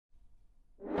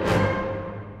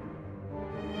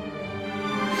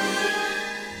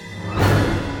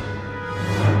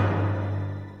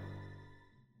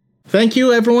Thank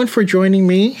you, everyone, for joining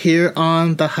me here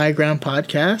on the High Ground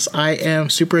podcast. I am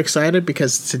super excited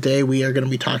because today we are going to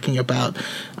be talking about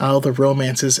all the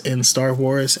romances in Star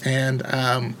Wars, and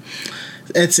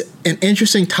it's an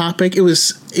interesting topic. It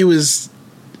was.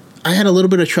 I had a little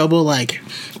bit of trouble, like,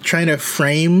 trying to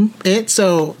frame it,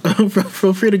 so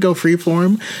feel free to go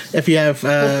freeform if you have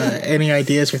any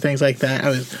ideas or things like that.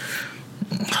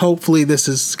 Hopefully this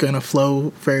is going to flow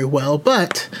very well,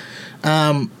 but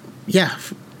yeah,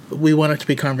 we want it to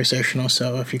be conversational,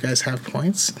 so if you guys have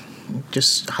points,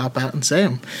 just hop out and say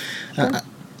them. Sure.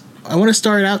 I want to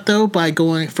start out, though, by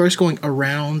going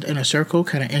around in a circle,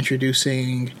 kind of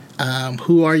introducing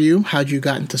who are you, how'd you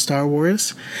got into Star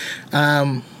Wars,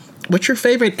 what's your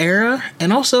favorite era,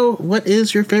 and also what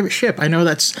is your favorite ship. I know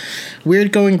that's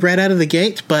weird going right out of the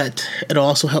gate, but it'll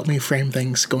also help me frame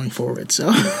things going forward. So,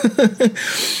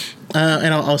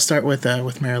 and I'll start with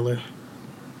Mary Lou.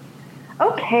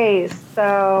 Okay,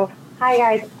 so hi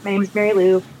guys, my name is Mary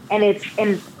Lou,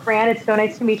 and Fran, it's so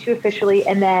nice to meet you officially,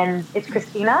 and then it's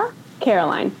Christina?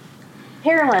 Carolyn,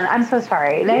 I'm so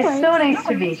sorry. Nice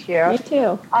to meet you. Me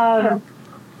too.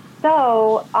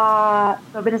 So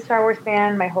I've been a Star Wars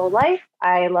fan my whole life.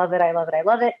 I love it.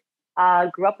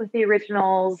 Grew up with the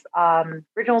originals.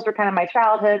 Originals were kind of my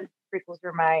childhood. Prequels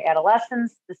were my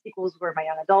adolescence. The sequels were my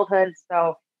young adulthood.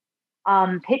 So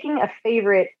picking a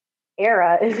favorite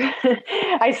era is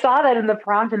I saw that in the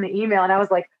prompt in the email and I was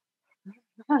like,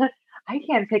 I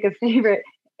can't pick a favorite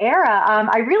era.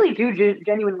 I really do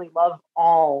genuinely love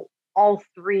all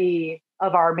three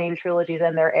of our main trilogies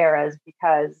and their eras,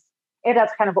 because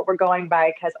that's kind of what we're going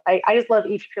by, because I just love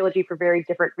each trilogy for very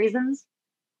different reasons.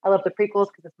 I love the prequels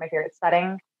because it's my favorite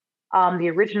setting. The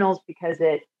originals because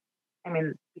of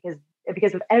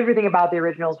everything about the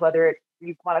originals, whether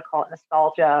you want to call it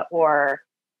nostalgia or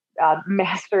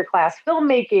masterclass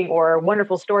filmmaking or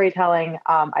wonderful storytelling.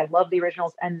 I love the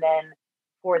originals. And then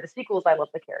for the sequels, I love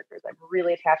the characters. I'm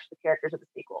really attached to the characters of the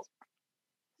sequels.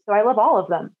 So I love all of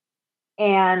them.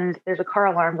 And there's a car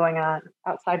alarm going on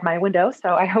outside my window,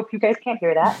 so I hope you guys can't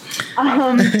hear that.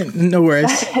 No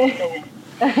worries.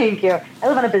 Thank you. I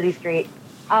live on a busy street.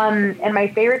 And my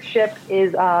favorite ship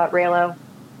is Reylo.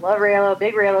 Love Reylo,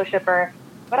 big Reylo shipper.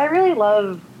 But I really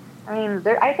love,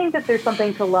 I think that there's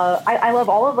something to love. I love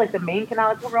all of like the main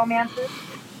canonical romances.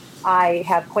 I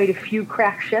have quite a few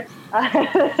crack ships.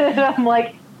 I'm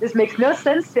like, this makes no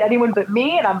sense to anyone but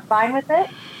me, and I'm fine with it.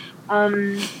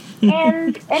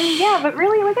 And yeah, but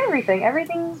really like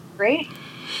everything's great.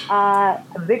 I'm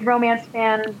a big romance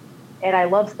fan, and I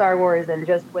love Star Wars, and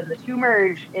just when the two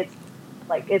merge, it's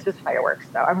just fireworks.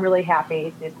 So I'm really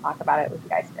happy to talk about it with you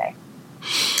guys today.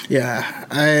 Yeah,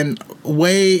 and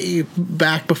way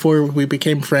back before we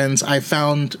became friends, I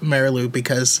found Marilu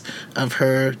because of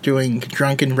her doing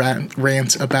drunken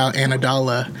rants about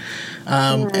Anadala,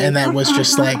 and that was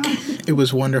just like, it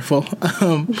was wonderful.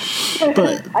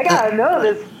 But I gotta know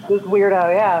this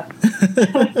weirdo, yeah.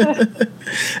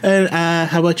 And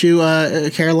how about you,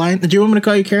 Caroline? Do you want me to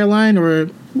call you Caroline or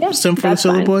some for the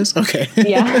Solo Boys? Okay.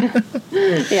 Yeah.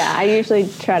 Yeah, I usually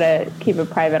try to keep it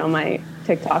private on my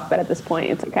TikTok, but at this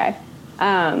point it's okay.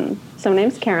 So my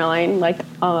name's Caroline. Like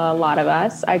a lot of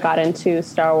us, I got into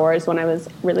Star Wars when I was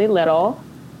really little.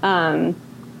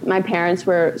 My parents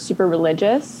were super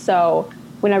religious, so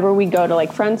whenever we go to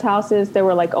like friends' houses, there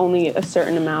were like only a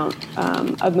certain amount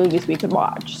of movies we could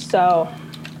watch. So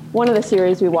one of the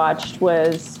series we watched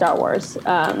was Star Wars,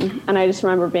 and I just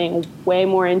remember being way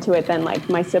more into it than like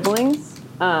my siblings,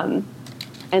 and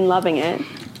loving it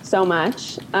so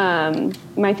much.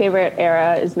 My favorite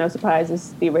era is, no surprise,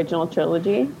 is the original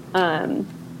trilogy.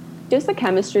 Just the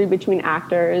chemistry between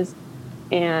actors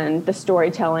and the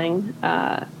storytelling.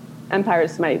 Empire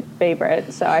is my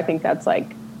favorite, so I think that's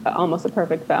like almost a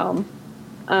perfect film.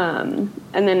 And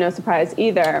then, no surprise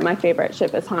either, my favorite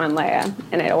ship is Han and Leia,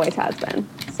 and it always has been.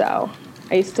 So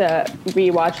I used to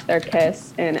rewatch their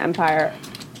kiss in Empire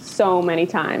so many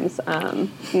times, and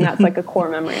that's like a core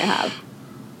memory I have.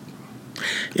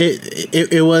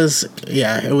 It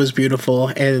was beautiful,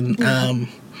 and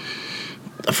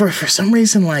for some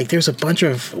reason, like, there's a bunch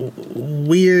of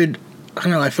weird, I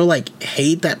don't know, I feel like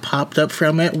hate that popped up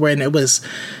from it when it was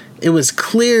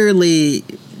clearly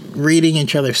reading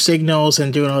each other's signals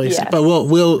and doing all these stuff. But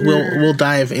we'll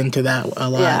dive into that a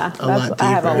lot deeper. I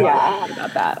have a lot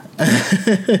about that.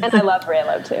 And I love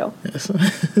Reylo too. Yes.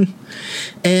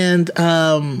 And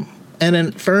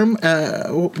then Fern,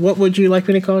 what would you like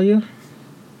me to call you?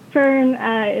 Fern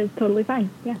is totally fine.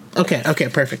 Yeah. Okay,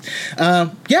 perfect.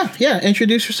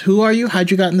 Introduce us. Who are you?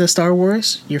 How'd you got into Star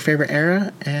Wars? Your favorite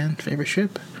era and favorite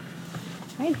ship?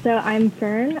 Right, so I'm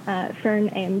Fern, Fern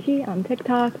AMG on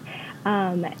TikTok.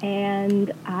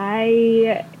 And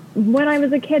when I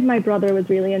was a kid, my brother was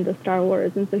really into Star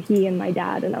Wars. And so he and my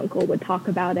dad and uncle would talk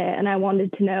about it. And I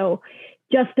wanted to know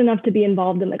just enough to be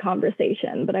involved in the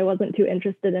conversation, but I wasn't too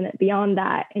interested in it beyond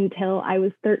that until I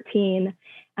was 13.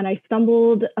 And I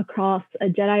stumbled across a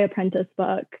Jedi Apprentice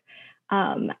book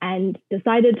and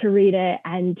decided to read it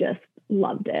and just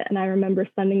loved it. And I remember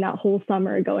spending that whole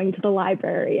summer going to the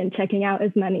library and checking out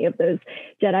as many of those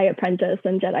Jedi Apprentice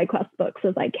and Jedi Quest books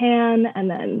as I can, and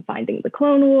then finding the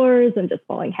Clone Wars and just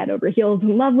falling head over heels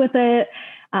in love with it.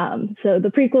 So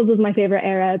the prequels was my favorite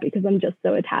era because I'm just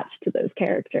so attached to those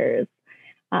characters.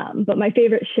 But my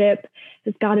favorite ship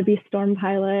has got to be Storm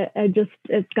Pilot.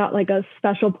 It's got like a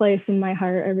special place in my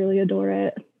heart. I really adore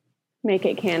it. Make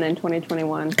it canon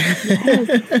 2021.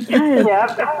 Yes.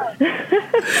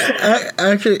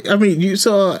 Actually, I mean,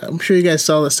 I'm sure you guys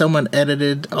saw that someone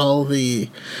edited all the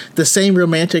same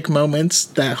romantic moments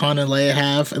that Han and Leia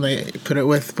have, and they put it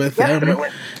with them.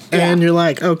 And you're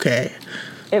like, okay.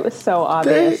 It was so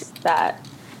obvious that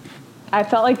I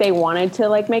felt like they wanted to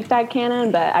like make that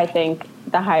canon, but I think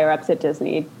the higher ups at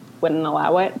Disney wouldn't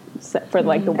allow it for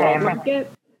like the world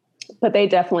market. But they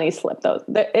definitely slipped those.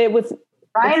 It was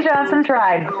Ryan Johnson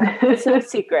tried. It's no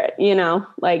secret,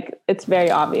 like it's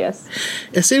very obvious.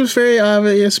 It seems very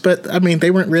obvious, but I mean,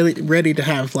 they weren't really ready to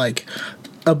have like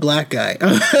a black guy.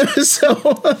 So,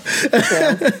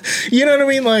 you know what I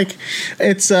mean? Like,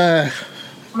 it's I'm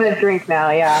gonna drink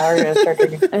now. Yeah, we're gonna start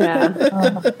drinking.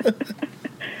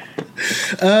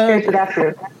 Cheers to that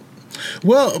fruit.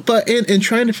 Well, but in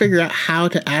trying to figure out how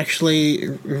to actually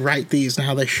write these and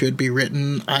how they should be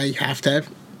written, I have to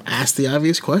ask the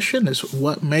obvious question: is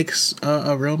what makes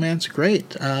a romance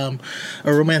great? A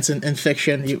romance in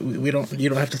fiction, you don't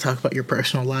have to talk about your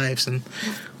personal lives,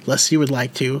 unless you would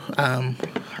like to.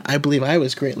 I believe I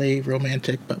was greatly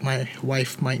romantic, but my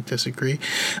wife might disagree.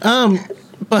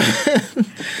 But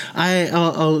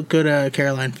I'll go to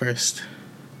Caroline first.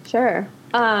 Sure.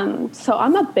 So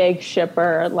I'm a big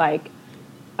shipper, like,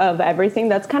 of everything.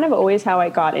 That's kind of always how I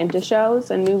got into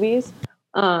shows and movies.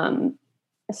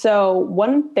 So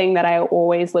one thing that I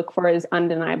always look for is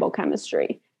undeniable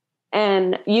chemistry.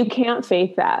 And you can't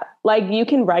fake that. Like, you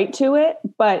can write to it,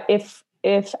 but if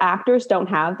actors don't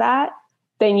have that,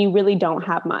 then you really don't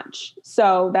have much.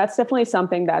 So that's definitely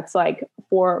something that's like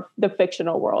for the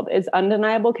fictional world is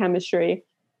undeniable chemistry.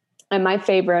 And my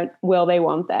favorite, will they,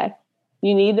 won't they?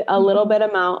 You need a little bit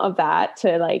amount of that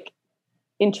to like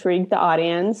intrigue the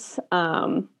audience.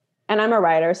 And I'm a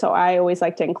writer, so I always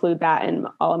like to include that in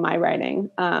all of my writing.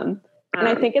 And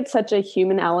I think it's such a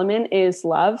human element is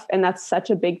love. And that's such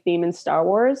a big theme in Star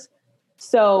Wars.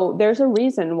 So there's a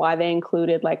reason why they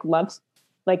included like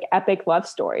epic love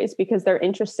stories, because they're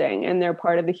interesting and they're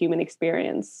part of the human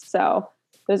experience. So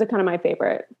those are kind of my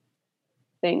favorite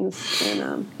things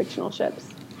in fictional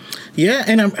ships. Yeah,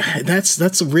 and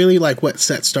that's really like what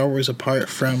sets Star Wars apart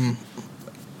from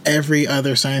every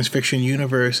other science fiction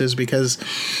universe, is because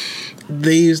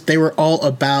they were all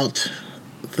about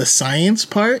the science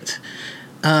part,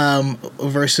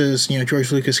 versus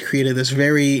George Lucas created this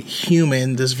very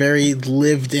human, this very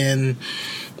lived in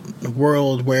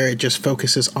world where it just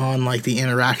focuses on like the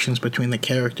interactions between the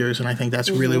characters, and I think that's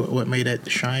really what made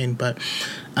it shine. But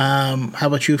how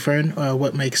about you, Fern?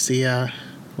 What makes a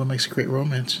great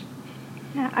romance?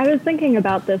 Yeah, I was thinking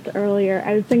about this earlier.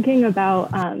 I was thinking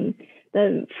about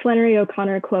the Flannery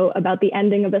O'Connor quote about the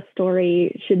ending of a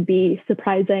story should be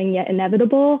surprising yet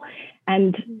inevitable.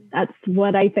 And that's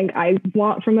what I think I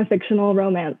want from a fictional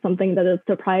romance, something that is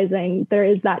surprising. There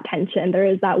is that tension. There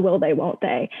is that will they, won't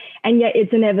they? And yet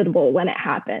it's inevitable when it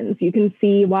happens. You can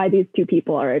see why these two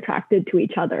people are attracted to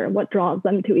each other, what draws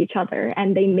them to each other,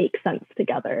 and they make sense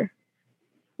together.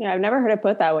 Yeah, I've never heard it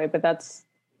put that way, but that's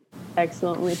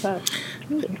excellently put.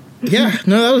 Yeah,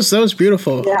 no, that was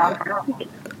beautiful. Yeah.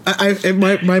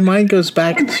 My mind goes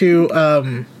back to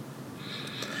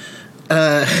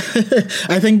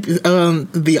I think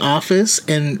The Office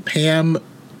and Pam,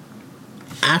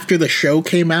 after the show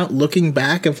came out, looking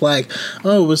back of like,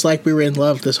 oh, it was like we were in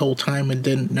love this whole time and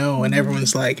didn't know, and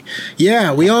everyone's like,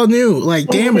 yeah, we all knew, like,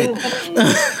 damn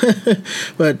it.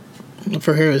 But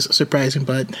for her, it's surprising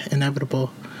but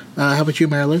inevitable. How about you,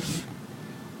 Marilyn?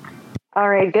 All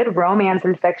right, good romance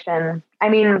in fiction. I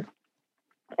mean,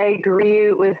 I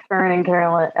agree with Fern and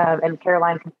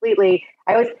Caroline completely.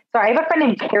 I have a friend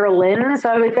named Carolyn,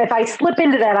 so if I slip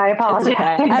into that, I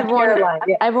apologize.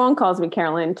 Okay. Everyone calls me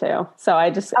Carolyn too, so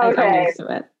I got used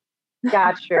to it.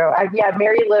 Got you.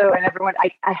 Mary Lou and everyone.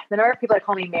 The number of people that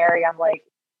call me Mary, I'm like,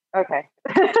 okay.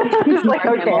 Just like,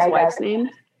 okay, wife's name.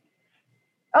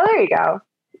 Oh, there you go.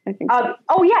 I think so.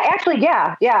 Oh yeah, actually,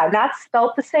 yeah. Not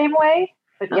spelt the same way,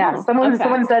 but yeah. Someone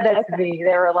said that to me.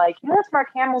 They were like, that's Mark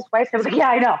Hamill's wife. I was like, yeah,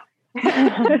 I know.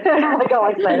 I'm like all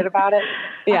excited about it.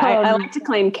 Yeah, I like to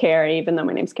claim Carrie, even though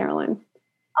my name's Caroline. So.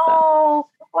 Oh,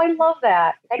 I love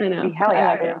that. I know. Hell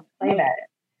yeah, claim it.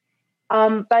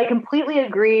 But I completely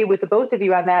agree with the both of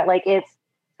you on that. Like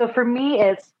for me,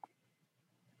 it's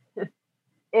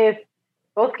if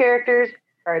both characters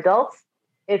are adults,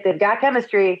 if they've got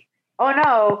chemistry, oh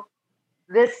no,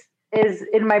 this is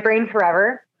in my brain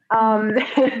forever. And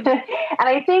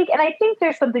I think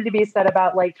there's something to be said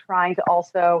about like trying to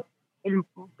also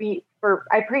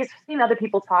I've seen other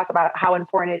people talk about how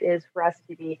important it is for us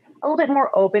to be a little bit more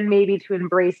open, maybe to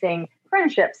embracing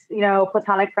friendships,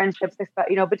 platonic friendships,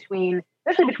 especially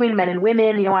between men and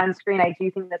women, on screen. I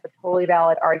do think that's a totally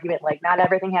valid argument. Like not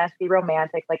everything has to be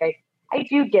romantic. Like I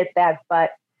do get that,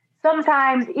 but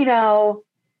sometimes,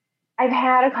 I've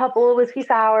had a couple of whiskey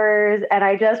sours and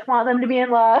I just want them to be in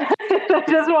love. I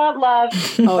just want love.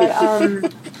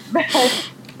 But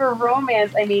for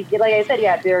romance, I mean, like I said,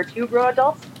 yeah, there are two grown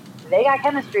adults. They got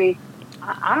chemistry.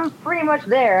 I'm pretty much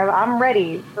there. I'm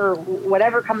ready for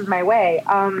whatever comes my way.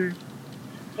 And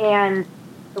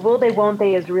the will they, won't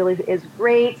they is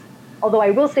great. Although I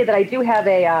will say that I do have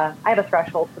I have a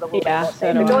threshold for the will they, won't they.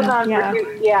 If it goes on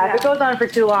if it goes on for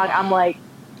too long, I'm like,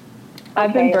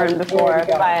 I've been burned before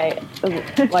by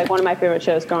like one of my favorite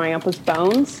shows growing up was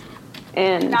Bones.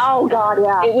 And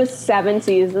it was 7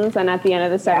 seasons, and at the end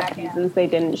of the 7 seasons, they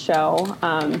didn't show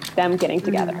them getting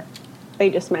together. They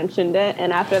just mentioned it,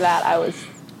 and after that, I was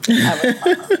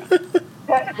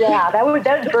that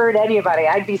would burn anybody.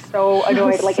 I'd be so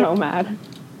annoyed, like so mad.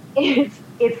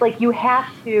 It's like you have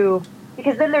to,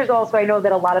 because then there's also, I know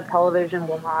that a lot of television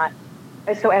will not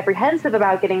is so apprehensive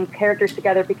about getting characters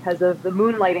together because of the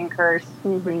moonlighting curse,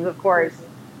 which is of course.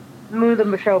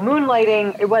 The show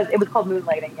Moonlighting. It was called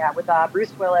Moonlighting, with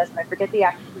Bruce Willis, and I forget the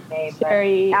actress's name.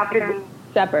 Sherry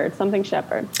Shepherd, something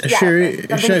Shepherd.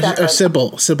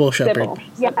 Sybil Shepherd.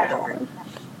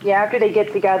 Yeah, after they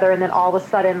get together, and then all of a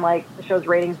sudden, like the show's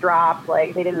ratings drop.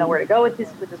 Like they didn't know where to go with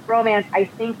this romance. I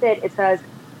think that it says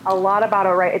a lot about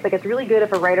a writer. It's like it's really good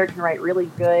if a writer can write really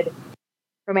good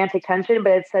romantic tension,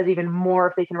 but it says even more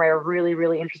if they can write a really,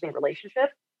 really interesting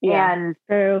relationship. Yeah. And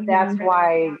that's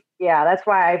why. Yeah, that's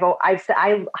why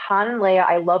Han and Leia,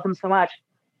 I love them so much.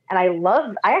 And I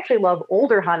actually love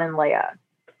older Han and Leia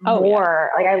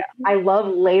more. Yeah. Like I love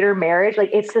later marriage.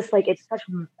 Like it's just like, it's such,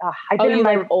 you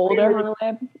like older Han and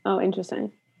Leia? Oh,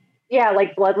 interesting. Yeah.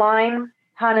 Like Bloodline,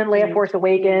 Han and Leia, Force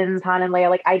Awakens, Han and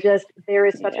Leia. Like there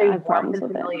is such a warmth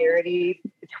and familiarity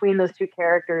between those two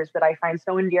characters that I find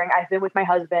so endearing. I've been with my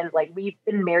husband, like we've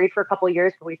been married for a couple of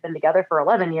years, but we've been together for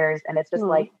 11 years. And it's just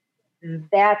like,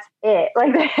 that's it.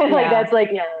 Like that's like,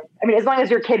 I mean, as long as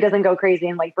your kid doesn't go crazy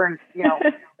and like burn, he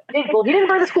didn't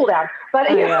burn the school down, but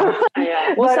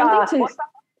Well,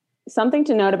 something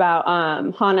to note about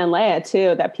Han and Leia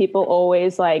too, that people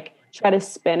always like try to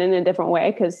spin in a different way,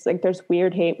 because like there's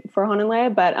weird hate for Han and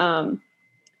Leia, but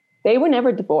they were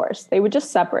never divorced. They were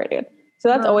just separated. So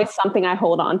that's always something I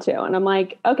hold on to. And I'm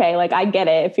like, okay, like I get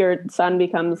it. If your son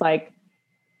becomes like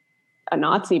a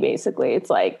Nazi, basically, it's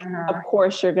like, of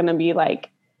course you're going to be like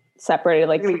separated,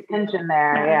 like tension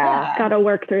there. Yeah. Gotta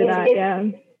work through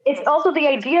that. It's also the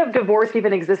idea of divorce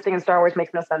even existing in Star Wars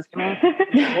makes no sense to me.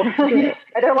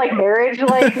 Are there like marriage,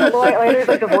 like there's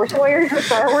like divorce lawyers in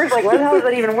Star Wars? Like, what the hell does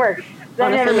that even work? That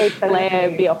never made sense. Leia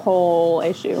would be a whole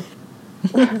issue.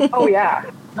 Oh yeah.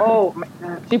 Oh,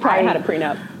 she probably had a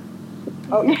prenup.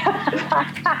 Oh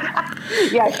yeah.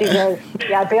 Yeah, she did.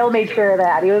 Yeah, Bale made sure of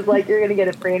that. He was like, "You're gonna get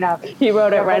a prenup." He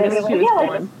wrote it right as she was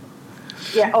born.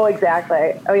 Yeah. Oh,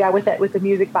 exactly. Oh yeah, with the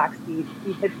music box he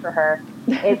hid for her.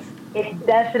 It's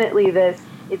definitely this.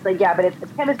 It's like, yeah, but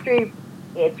it's chemistry.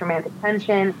 It's romantic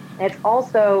tension. And it's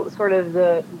also sort of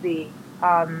the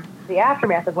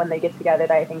aftermath of when they get together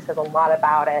that I think says a lot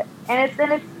about it. And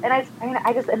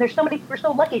there's so many. We're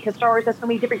so lucky because Star Wars has so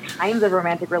many different kinds of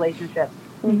romantic relationships.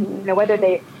 Mm-hmm. Whether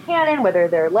they're canon, whether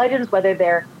they're legends, whether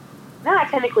they're not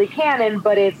technically canon,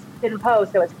 but it's in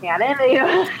post, so it's canon.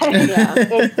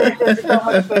 There's just so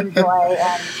much to enjoy.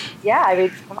 And yeah, I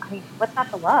mean, what's not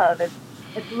to love?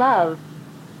 It's love.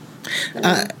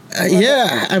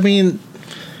 Yeah, I mean,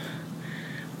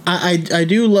 I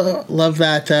do love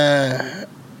that.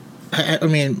 I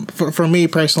mean, for me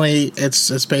personally,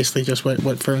 it's basically just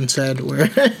what Fern said,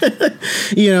 where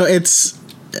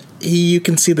you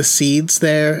can see the seeds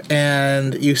there,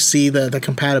 and you see the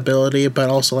compatibility, but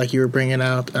also like you were bringing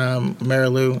out,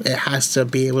 Marilu, it has to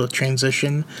be able to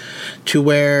transition to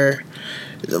where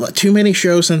too many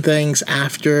shows and things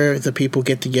after the people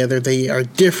get together, they are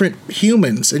different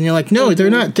humans, and you're like, no, they're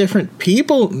not different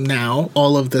people now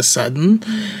all of the sudden,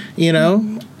 you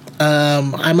know. We're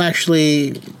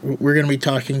going to be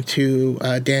talking to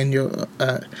Daniel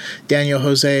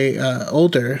Jose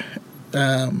Older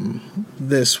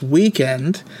this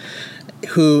weekend,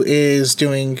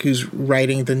 who's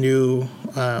writing the new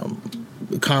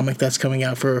comic that's coming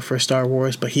out for Star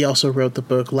Wars, but he also wrote the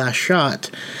book Last Shot.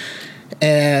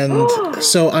 And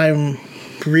so I'm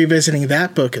revisiting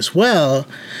that book as well.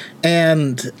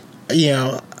 And, you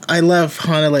know, I love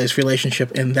Hanale's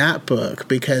relationship in that book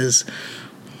because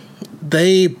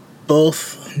they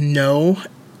both know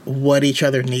what each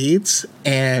other needs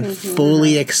and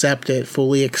fully accept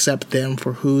them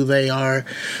for who they are.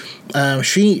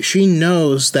 She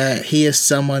knows that he is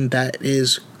someone that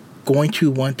is going to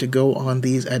want to go on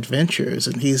these adventures,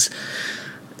 and he's,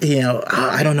 you know,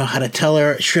 I don't know how to tell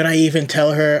her. Should I even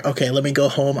tell her, okay, let me go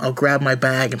home, I'll grab my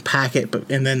bag and pack it,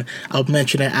 and then I'll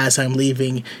mention it as I'm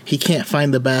leaving. He can't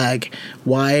find the bag.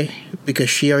 Why? Because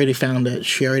she already found it.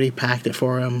 She already packed it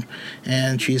for him,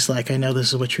 and she's like, I know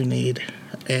this is what you need.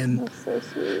 And, that's so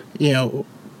sweet. You know,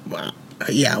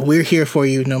 yeah, we're here for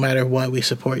you no matter what. We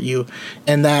support you.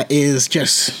 And that is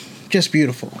just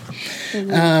beautiful.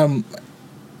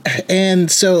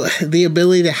 And so the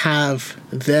ability to have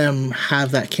them have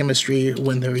that chemistry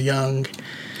when they're young,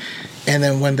 and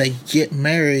then when they get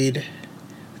married,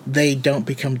 they don't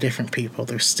become different people.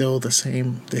 They're still the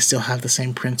same. They still have the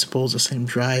same principles, the same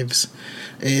drives,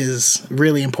 is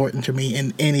really important to me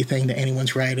in anything that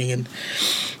anyone's writing. And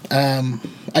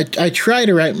I try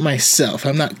to write myself.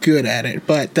 I'm not good at it,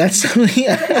 but that's something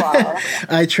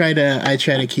I try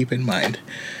to keep in mind.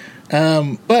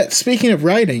 But speaking of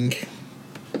writing,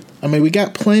 I mean, we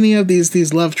got plenty of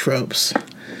these love tropes.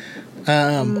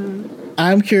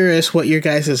 I'm curious what your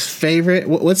guys' favorite.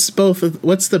 What's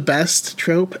the best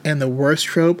trope and the worst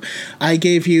trope? I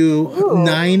gave you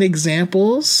 9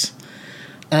 examples.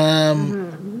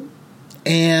 And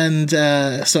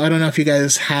so I don't know if you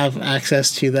guys have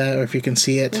access to that or if you can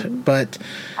see it, but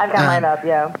I've got mine up,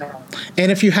 yeah.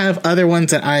 And if you have other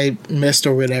ones that I missed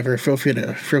or whatever, feel free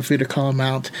to call them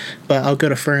out. But I'll go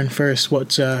to Fern first.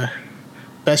 What's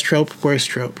best trope, worst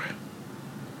trope?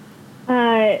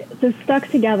 So stuck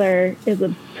together is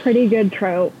a pretty good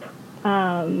trope.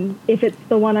 If it's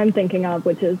the one I'm thinking of,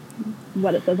 which is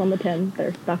what it says on the tin,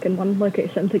 they're stuck in one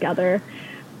location together.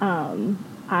 All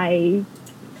my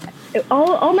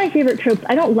favorite tropes,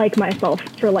 I don't like myself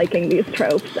for liking these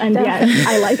tropes, and yet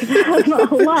I like them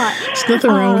a lot. There's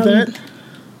nothing wrong with that.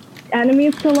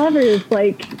 Enemies to lovers,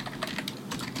 like,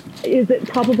 is it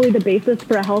probably the basis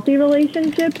for a healthy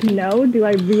relationship? No. Do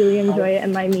I really enjoy it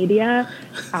in my media?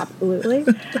 Absolutely.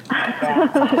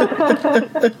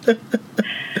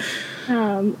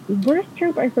 Worst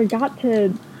trope, I forgot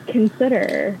to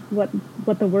consider what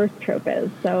the worst trope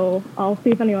is. So I'll see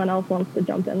if anyone else wants to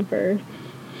jump in first.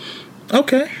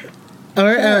 Okay. All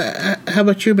right. How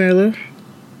about you, Mary Lou?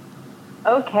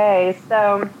 Okay,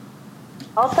 so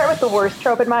I'll start with the worst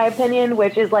trope in my opinion,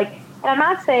 which is like, and I'm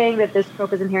not saying that this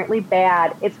trope is inherently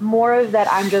bad. It's more of that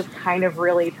I'm just kind of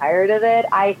really tired of it.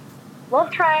 I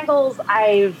love triangles.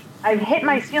 I've hit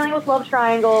my ceiling with love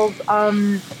triangles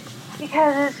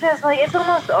because it's just like, it's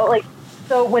almost like,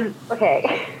 so when,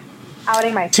 okay,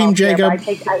 outing myself. Team Jacob.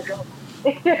 Listen,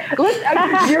 you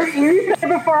said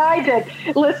before I did.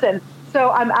 Listen, so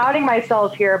I'm outing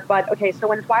myself here, but okay, so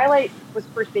when Twilight was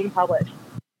first being published,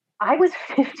 I was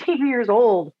 15 years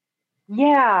old.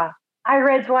 Yeah. I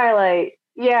read Twilight.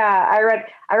 Yeah, I read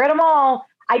them all.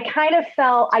 I kind of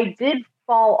I did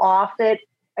fall off it,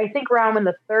 I think around when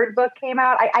the 3rd book came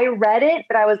out. I read it,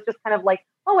 but I was just kind of like,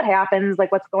 oh, what happens?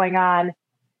 Like, what's going on?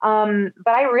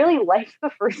 But I really liked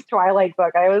the first Twilight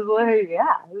book. I was like, this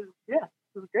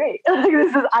is great.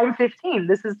 I'm 15.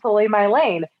 This is totally my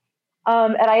lane.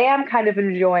 And I am kind of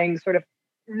enjoying sort of,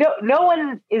 no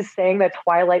one is saying that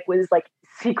Twilight was like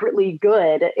secretly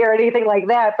good or anything like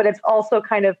that, but it's also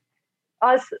kind of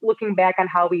us looking back on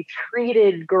how we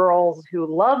treated girls who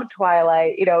loved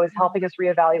Twilight, is helping us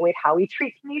reevaluate how we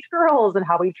treat teenage girls and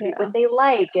how we treat what they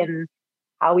like and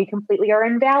how we completely are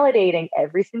invalidating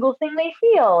every single thing they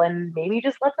feel, and maybe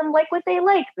just let them like what they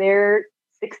like. They're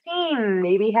 16,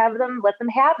 maybe let them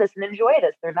have this and enjoy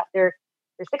this. They're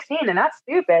 16 and not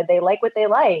stupid. They like what they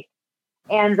like.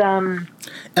 And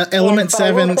Element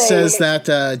 7 says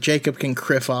that Jacob can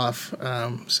criff off.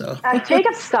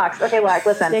 Jacob sucks. Okay, look,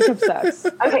 listen. Jacob sucks.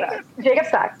 Okay, Jacob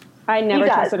sucks. I never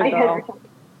trusted a girl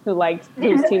who's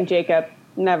Team Jacob.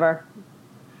 Never.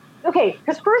 Okay,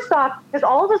 because first off, because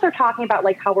all of us are talking about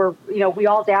like how we're, we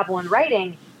all dabble in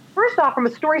writing. first off, from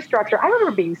a story structure, I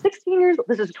remember being 16 years old.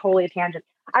 This is totally a tangent.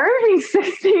 I remember being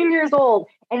 16 years old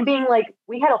and being like,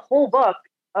 we had a whole book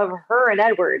of her and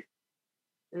Edward.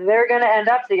 They're going to end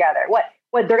up together. What,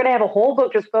 they're going to have a whole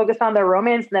book just focused on their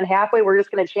romance, and then halfway we're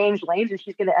just going to change lanes and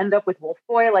she's going to end up with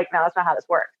Wolfboy? Like, no, that's not how this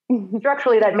works.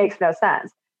 Structurally, that makes no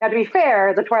sense. Now, to be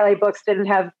fair, the Twilight books didn't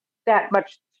have that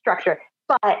much structure,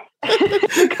 but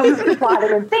it comes to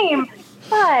plotting and theme,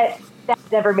 but that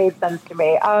never made sense to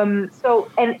me. So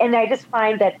I just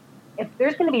find that if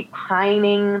there's going to be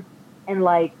pining and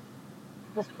like,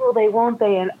 this will they, won't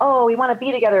they, and oh, we want to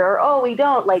be together, or oh, we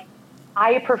don't, like,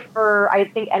 I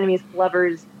think enemies to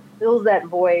lovers fills that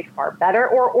void far better,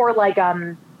 or like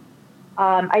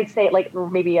I'd say like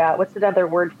maybe what's another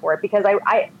word for it, because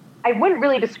I wouldn't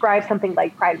really describe something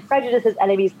like Pride and Prejudice as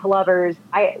enemies to lovers.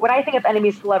 When I think of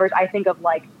enemies to lovers, I think of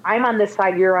like, I'm on this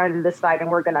side, you're on this side, and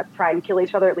we're gonna try and kill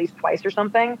each other at least twice or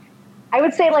something. I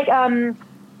would say like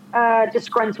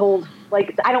disgruntled,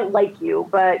 like, I don't like you,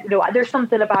 but you know, there's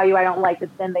something about you I don't like,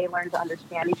 but then they learn to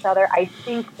understand each other. I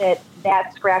think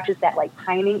that scratches that like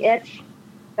pining itch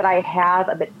that I have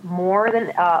a bit more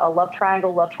than a love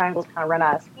triangle. Love triangles kind of run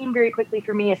out of steam very quickly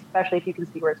for me, especially if you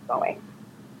can see where it's going.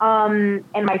 And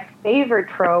my favorite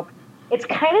trope, it's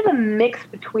kind of a mix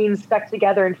between stuck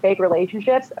together and fake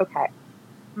relationships. Okay.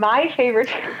 My favorite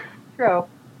trope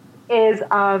is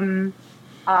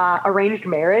arranged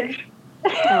marriage.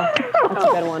 Oh, that's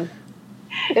a good one.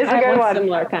 It's a good one.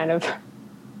 Similar kind of.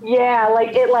 Yeah,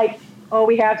 oh,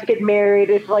 we have to get married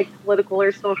if like political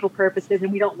or social purposes,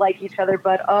 and we don't like each other,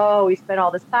 but oh, we spent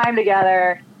all this time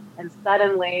together, and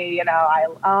suddenly, you know, I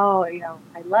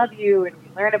love you, and we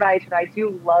learn about each other. I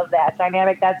do love that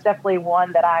dynamic. That's definitely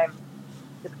one that I'm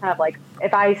just kind of like,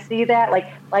 if I see that, like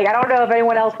I don't know if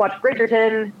anyone else watched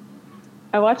Bridgerton.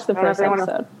 I watched the first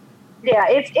episode. Yeah,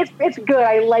 it's good.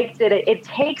 I liked it.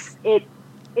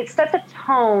 It sets a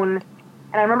tone,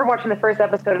 and I remember watching the first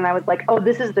episode, and I was like, oh,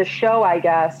 this is the show, I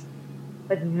guess.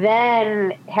 But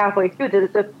then halfway through,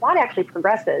 the plot actually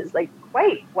progresses like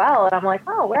quite well, and I'm like,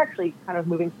 oh, we're actually kind of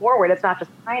moving forward. It's not just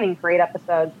pining for 8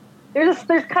 episodes. There's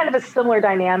kind of a similar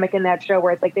dynamic in that show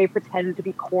where it's like they pretend to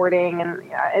be courting, and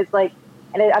it's like,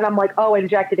 and I'm like, oh,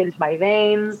 inject it into my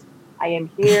veins. I am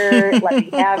here. Let me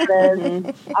have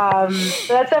this.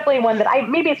 So that's definitely one that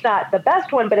maybe it's not the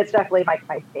best one, but it's definitely my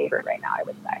favorite right now, I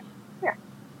would say. Yeah.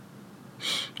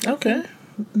 Okay.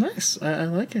 Nice. I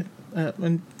like it.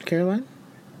 And Caroline?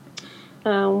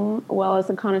 Well, as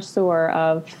a connoisseur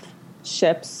of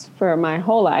ships for my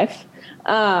whole life,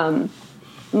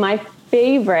 my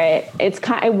favorite,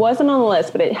 it wasn't on the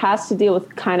list, but it has to deal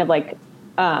with kind of like,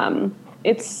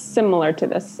 it's similar to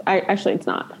this. Actually, it's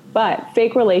not. But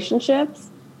fake relationships,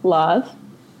 love,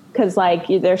 because like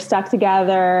they're stuck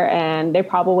together and they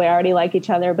probably already like each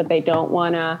other, but they don't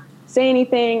want to say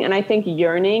anything. And I think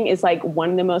yearning is like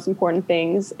one of the most important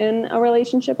things in a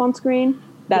relationship on screen.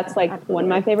 That's like Absolutely. One of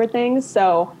my favorite things.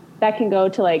 So that can go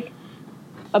to like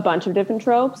a bunch of different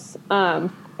tropes.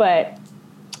 But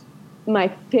my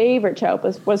favorite trope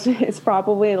is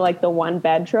probably like the one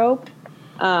bed trope,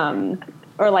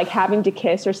 or like having to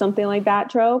kiss or something like that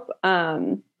trope.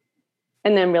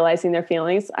 And then realizing their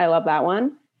feelings. I love that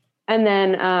one. And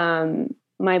then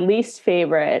my least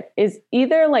favorite is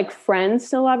either like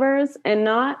friends to lovers, and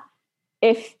not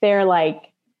if they're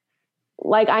like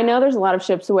I know there's a lot of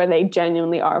ships where they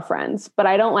genuinely are friends, but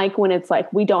I don't like when it's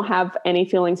like we don't have any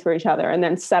feelings for each other and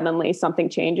then suddenly something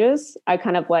changes. I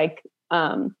kind of like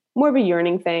more of a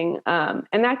yearning thing. And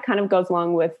that kind of goes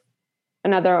along with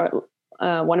another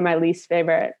one of my least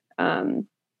favorite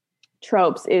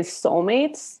tropes is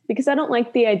soulmates, because I don't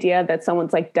like the idea that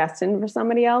someone's like destined for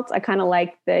somebody else. I kind of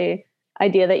like the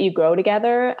idea that you grow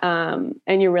together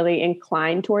and you're really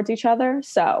inclined towards each other.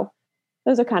 So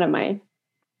those are kind of my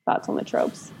thoughts on the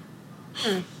tropes.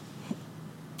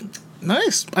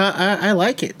 Nice. I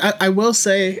like it. I will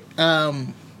say,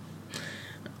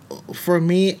 for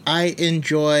me, I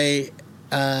enjoy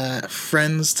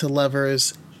friends to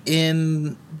lovers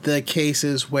in the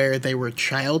cases where they were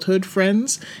childhood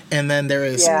friends, and then there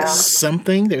is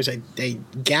there's a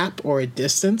gap or a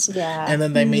distance, and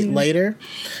then they meet later.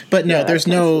 But no, there's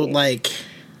no sweet. Like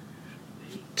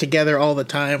together all the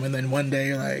time, and then one day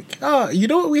you're like, oh, you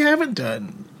know what we haven't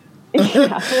done? Like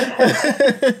dating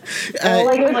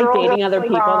other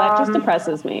people, that just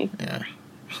depresses me. Yeah.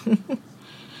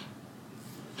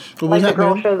 Like the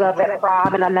girl shows up at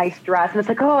prom in a nice dress, and it's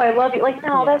like, oh, I love you. Like,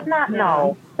 no, that's not,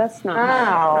 no. That's not.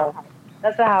 No.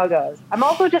 That's not how it goes. I'm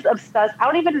also just obsessed. I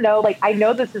don't even know, like, I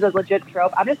know this is a legit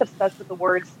trope. I'm just obsessed with the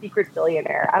word secret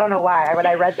billionaire. I don't know why. When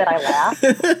I read that, I laughed.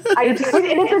 And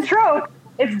it's a trope.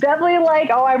 It's definitely like,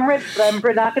 oh, I'm rich, but I'm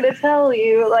not going to tell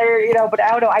you. Like, but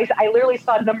I don't know. I literally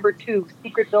saw number 2,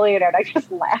 Secret Billionaire, and I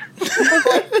just laughed.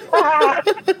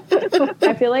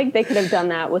 I feel like they could have done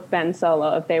that with Ben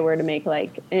Solo if they were to make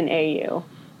like an AU,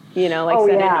 set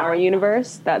in our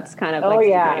universe. That's kind of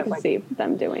like I can see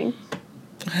them doing.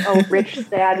 Oh, rich,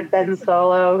 sad Ben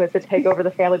Solo has to take over the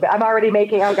family. But I'm already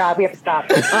making. Oh God, we have to stop.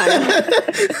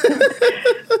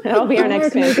 That'll be our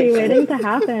next movie. Waiting to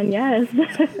happen. Yes.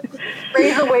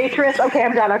 Raise a waitress. Okay,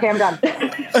 I'm done.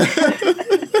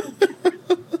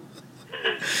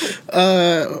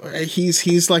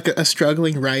 He's like a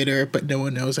struggling writer, but no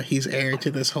one knows that he's heir to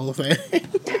this whole thing.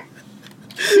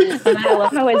 And I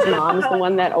love how his mom's the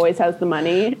one that always has the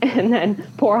money, and then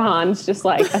poor Han's just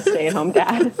like a stay-at-home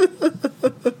dad.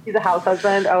 He's a house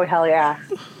husband. Oh, hell yeah.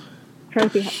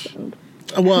 Trophy husband.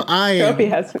 Well, I am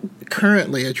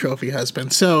currently a trophy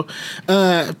husband. So,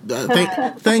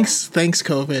 thanks,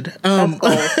 COVID.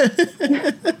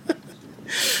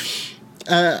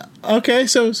 Okay,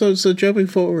 so jumping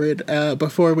forward,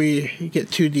 before we get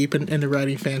too deep into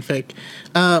writing fanfic,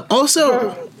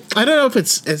 also, I don't know if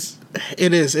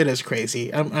it is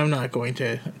crazy. I'm not going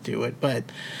to do it, but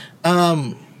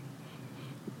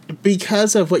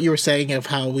because of what you were saying of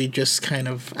how we just kind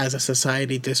of, as a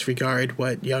society, disregard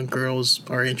what young girls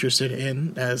are interested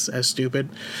in as stupid,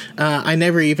 I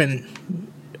never even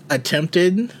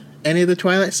attempted any of the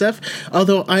Twilight stuff,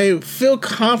 although I feel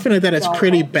confident that it's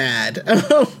pretty bad.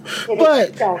 But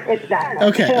it's bad.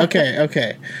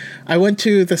 Okay. I went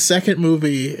to the second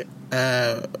movie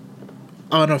on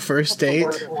a first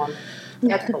date.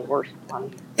 That's the worst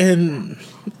one.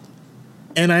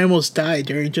 And I almost died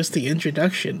during just the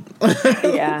introduction.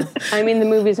 Yeah. I mean, the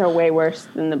movies are way worse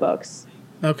than the books.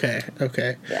 Okay.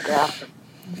 Yeah.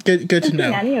 Good to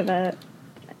know. Any of it.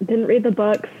 Didn't read the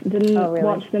books, didn't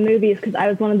watch the movies, because I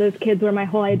was one of those kids where my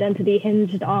whole identity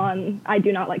hinged on I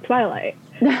do not like Twilight.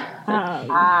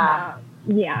 Yeah.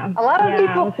 A lot of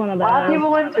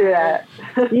people went through that.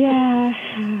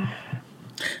 Yeah.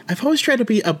 I've always tried to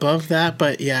be above that,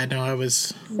 but yeah, no, I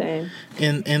was same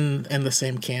in the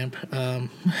same camp.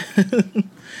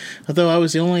 Although I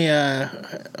was the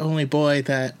only boy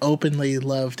that openly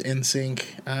loved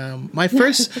NSYNC. My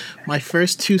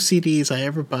first 2 CDs I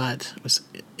ever bought was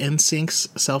NSYNC's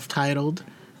self-titled,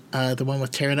 the one with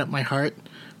 "Tearing Up My Heart,"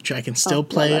 which I can still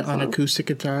play on acoustic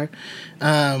guitar,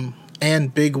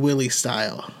 and Big Willie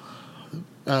Style.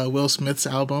 Will Smith's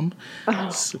album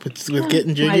with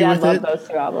Getting Jiggy with it. I love those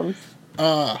 2 albums.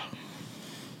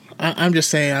 I'm just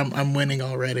saying I'm winning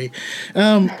already.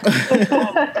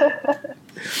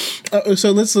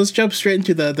 So let's jump straight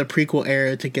into the prequel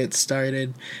era to get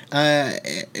started. I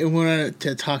wanted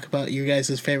to talk about you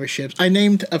guys' favorite ships. I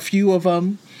named a few of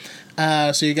them,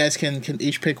 so you guys can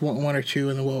each pick one or two,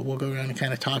 and then we'll go around and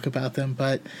kind of talk about them.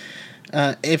 But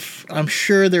if I'm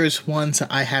sure there's ones that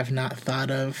I have not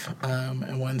thought of,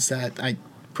 and ones that I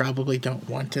probably don't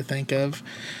want to think of,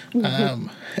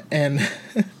 and.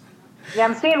 Yeah,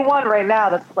 I'm seeing one right now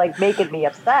that's like making me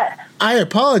upset. I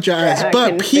apologize,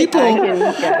 but people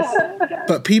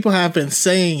have been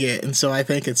saying it, and so I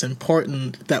think it's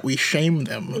important that we shame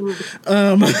them.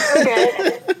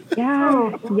 Okay.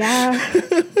 Yeah.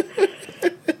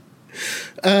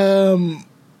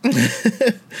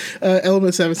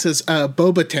 Element 7 says,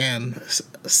 Bo-Katan,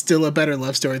 still a better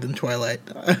love story than Twilight.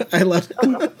 I love it.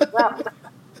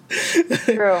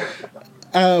 True.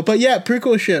 But yeah,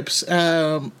 prequel ships.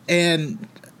 And I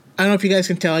don't know if you guys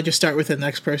can tell, I just start with the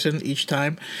next person each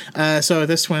time. So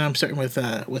this one I'm starting with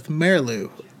Marilu,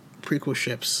 prequel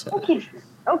ships. Okie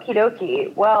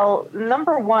dokie. Well,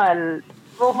 number one,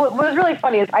 what was really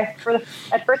funny is at first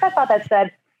I thought that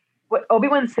said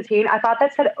Obi-Wan Satine. I thought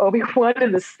that said Obi-Wan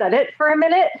in the Senate for a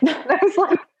minute. And I was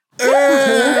like,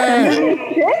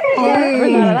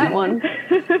 that one.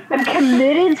 I'm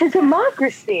committed to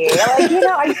democracy. Like,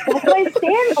 I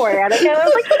stand for it. And I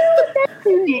was like, that's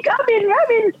unique.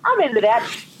 I'm into that.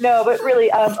 No, but really,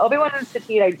 Obi-Wan and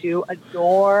Satine I do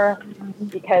adore,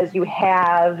 because you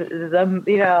have the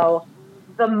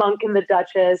monk and the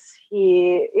Duchess.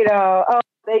 Because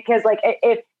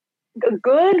if a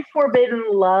good forbidden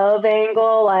love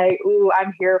angle,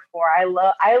 I'm here for. I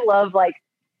love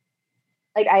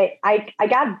I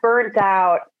got burnt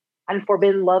out on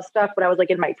forbidden love stuff when I was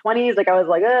in my 20s. I was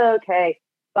like, oh, okay.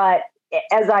 But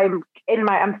as I'm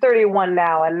 31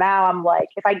 now, and now I'm like,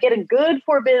 if I get a good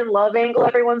forbidden love angle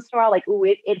every once in a while,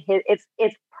 it's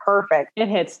perfect. It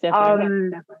hits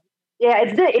different. Yeah,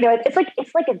 it's like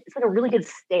a really good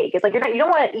steak. It's like you don't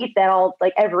want to eat that all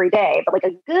every day, but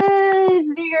a good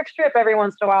New York strip every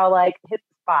once in a while hits the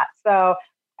spot. So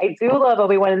I do love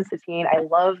Obi-Wan and Satine. I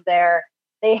love their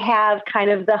they have kind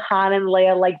of the Han and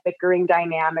Leia like bickering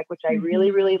dynamic, which I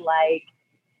really, really like.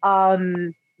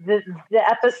 The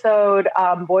episode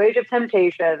Voyage of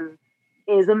Temptation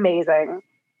is amazing.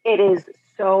 It is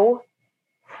so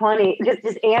funny. Just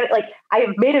like I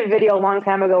made a video a long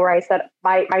time ago where I said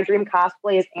my dream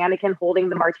cosplay is Anakin holding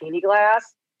the martini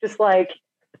glass, just like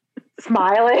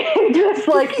smiling, just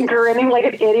like grinning like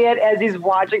an idiot as he's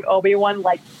watching Obi-Wan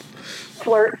like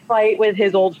flirt fight with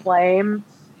his old flame.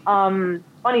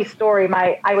 Funny story,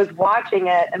 I was watching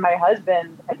it and my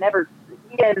husband he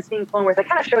hadn't seen Clone Wars. I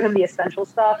kind of showed him the essential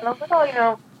stuff and I was like,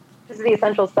 oh, this is the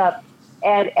essential stuff.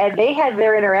 And they had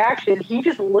their interaction. He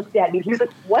just looked at me. He was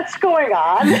like, "What's going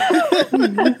on?"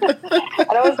 And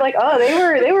I was like, "Oh,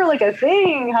 they were like a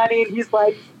thing, honey." And he's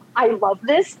like, "I love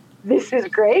this. This is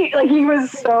great." Like he was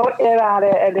so in on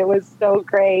it, and it was so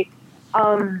great.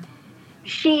 I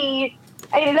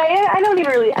don't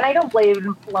even really, and I don't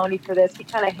blame Filoni for this. He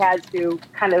kind of had to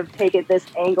kind of take it this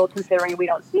angle, considering we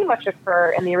don't see much of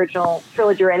her in the original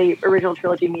trilogy or any original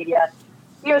trilogy media.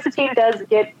 Satine does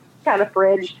get kind of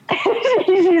fridged.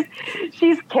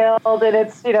 she's killed, and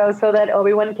it's so that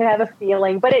Obi-Wan can have a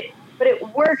feeling. But it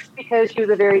works because she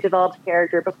was a very developed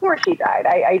character before she died.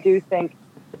 I do think.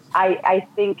 I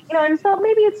think and so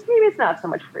maybe it's not so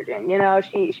much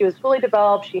fridging. She was fully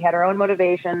developed. She had her own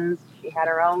motivations. She had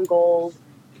her own goals.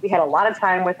 We had a lot of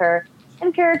time with her,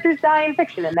 and characters die in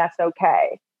fiction, and that's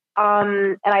okay.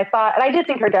 And I did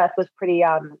think her death was pretty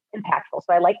impactful, so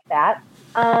I liked that.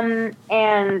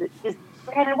 And just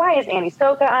Brandon, why is Annie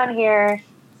Soka on here?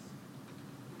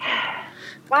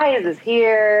 Why is this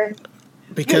here?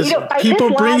 Because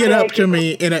people bring it up to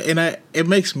me, and it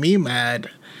makes me mad.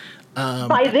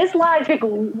 By this logic,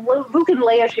 Luke and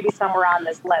Leia should be somewhere on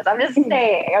this list. I'm just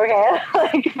saying, okay?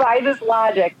 Like, by this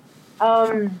logic.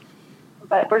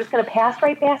 But we're just going to pass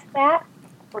right past that.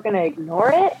 We're going to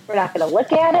ignore it. We're not going to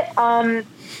look at it.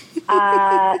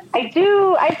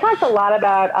 I've talked a lot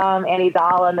about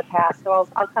Amidala in the past, so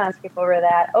I'll kind of skip over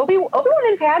that. Obi-Wan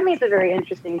and Padme is a very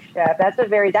interesting ship.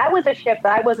 That was a ship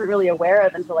that I wasn't really aware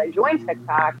of until I joined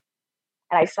TikTok.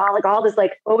 And I saw like all this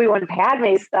like Obi-Wan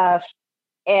Padme stuff.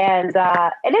 And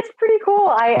it's pretty cool.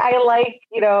 I like,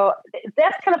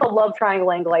 that's kind of a love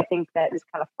triangle angle. I think that is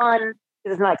kind of fun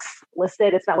because it's not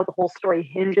explicit. It's not what the whole story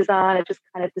hinges on. It's just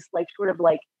kind of this like sort of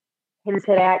like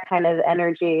hinted at kind of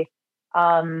energy.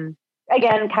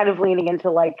 Again, kind of leaning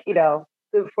into like, the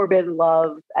forbidden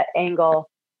love angle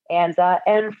and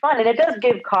fun. And it does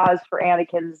give cause for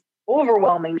Anakin's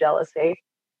overwhelming jealousy,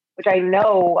 which I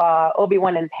know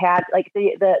Obi-Wan and Pad, like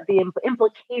the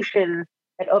implication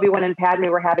that Obi-Wan and Padme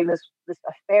were having this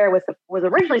affair was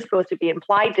originally supposed to be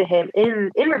implied to him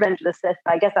in Revenge of the Sith.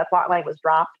 I guess that plot line was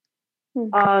dropped.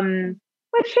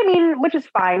 Which is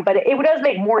fine, but it does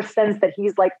make more sense that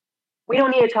he's like, we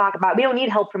don't need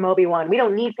help from Obi-Wan. We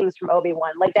don't need things from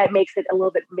Obi-Wan. Like that makes it a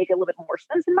little bit more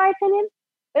sense in my opinion.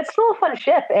 It's still a fun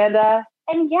ship, and those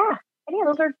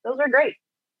are great.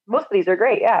 Most of these are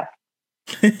great, yeah.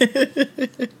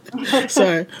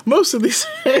 Sorry, most of these.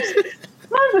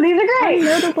 Most of these are great.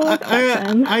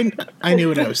 I knew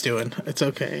what I was doing. It's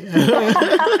okay.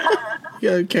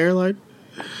 Yeah, Caroline.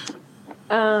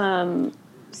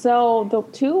 So the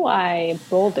two I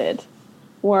bolded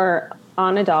were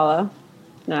Amidala,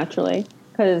 naturally,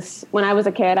 because when I was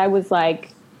a kid, I was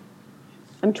like,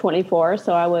 I'm 24,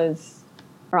 so I was,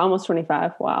 or almost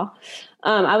 25. Wow.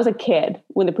 I was a kid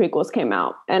when the prequels came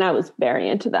out, and I was very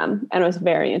into them, and I was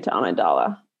very into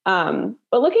Amidala.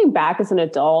 But looking back as an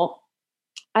adult,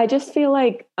 I just feel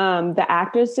like the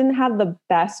actors didn't have the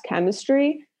best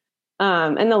chemistry,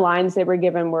 and the lines they were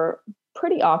given were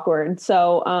pretty awkward.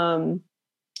 So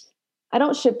I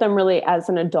don't ship them really as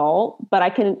an adult, but I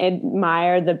can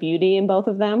admire the beauty in both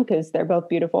of them because they're both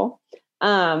beautiful.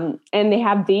 And they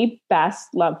have the best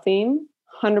love theme,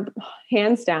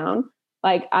 hands down.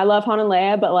 Like, I love Han and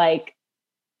Leia, but like,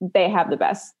 they have the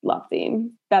best love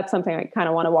theme. That's something I kind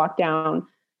of want to walk down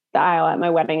the aisle at my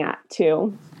wedding at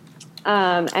too.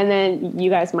 And then you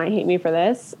guys might hate me for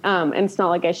this. And it's not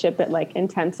like I ship it like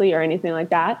intensely or anything like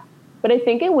that, but I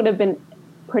think it would have been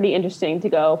pretty interesting to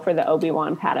go for the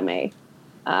Obi-Wan Padme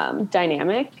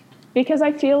dynamic, because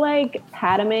I feel like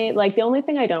Padme, like the only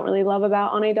thing I don't really love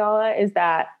about Amidala is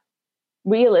that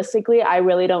realistically, I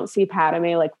really don't see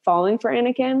Padme like falling for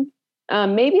Anakin.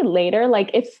 Maybe later,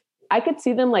 like if I could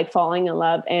see them like falling in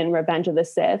love in Revenge of the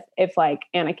Sith, if like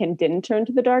Anakin didn't turn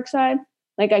to the dark side,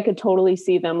 like I could totally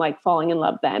see them like falling in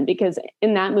love then, because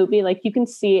in that movie, like you can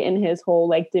see it in his whole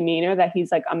like demeanor that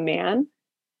he's like a man.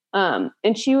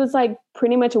 And she was like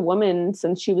pretty much a woman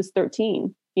since she was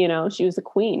 13, she was a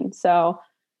queen. So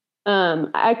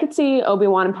I could see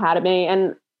Obi-Wan and Padme,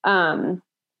 and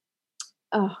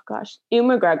oh gosh,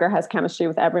 Ewan McGregor has chemistry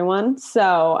with everyone.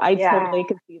 So I totally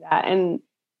could see that. And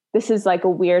this is like a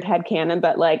weird headcanon,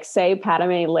 but like say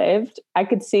Padme lived, I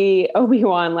could see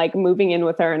Obi-Wan like moving in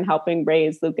with her and helping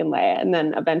raise Luke and Leia and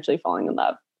then eventually falling in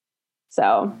love.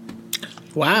 So.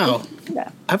 Wow.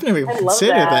 Yeah. I've never even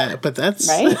considered that, but that's.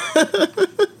 Right?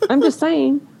 I'm just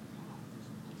saying.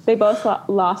 They both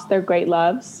lost their great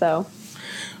loves, so.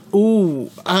 Ooh.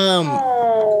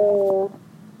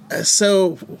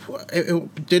 So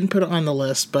it didn't put it on the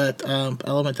list, but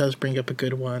Element does bring up a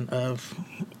good one of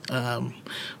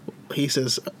he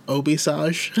says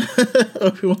Obi-Saj,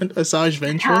 Obi-Wan Asajj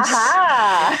Ventress.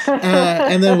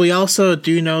 And then we also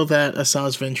do know that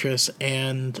Asajj Ventress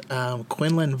and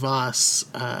Quinlan Voss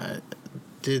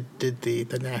did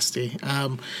the nasty.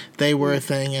 They were a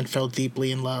thing and fell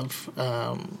deeply in love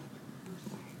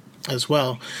as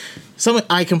well. Something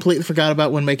I completely forgot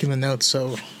about when making the notes,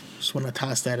 so just want to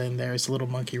toss that in there. It's a little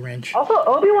monkey wrench. Also,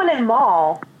 Obi-Wan and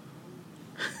Maul.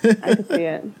 I can see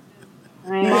it.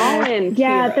 Maul and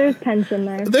Kira. There's tension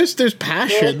there. There's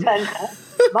passion.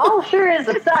 Maul sure is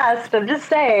obsessed. I'm just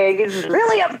saying, he's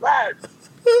really obsessed.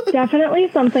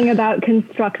 Definitely something about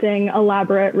constructing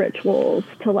elaborate rituals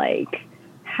to like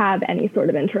have any sort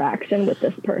of interaction with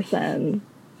this person.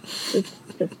 It's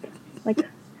just like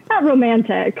not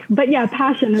romantic, but yeah,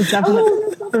 passion is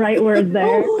definitely the right word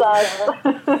there.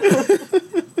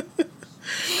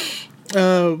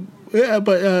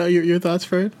 Your thoughts,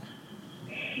 Fred?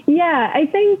 Yeah, I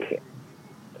think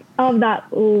of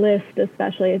that list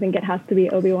especially, I think it has to be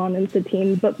Obi-Wan and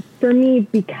Satine, but for me,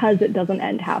 because it doesn't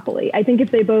end happily. I think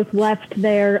if they both left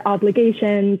their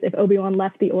obligations, if Obi-Wan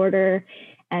left the Order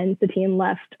and Satine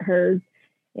left her,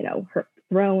 her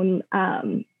throne,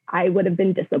 I would have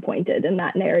been disappointed in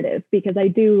that narrative because I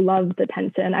do love the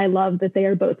tension. I love that they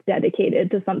are both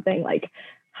dedicated to something like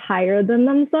higher than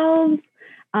themselves.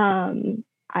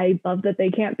 I love that they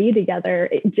can't be together.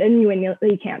 It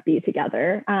genuinely can't be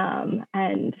together.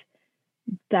 And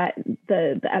that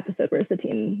the episode where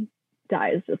Satine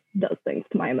dies just does things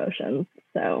to my emotions.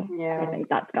 So I think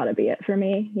that's got to be it for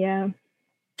me. Yeah.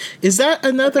 Is that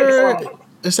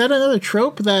another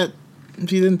trope that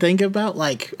you didn't think about?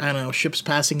 Like, I don't know, ships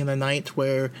passing in the night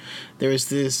where there's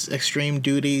this extreme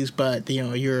duties, but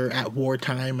you're at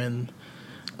wartime and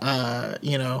I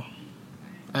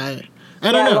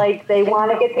don't know. Like they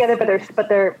want to get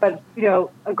together, but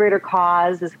a greater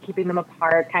cause is keeping them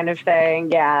apart, kind of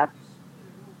thing. Yeah.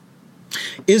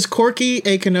 Is Corky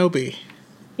a Kenobi?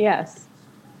 Yes.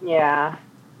 Yeah.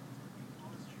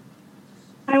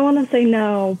 I want to say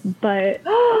no, but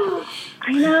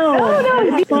I know.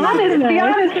 No, be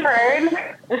honest, Fern.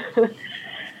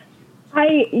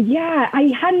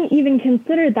 I hadn't even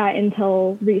considered that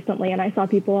until recently, and I saw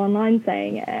people online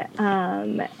saying it.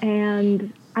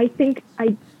 And I think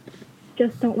I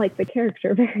just don't like the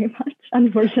character very much,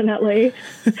 unfortunately.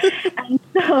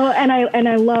 and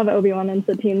I love Obi-Wan and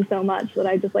Satine so much that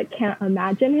I just can't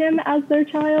imagine him as their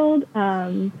child.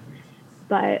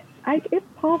 But it's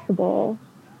possible.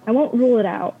 I won't rule it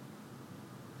out.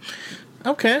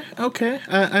 Okay.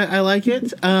 I like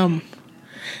it. I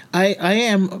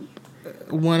am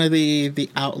one of the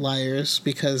outliers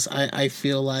because I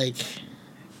feel like,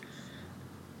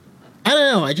 I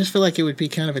don't know, I just feel like it would be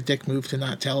kind of a dick move to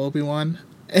not tell Obi-Wan.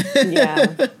 Yeah.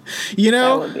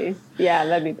 That would be. Yeah,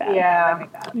 that'd be bad. Yeah.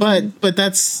 But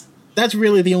that's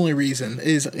really the only reason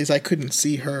is I couldn't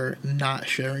see her not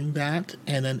sharing that,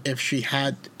 and then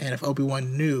if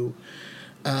Obi-Wan knew,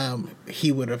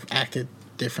 he would have acted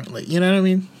differently. You know what I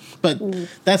mean? But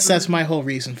that's my whole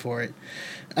reason for it.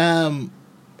 And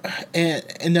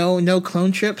no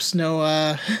clone chips,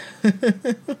 no.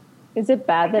 Is it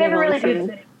bad that I've only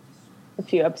seen a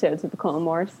few episodes of the Clone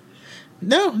Wars?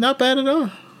 No, not bad at all.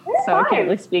 So I can't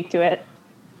really speak to it.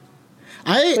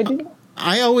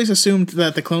 I always assumed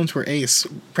that the clones were ace,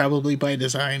 probably by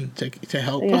design to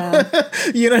help. Yeah.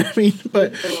 You know what I mean?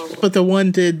 But the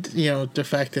one did,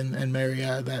 defect and marry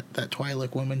that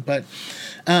Twi'lek woman. But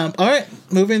all right,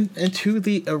 moving into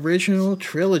the original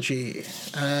trilogy.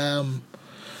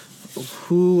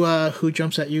 Who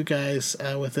jumps at you guys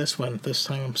with this one? This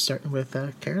time I'm starting with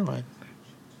Caroline.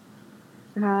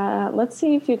 Let's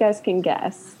see if you guys can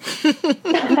guess.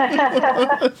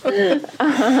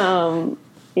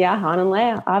 Yeah, Han and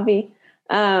Leia, Avi.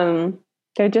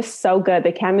 They're just so good.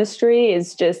 The chemistry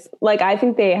is just I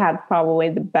think they have probably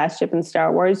the best ship in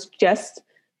Star Wars.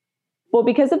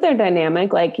 Because of their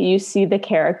dynamic, you see the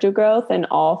character growth in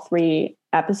all 3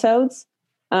 episodes.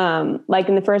 In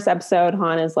the first episode,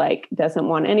 Han is doesn't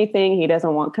want anything. He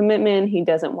doesn't want commitment. He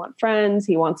doesn't want friends.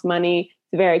 He wants money.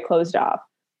 He's very closed off.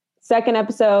 Second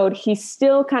episode, he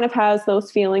still kind of has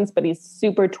those feelings, but he's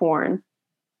super torn.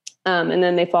 And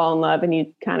then they fall in love and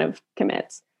he kind of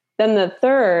commits. Then the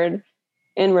third,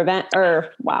 in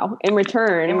return,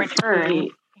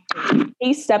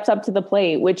 he steps up to the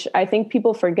plate, which I think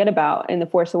people forget about in The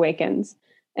Force Awakens.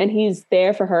 And he's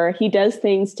there for her. He does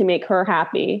things to make her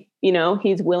happy. You know,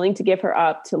 he's willing to give her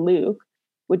up to Luke,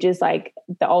 which is like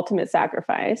the ultimate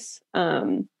sacrifice.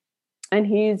 And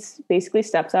he's basically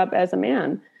steps up as a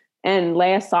man. And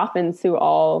Leia softens through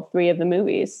all three of the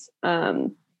movies.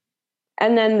 And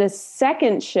then the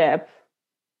second ship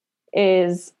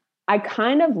is, I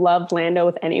kind of love Lando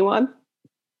with anyone.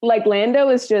 Like Lando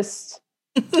is just,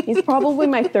 he's probably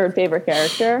my third favorite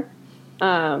character.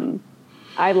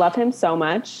 I love him so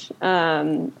much.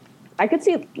 I could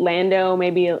see Lando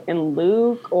maybe in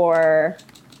Luke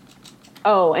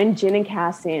and Jin and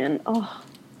Cassian. Oh,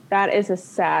 that is a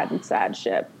sad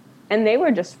ship. And they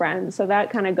were just friends. So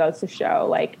that kind of goes to show,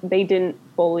 like, they didn't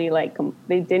fully,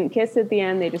 they didn't kiss at the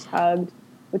end. They just hugged,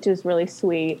 which is really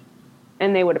sweet.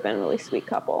 And they would have been a really sweet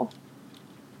couple.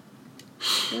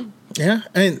 Yeah.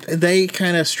 And they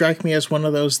kind of strike me as one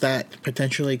of those that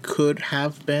potentially could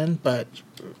have been, but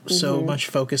so much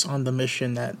focus on the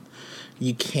mission that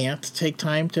you can't take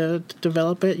time to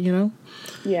develop it, you know?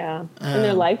 Yeah. And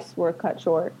their lives were cut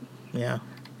short. Yeah.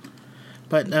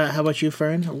 But how about you,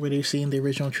 Fern? What do you see in the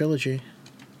original trilogy?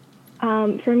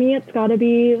 For me, it's got to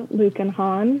be Luke and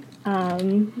Han.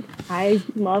 I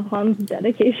love Han's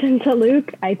dedication to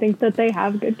Luke. I think that they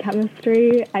have good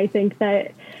chemistry. I think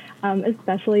that,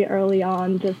 especially early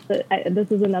on, just that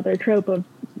this is another trope of,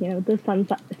 you know, the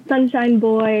sunshine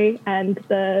boy and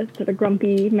the sort of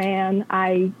grumpy man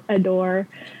I adore.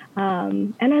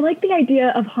 And I like the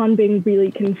idea of Han being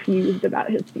really confused about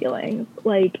his feelings.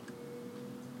 Like,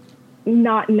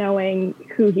 not knowing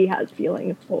who he has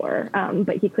feelings for,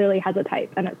 but he clearly has a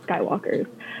type, and it's Skywalker's.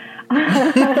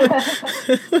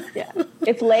 Yeah.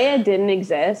 If Leia didn't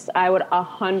exist, I would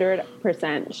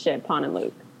 100% ship Han and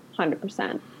Luke,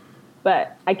 100%.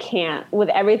 But I can't. With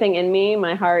everything in me,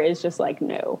 my heart is just like,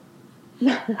 no.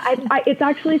 It's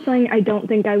actually something I don't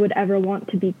think I would ever want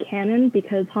to be canon,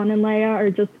 because Han and Leia are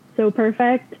just so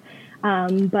perfect.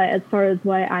 But as far as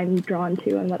what I'm drawn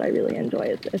to and what I really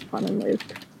enjoy is Han and Luke.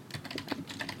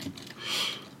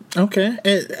 Okay.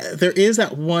 There is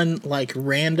that one, like,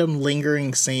 random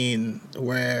lingering scene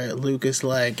where Luke is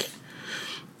like,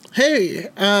 hey,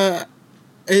 and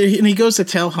he goes to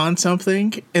tell Han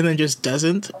something and then just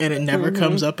doesn't, and it never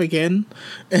comes up again.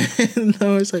 And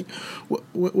I was like,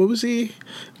 what was he?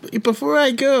 Before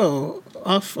I go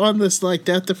off on this, like,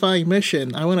 death-defying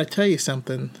mission, I want to tell you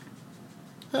something.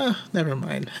 Never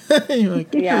mind.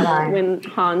 Like, yeah, when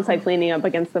Han's, like, leaning up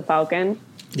against the Falcon.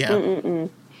 Yeah.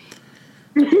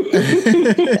 He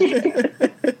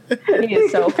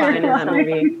is so fine in that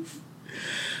movie.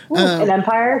 In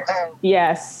Empire?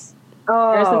 Yes.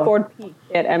 Oh. There's the Ford Peak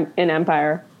in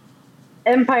Empire.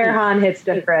 Empire Han hits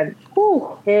different.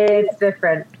 It's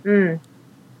different.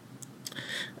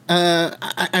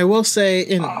 I will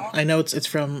say, I know it's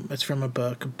from a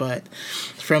book, but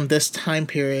from this time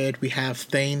period, we have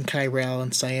Thane Kyrell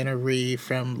and Ciena Ree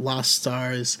from Lost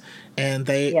Stars, and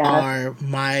they are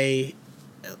my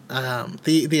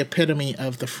the epitome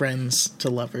of the friends to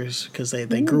lovers, because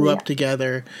they grew up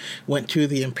together, went to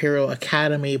the Imperial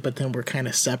Academy, but then were kind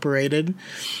of separated.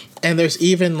 And there's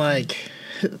even, like,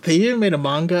 they even made a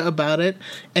manga about it,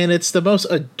 and it's the most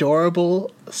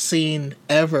adorable scene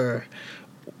ever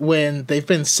when they've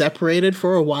been separated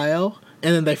for a while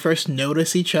and then they first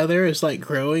notice each other as, like,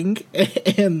 growing.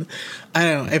 And I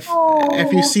don't know,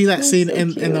 if you see that scene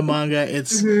in the manga,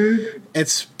 it's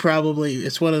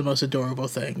one of the most adorable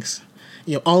things.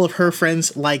 You know, all of her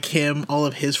friends like him, all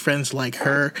of his friends like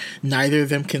her. Neither of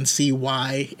them can see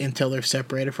why until they're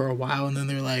separated for a while, and then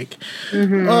they're like,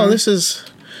 oh, this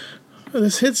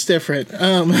hits different. But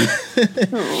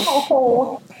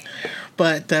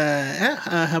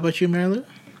how about you, Marilu?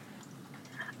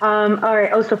 All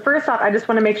right. Oh, so first off, I just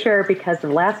want to make sure, because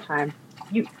of last time,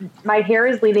 my hair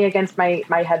is leaning against my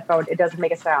headphone. It doesn't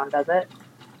make a sound, does it?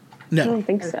 No. I don't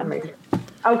think so.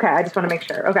 Okay, I just want to make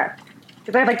sure. Okay.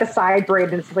 Because I have, like, the side braid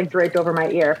and it's, like, draped over my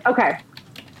ear. Okay.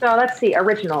 So let's see.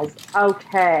 Originals.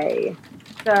 Okay.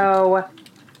 So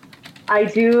I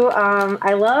do,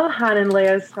 I love Han and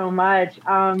Leia so much.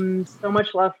 So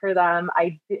much love for them.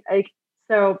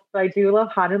 So I do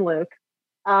love Han and Luke.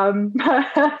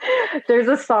 There's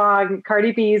a song,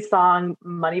 Cardi B's song,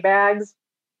 Moneybags.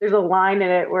 There's a line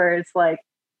in it where it's like,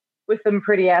 with them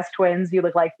pretty ass twins, you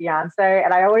look like Beyonce.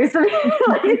 And I always like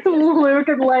Luke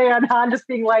and Leia and Han just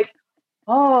being like,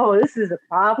 oh, this is a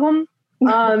problem.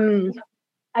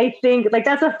 I think like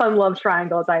that's a fun love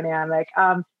triangle dynamic.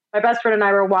 My best friend and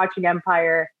I were watching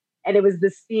Empire, and it was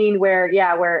this scene where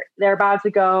they're about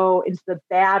to go into the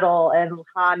battle, and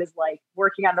Han is like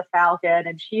working on the Falcon,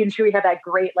 and she and Chewie have that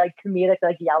great like comedic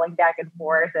like yelling back and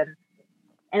forth,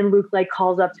 and Luke like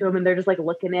calls up to him, and they're just like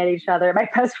looking at each other. My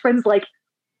best friend's like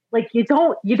you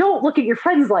don't look at your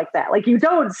friends like that. Like you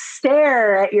don't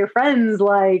stare at your friends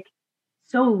like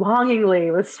so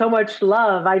longingly with so much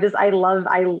love. I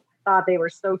thought they were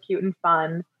so cute and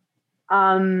fun.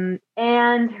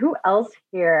 And who else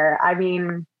here? I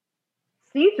mean,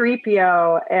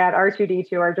 C-3PO and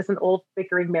R2-D2 are just an old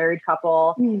bickering married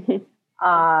couple.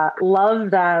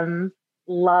 Love them.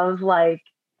 Love like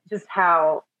just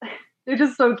how they're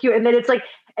just so cute. And then it's like,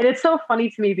 and it's so funny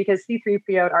to me because C-3PO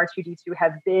and R2-D2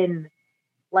 have been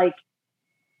like,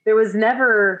 there was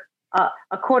never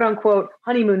a quote unquote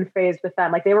honeymoon phase with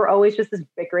them. Like they were always just this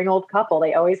bickering old couple.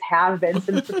 They always have been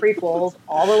since the prequels,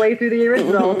 all the way through the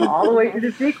originals, all the way through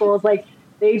the sequels. Like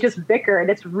they just bicker, and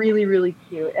it's really, really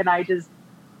cute. And I just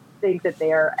think that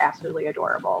they are absolutely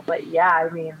adorable. But like I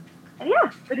mean,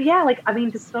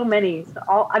 just so many. So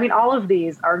all of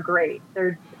these are great.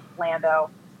 They're Lando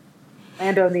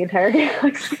in the entire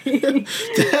galaxy.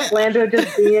 Lando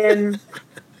just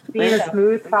being a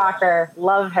smooth talker.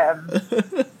 Love him.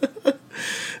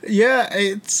 Yeah,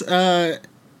 it's I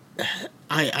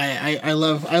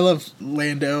love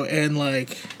Lando, and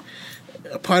like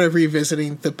part of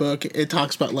revisiting the book, it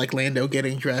talks about like Lando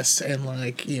getting dressed and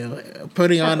like, you know,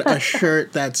 putting on a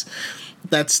shirt that's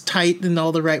tight in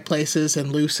all the right places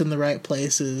and loose in the right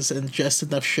places and just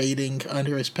enough shading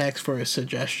under his pecs for a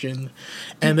suggestion.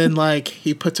 And then like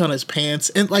he puts on his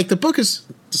pants, and like the book is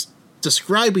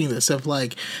describing this of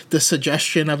like the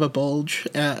suggestion of a bulge,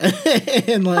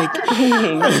 and like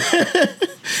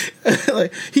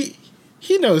like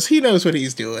he knows what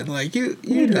he's doing. Like you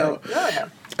know.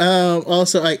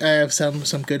 Also, I have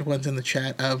some good ones in the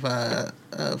chat of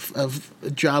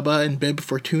Jabba and Bib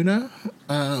Fortuna.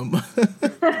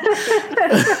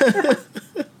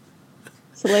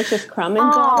 Salacious Crumb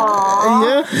and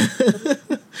Jabba.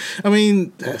 Yeah. I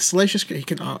mean, Salacious, you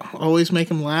can always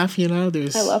make him laugh, you know.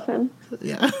 I love him.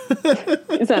 Yeah.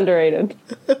 He's underrated.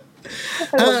 I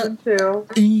love him too.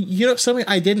 You know, something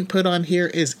I didn't put on here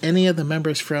is any of the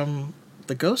members from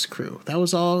the Ghost Crew. That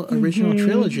was all original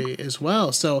trilogy as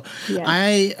well. So yeah.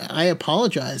 I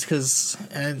apologize because,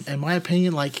 in my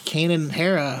opinion, like Kanan and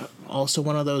Hera, also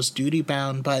one of those duty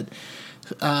bound, but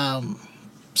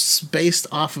based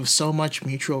off of so much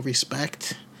mutual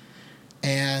respect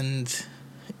and,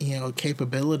 you know,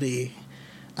 capability.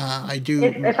 I do.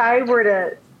 If I were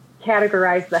to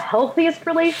categorize the healthiest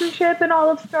relationship in all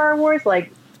of Star Wars,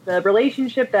 like the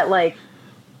relationship that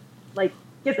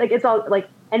it's all like,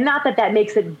 and not that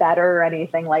makes it better or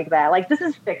anything like that. Like this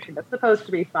is fiction; it's supposed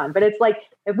to be fun, but it's like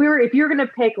if you're gonna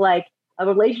pick like a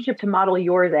relationship to model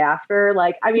yours after,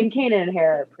 like I mean, Kanan and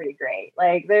Hera are pretty great.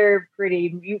 Like they're pretty.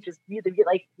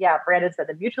 Brandon said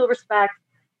the mutual respect,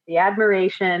 the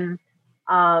admiration.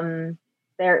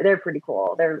 They're pretty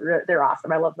cool. They're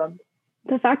awesome. I love them.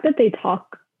 The fact that they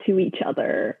talk to each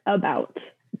other about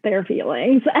their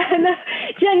feelings and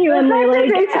genuinely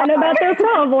and about their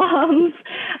problems.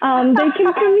 They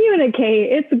can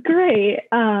communicate. It's great.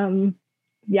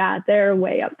 Yeah, they're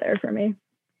way up there for me.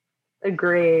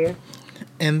 Agree.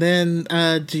 And then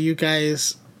do you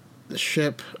guys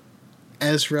ship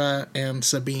Ezra and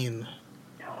Sabine?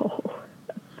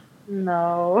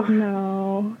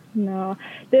 No.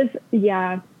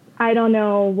 I don't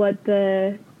know what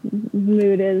the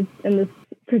mood is in this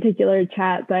particular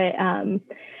chat, but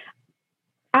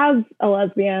as a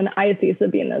lesbian, I see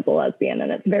Sabine as a lesbian,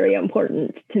 and it's very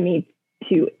important to me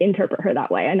to interpret her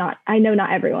that way. I know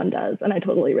not everyone does, and I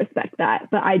totally respect that,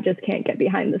 but I just can't get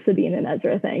behind the Sabine and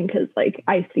Ezra thing because like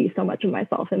I see so much of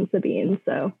myself in Sabine.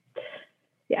 So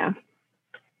yeah.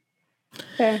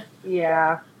 Okay.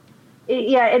 Yeah.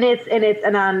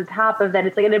 And on top of that,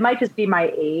 it's like, and it might just be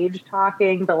my age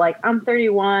talking, but like I'm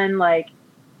 31, like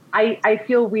I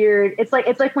feel weird. It's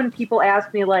like when people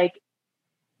ask me like,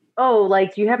 oh,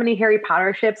 like, do you have any Harry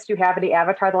Potter ships? Do you have any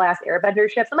Avatar: The Last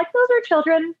Airbender ships? I'm like, those are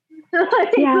children. Those are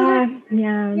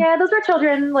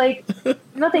children. Like,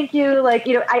 no, thank you. Like,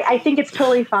 you know, I think it's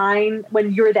totally fine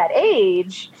when you're that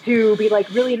age to be like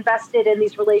really invested in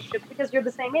these relationships because you're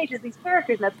the same age as these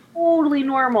characters, and that's totally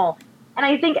normal. And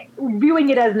I think viewing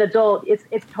it as an adult,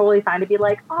 it's totally fine to be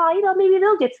like, oh, you know, maybe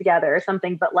they'll get together or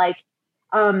something. But like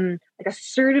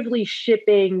assertively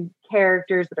shipping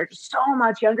characters that are just so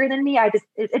much younger than me,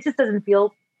 it just doesn't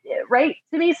feel right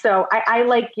to me. So I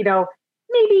like, you know,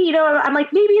 maybe, you know, I'm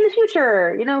like, maybe in the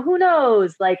future, you know, who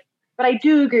knows? Like, but I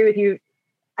do agree with you.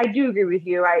 I do agree with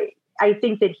you. I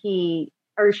think that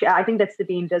I think that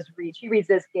Sabine does read. She reads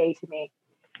as gay to me,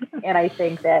 and I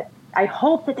think that I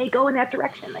hope that they go in that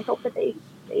direction. I hope that they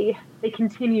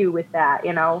continue with that.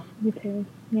 You know. Me too.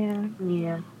 Yeah.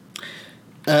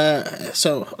 Yeah.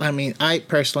 So I mean, I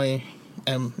personally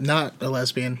am not a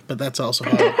lesbian, but that's also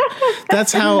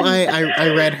how I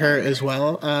read her as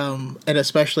well. And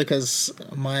especially because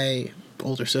my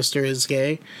older sister is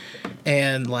gay,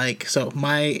 and like, so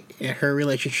her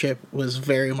relationship was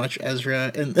very much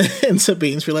Ezra and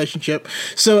Sabine's relationship,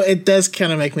 so it does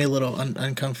kind of make me a little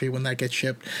uncomfy when that gets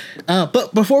shipped.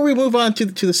 But before we move on to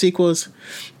the sequels,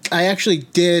 I actually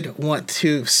did want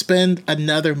to spend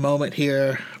another moment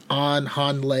here on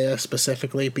Han Leia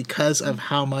specifically, because of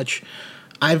how much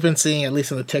I've been seeing, at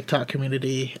least in the TikTok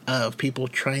community, of people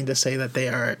trying to say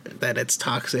that it's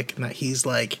toxic and that he's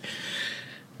like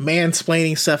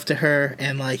mansplaining stuff to her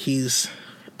and like he's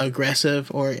aggressive,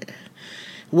 or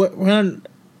when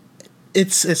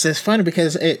it's funny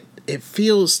because it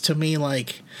feels to me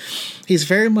like he's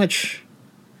very much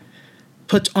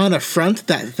put on a front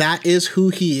that is who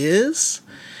he is,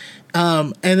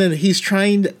 and then he's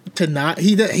trying to not,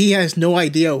 he has no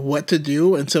idea what to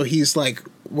do, and so he's like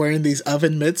wearing these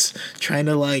oven mitts trying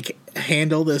to like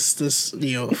handle this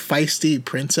feisty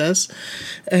princess,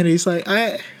 and he's like,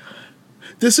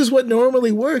 this is what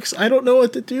normally works. I don't know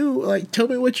what to do. Like, tell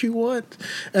me what you want.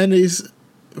 And he's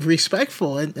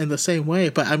respectful in the same way.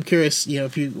 But I'm curious,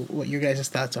 what your guys'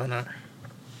 thoughts on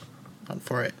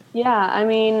for it. Yeah, I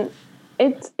mean,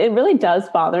 it really does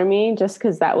bother me just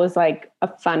because that was like a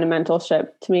fundamental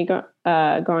shift to me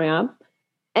growing up.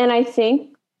 And I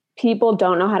think people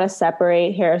don't know how to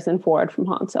separate Harrison Ford from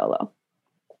Han Solo.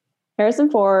 Harrison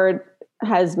Ford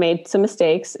has made some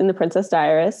mistakes in The Princess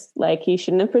Diaries. Like, he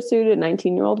shouldn't have pursued a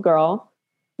 19-year-old girl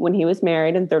when he was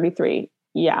married and 33.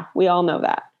 Yeah, we all know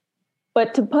that.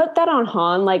 But to put that on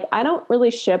Han, like, I don't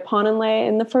really ship Han and Leia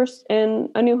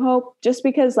in A New Hope, just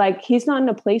because like he's not in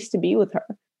a place to be with her.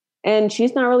 And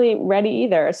she's not really ready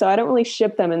either. So I don't really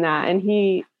ship them in that. And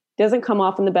he doesn't come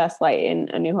off in the best light in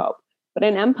A New Hope. But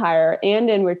in Empire and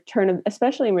in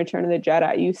especially in Return of the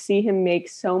Jedi, you see him make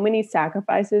so many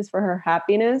sacrifices for her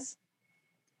happiness.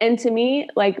 And to me,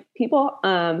 like, people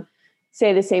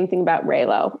say the same thing about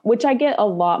Reylo, which I get a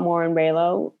lot more in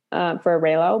Reylo, for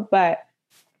Reylo. But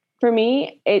for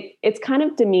me, it's kind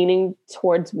of demeaning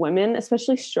towards women,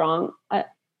 especially strong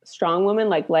women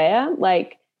like Leia.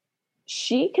 Like,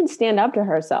 she can stand up to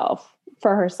herself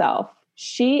for herself.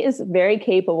 She is very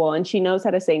capable and she knows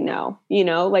how to say no.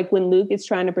 Like when Luke is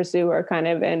trying to pursue her kind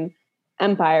of in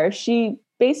Empire, she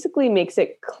basically makes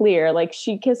it clear, like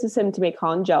she kisses him to make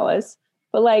Han jealous.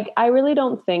 But like, I really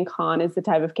don't think Han is the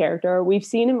type of character. We've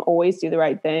seen him always do the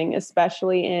right thing,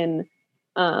 especially in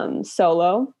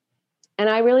Solo. And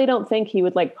I really don't think he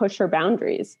would like push her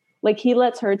boundaries. Like, he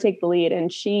lets her take the lead,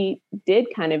 and she did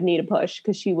kind of need a push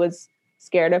because she was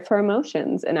scared of her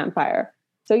emotions in Empire.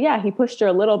 So yeah, he pushed her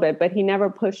a little bit, but he never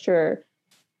pushed her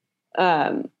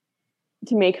to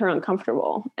make her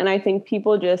uncomfortable. And I think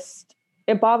people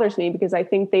it bothers me because I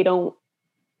think they don't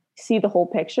see the whole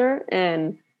picture.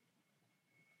 And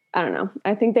I don't know,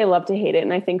 I think they love to hate it.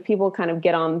 And I think people kind of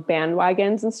get on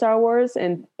bandwagons in Star Wars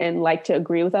and like to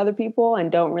agree with other people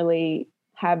and don't really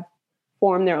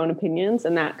form their own opinions.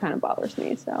 And that kind of bothers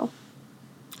me. So,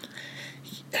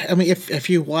 I mean, if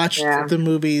you watch the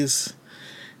movies,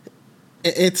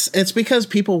 it's because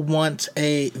people want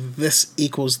this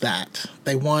equals that.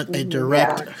 They want a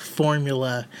direct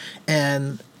formula.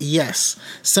 And yes,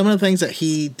 some of the things that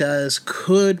he does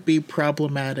could be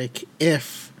problematic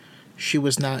if she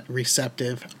was not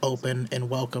receptive, open, and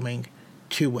welcoming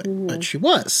to it. But she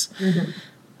was.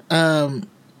 And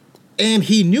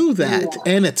he knew that.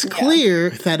 And it's clear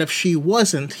that if she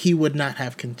wasn't, he would not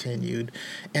have continued.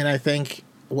 And I think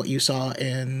what you saw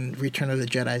in Return of the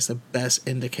Jedi is the best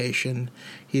indication.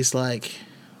 He's like,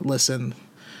 listen,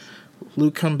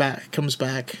 Luke comes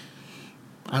back.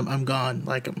 I'm gone.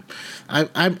 Like,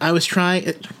 I was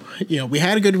trying. We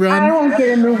had a good run. I won't get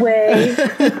in the way.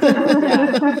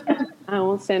 I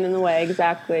won't stand in the way.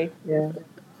 Exactly. Yeah.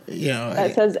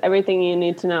 That says everything you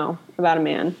need to know about a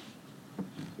man.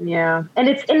 Yeah, and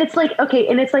it's like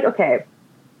okay.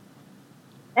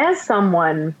 As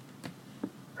someone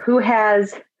who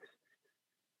has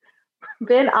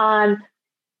been on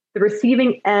the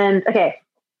receiving end, and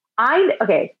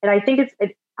I think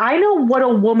I know what a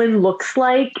woman looks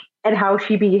like and how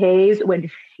she behaves when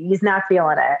she's not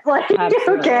feeling it. Like,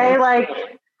 Absolutely. Okay, like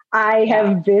I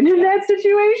have been in that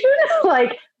situation,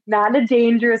 like not in a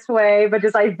dangerous way, but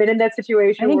just I've been in that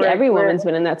situation. I think every woman's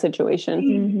been in that situation.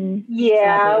 Mm-hmm.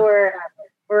 Yeah, Sadly.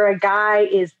 where a guy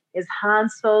is is Han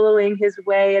Soloing his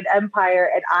way in Empire,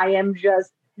 and I am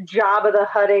just Jabba the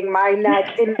Hutting my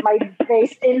neck in my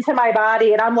face into my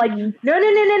body, and I'm like, no.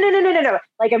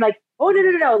 Like, I'm like, oh,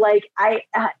 no. Like,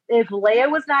 if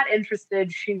Leia was not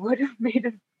interested, she would have made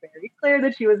it very clear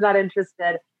that she was not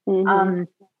interested. And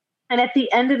at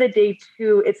the end of the day,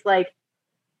 too, it's like,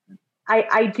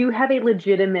 I do have a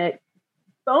legitimate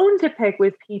bone to pick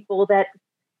with people that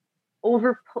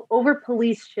over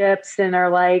police ships and are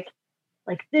like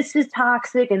this is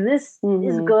toxic and this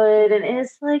is good, and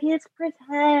it's like, it's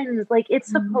pretend, like it's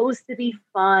supposed to be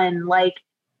fun, like,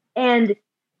 and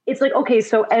it's like, okay,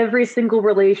 so every single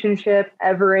relationship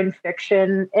ever in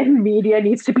fiction and media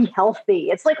needs to be healthy.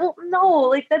 It's like, well, no,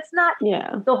 like that's not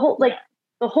the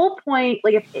whole point.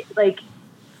 Like, if like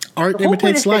art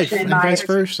imitates life and vice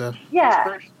versa.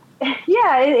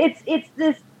 It's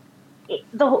this.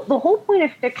 The whole point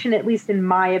of fiction, at least in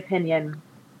my opinion,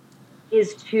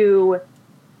 is to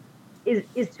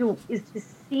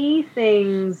see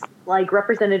things like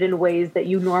represented in ways that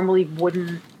you normally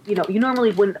wouldn't.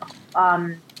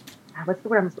 What's the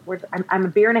word? I'm a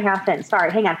beer and a half in.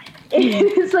 Sorry, hang on.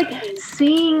 It's like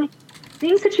seeing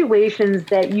situations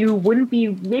that you wouldn't be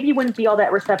all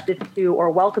that receptive to or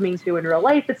welcoming to in real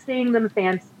life, but seeing them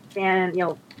made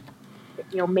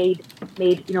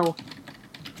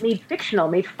fictional,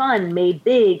 made fun, made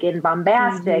big and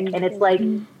bombastic. And it's like,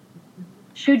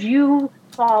 should you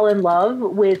fall in love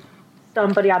with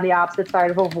somebody on the opposite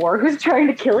side of a war who's trying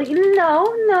to kill you? No,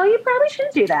 you probably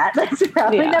shouldn't do that. That's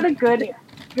probably not a good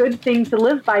thing to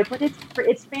live by. But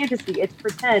it's fantasy. It's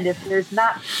pretend. If there's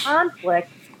not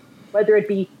conflict, whether it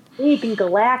be big and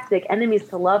galactic enemies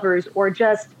to lovers, or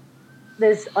just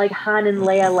this like Han and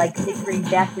Leia like bickering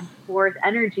back and forth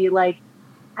energy, like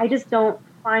I just don't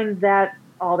find that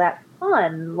all that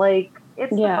fun. Like,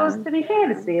 it's supposed to be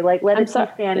fantasy. Like, let it be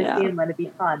fantasy and let it be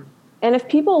fun. And if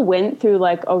people went through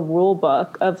like a rule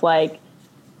book of like,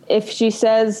 if she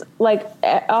says like,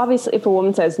 obviously if a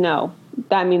woman says no,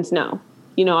 that means no.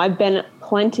 You know, I've been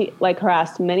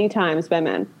harassed many times by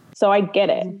men, so I get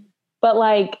it. But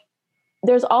like,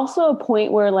 there's also a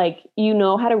point where like, you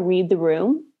know how to read the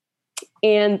room,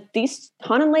 and these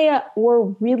Han and Leia were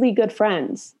really good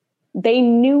friends. They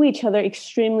knew each other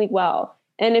extremely well.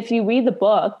 And if you read the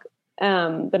book,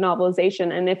 the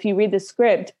novelization, and if you read the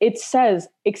script, it says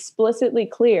explicitly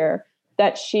clear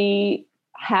that she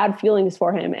had feelings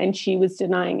for him and she was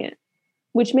denying it,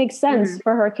 which makes sense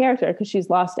for her character because she's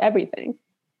lost everything.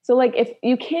 So like, if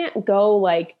you can't go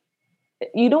like,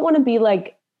 you don't want to be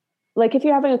like if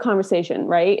you're having a conversation,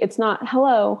 right? It's not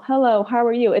hello, how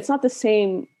are you? It's not the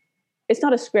same. It's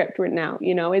not a script written out,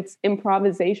 you know, it's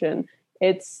improvisation.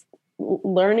 It's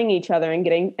learning each other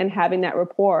and having that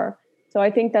rapport. So I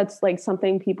think that's like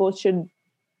something people should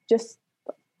just,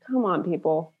 come on,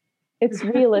 people. It's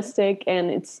realistic and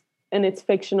it's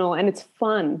fictional and it's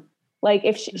fun. Like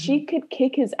if she could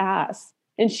kick his ass,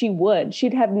 and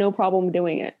she'd have no problem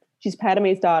doing it. She's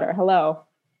Padme's daughter. Hello.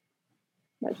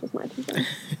 That's just my 2 cents.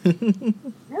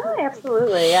 No,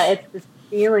 absolutely. Yeah. It's this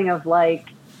feeling of like,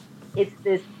 it's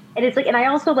this, and it's like, and I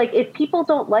also like, if people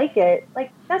don't like it,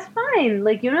 like, that's fine.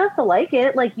 Like, you don't have to like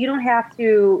it. Like, you don't have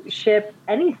to ship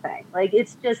anything. Like,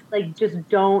 it's just like,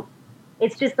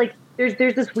 it's just like, there's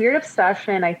this weird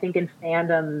obsession, I think, in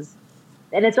fandoms,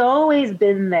 and it's always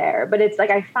been there, but it's like,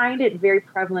 I find it very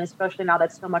prevalent, especially now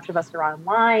that so much of us are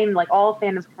online. Like, all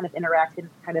fandoms kind of interact in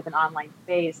kind of an online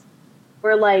space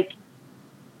where like,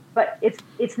 but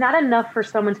it's not enough for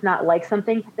someone to not like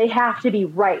something. They have to be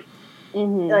right.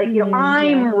 Like, you know,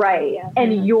 I'm right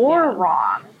and you're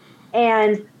wrong.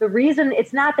 And the reason,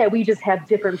 it's not that we just have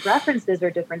different preferences or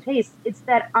different tastes. It's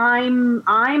that I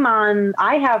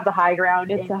have the high ground.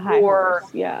 It's a high horse.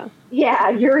 Yeah,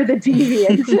 you're the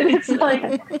deviant. And it's like,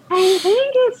 I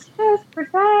think it's just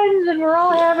pretend and we're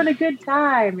all having a good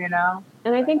time, you know?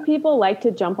 And I think people like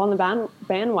to jump on the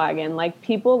bandwagon. Like,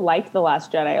 people liked The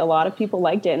Last Jedi. A lot of people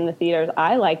liked it in the theaters.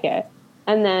 I like it.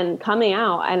 And then coming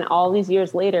out, and all these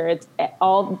years later, it's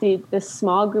all this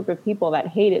small group of people that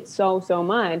hate it so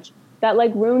much that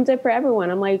like ruins it for everyone.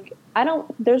 I'm like,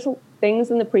 there's things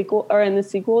in the prequel or in the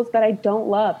sequels that I don't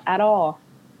love at all.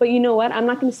 But you know what? I'm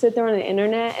not going to sit there on the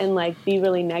internet and like be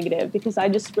really negative, because I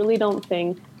just really don't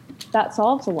think that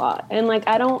solves a lot. And like,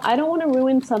 I don't want to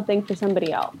ruin something for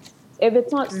somebody else. If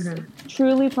it's not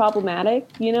truly problematic,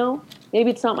 you know, maybe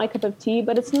it's not my cup of tea,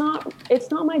 but it's not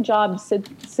my job to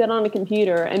sit on a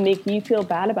computer and make you feel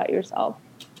bad about yourself,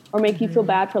 or make you feel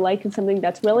bad for liking something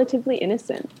that's relatively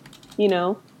innocent, you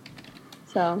know?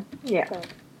 So, yeah.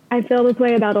 I feel this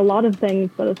way about a lot of things,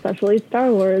 but especially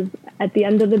Star Wars. at the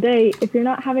end of the day, if you're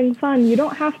not having fun, you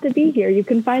don't have to be here. You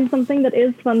can find something that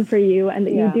is fun for you and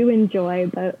that you do enjoy,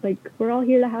 but like, we're all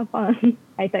here to have fun,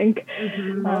 I think.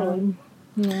 And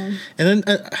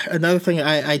then another thing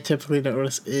I typically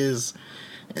notice is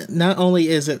not only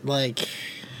is it like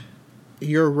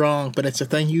you're wrong, but it's a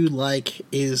thing you like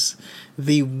is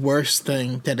the worst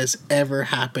thing that has ever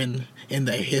happened in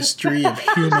the history of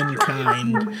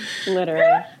humankind.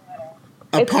 Literally.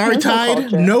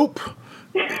 Apartheid? Nope.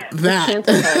 That.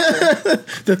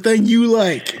 The thing you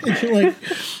like. Like,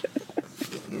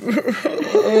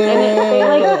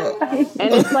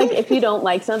 and it's like, if you don't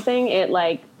like something, it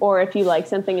like, or if you like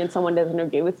something and someone doesn't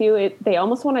agree with you, they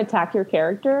almost want to attack your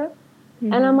character.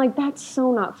 And I'm like, that's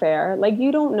so not fair. Like,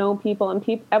 you don't know people, and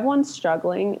everyone's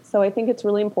struggling. So I think it's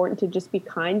really important to just be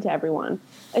kind to everyone,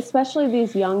 especially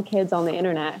these young kids on the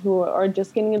internet who are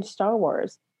just getting into Star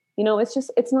Wars. You know, it's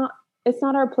not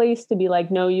our place to be like,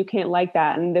 no, you can't like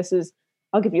that. And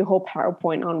I'll give you a whole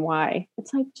PowerPoint on why.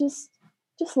 It's like, just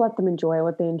let them enjoy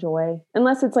what they enjoy.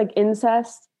 Unless it's like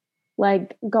incest,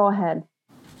 like, go ahead,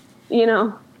 you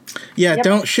know? Yeah,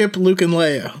 don't ship Luke and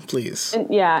Leia, please. And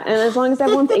as long as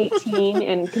everyone's 18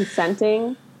 and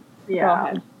consenting, go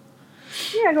ahead.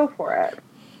 Yeah, go for it.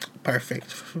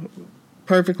 Perfect.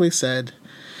 Perfectly said.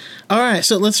 All right,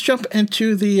 so let's jump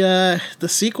into the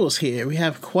sequels here. We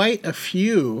have quite a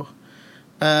few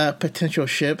potential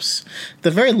ships.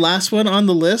 The very last one on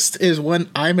the list is one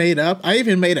I made up. I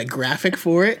even made a graphic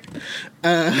for it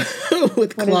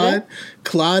with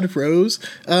Claude Rose.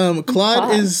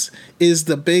 Claude is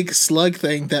the big slug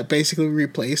thing that basically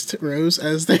replaced Rose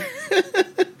as their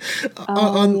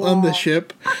on the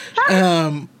ship.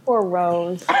 Poor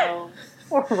Rose.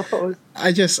 I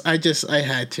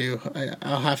had to.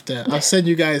 I'll send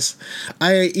you guys.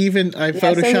 I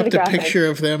photoshopped a picture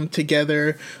of them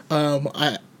together.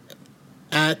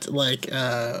 At like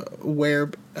where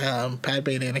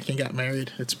Padme and Anakin got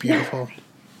married. It's beautiful.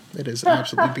 It is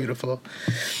absolutely beautiful.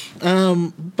 But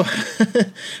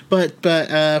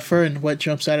Fern, what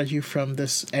jumps out at you from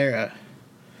this era?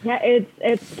 Yeah,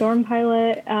 it's Storm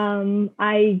Pilot.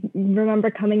 I remember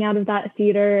coming out of that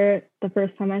theater the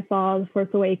first time I saw The Force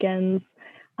Awakens.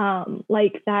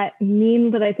 Like that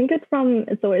meme that I think it's from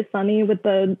It's Always Sunny with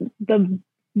the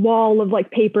wall of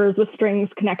like papers with strings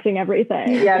connecting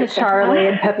everything. Yeah, Charlie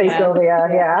and Pepe Sylvia.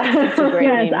 Yeah.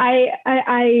 Yes,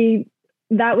 I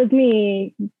that was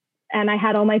me. And I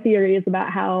had all my theories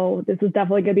about how this was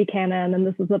definitely going to be canon and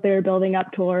this is what they were building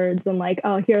up towards. And like,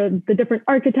 oh, here are the different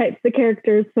archetypes the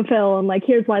characters fulfill. And like,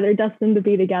 here's why they're destined to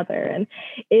be together. And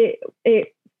it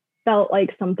felt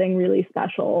like something really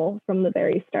special from the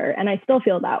very start. And I still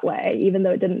feel that way, even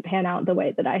though it didn't pan out the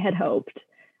way that I had hoped.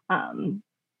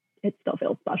 It still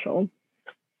feels special.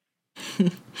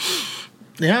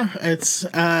 Yeah, it's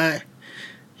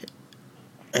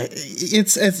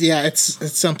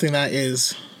something that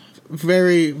is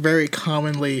very, very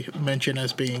commonly mentioned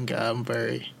as being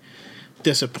very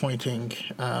disappointing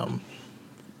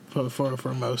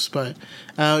for most. But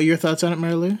your thoughts on it,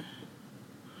 Mary Lou?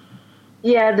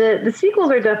 Yeah, the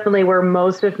sequels are definitely where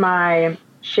most of my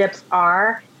ships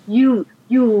are. You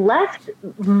left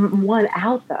one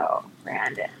out though,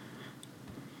 Brandon.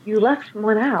 You left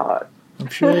one out. I'm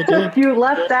sure I did. You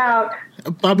left out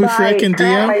Babu Frick and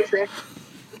Dio.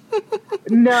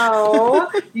 No,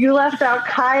 you left out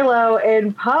Kylo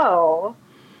and Poe.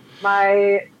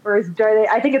 I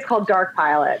think it's called Dark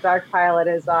Pilot. Dark Pilot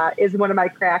is one of my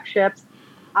crack ships.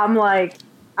 They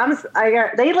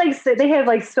have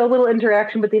like so little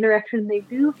interaction, but the interaction they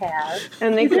do have,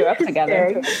 and they grew up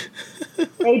together.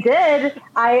 They did.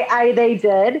 They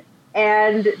did.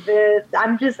 And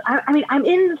I'm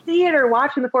in the theater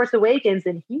watching The Force Awakens,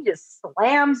 and he just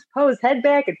slams Poe's head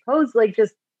back, and Poe's like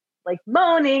just like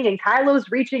moaning, and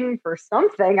Kylo's reaching for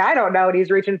something. I don't know what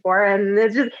he's reaching for, and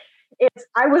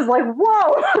I was like,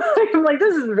 whoa! I'm like,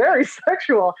 this is very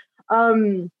sexual.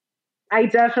 I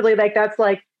definitely that's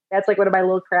like one of my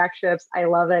little crack ships. I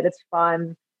love it. It's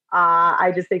fun.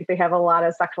 I just think they have a lot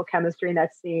of sexual chemistry in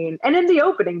that scene, and in the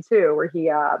opening too, where he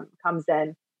comes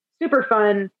in. Super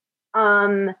fun.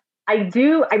 I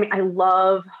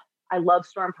love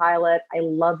Storm Pilot. I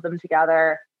love them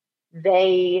together.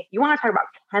 You want to talk about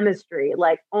chemistry,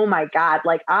 like, oh my God,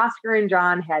 like Oscar and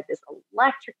John had this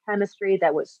electric chemistry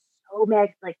that was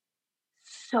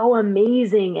so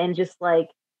amazing and just like,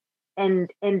 and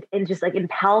just like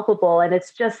impalpable. And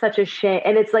it's just such a shame.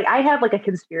 And it's like, I have like a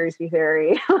conspiracy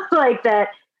theory like that.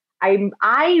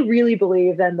 I really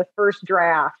believe that in the first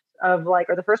draft of like,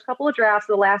 or the first couple of drafts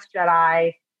of The Last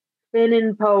Jedi, Finn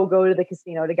and Poe go to the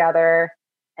casino together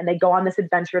and they go on this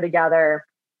adventure together.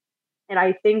 And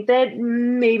I think that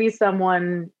maybe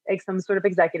someone, like some sort of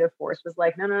executive force, was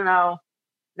like, no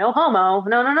homo,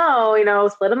 no,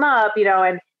 split them up,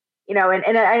 and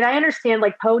I understand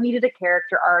like Poe needed a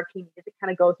character arc. He needed to kind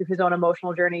of go through his own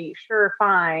emotional journey. Sure,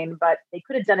 fine, but they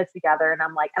could have done it together. And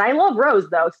I'm like, and I love Rose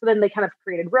though. So then they kind of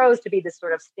created Rose to be this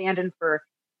sort of stand-in for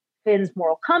Finn's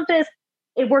moral compass.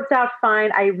 It worked out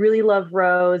fine. I really love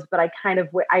Rose, but I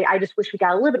just wish we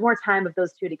got a little bit more time of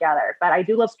those two together. But I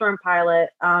do love Storm Pilot.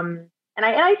 And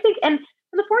I think, and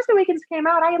when The Force Awakens came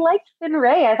out, I liked Finn and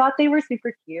Rey. I thought they were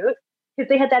super cute because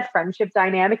they had that friendship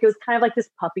dynamic. It was kind of like this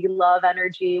puppy love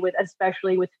energy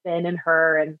especially with Finn and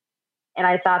her. And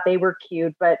I thought they were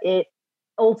cute, but it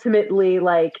ultimately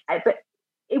but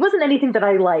it wasn't anything that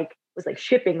I was like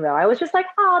shipping though. I was just like,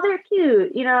 oh, they're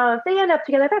cute. If they end up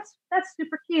together, that's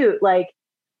super cute.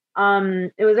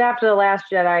 It was after The Last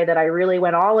Jedi that I really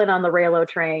went all in on the Reylo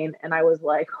train, and I was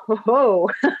like, whoa,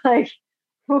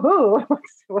 whoa,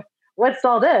 what's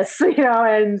all this?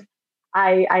 And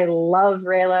I love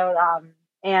Reylo.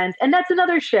 And that's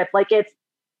another ship. It's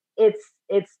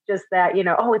just that,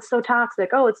 oh, it's so toxic.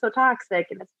 Oh, it's so toxic.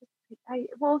 And it's just,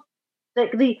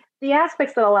 the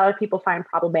aspects that a lot of people find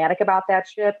problematic about that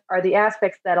ship are the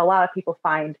aspects that a lot of people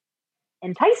find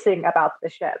enticing about the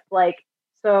ship.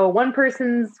 So one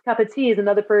person's cup of tea is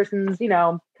another person's,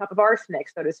 cup of arsenic,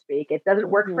 so to speak. It doesn't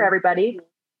work for everybody.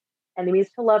 Enemies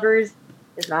to lovers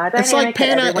is not a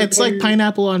dynamic. It's like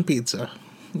pineapple on pizza,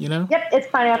 Yep, it's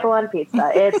pineapple on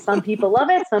pizza. It's some people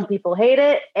love it, some people hate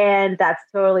it, and that's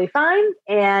totally fine.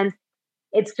 And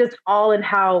it's just all in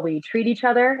how we treat each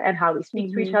other and how we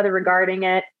speak to each other regarding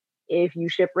it. If you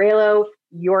ship Reylo,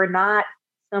 you're not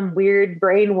some weird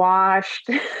brainwashed,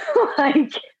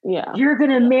 you're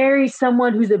going to marry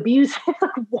someone who's abusive.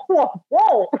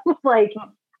 Whoa.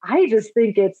 I just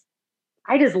think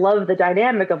I just love the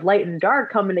dynamic of light and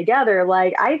dark coming together.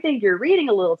 I think you're reading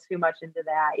a little too much into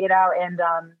that,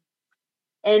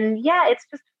 and yeah, it's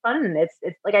just fun. It's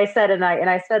like I said, and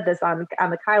I said this on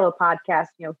the Kylo podcast,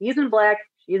 he's in black,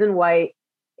 she's in white.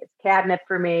 It's catnip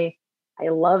for me. I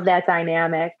love that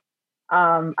dynamic.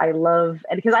 And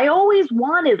because I always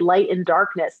wanted light and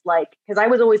darkness, because I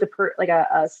was always I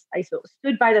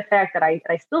stood by the fact that I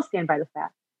still stand by the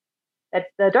fact that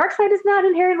the dark side is not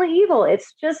inherently evil.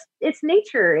 It's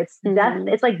nature. It's death.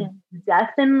 It's like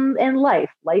death and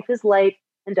life. Life is light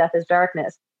and death is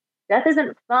darkness. Death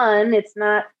isn't fun. It's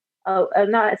not a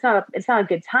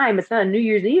good time. It's not a New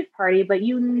Year's Eve party, but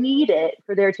you need it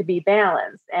for there to be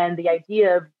balance. And the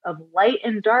idea of light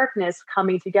and darkness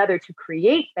coming together to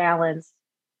create balance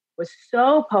was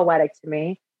so poetic to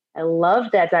me. I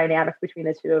loved that dynamic between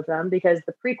the two of them, because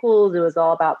the prequels, it was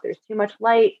all about there's too much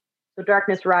light, so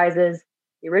darkness rises.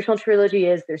 The original trilogy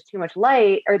is there's too much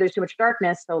light, or there's too much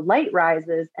darkness, so light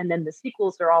rises. And then the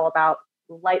sequels are all about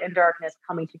light and darkness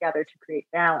coming together to create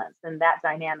balance. And that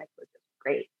dynamic was just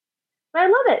great. But I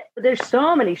love it. But there's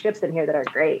so many ships in here that are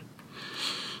great.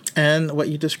 And what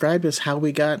you described is how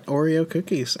we got Oreo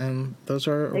cookies, and those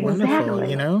are wonderful,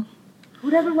 Who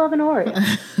doesn't love an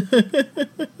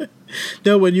Oreo?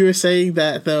 No, when you were saying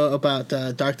that though about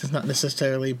darkness not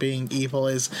necessarily being evil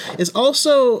is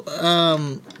also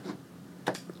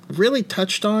really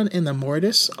touched on in the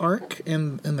Mortis arc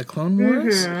in the Clone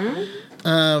Wars,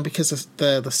 because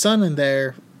the son in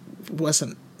there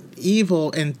wasn't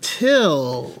evil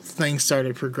until things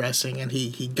started progressing, and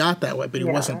he got that way, but he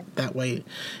wasn't that way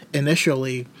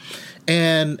initially.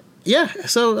 And yeah,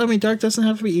 so I mean, dark doesn't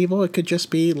have to be evil. It could just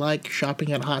be like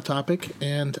shopping at Hot Topic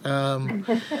and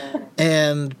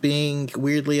and being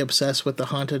weirdly obsessed with the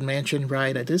Haunted Mansion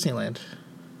ride at Disneyland.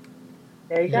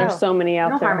 There you go. There's so many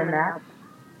out there. Harm in that.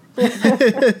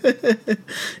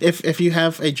 If you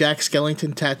have a Jack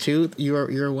Skellington tattoo,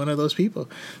 you're one of those people.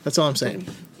 That's all I'm saying.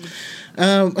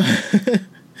 How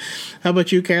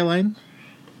about you, Caroline?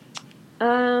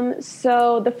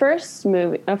 So the first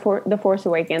movie, The Force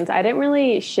Awakens, I didn't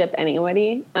really ship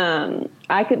anybody.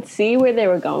 I could see where they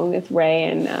were going with Rey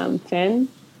and Finn,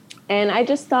 and I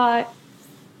just thought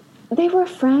they were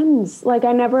friends.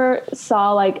 I never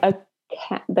saw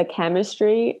the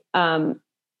chemistry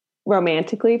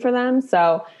romantically for them,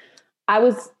 so I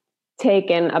was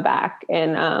taken aback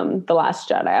in The Last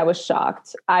Jedi. I was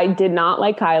shocked. I did not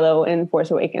like Kylo in Force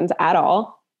Awakens at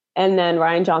all. And then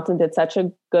Rian Johnson did such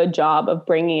a good job of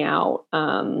bringing out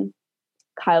Kylo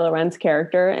Ren's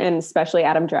character, and especially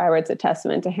Adam Driver. It's a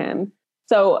testament to him.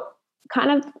 So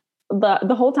kind of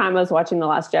the whole time I was watching The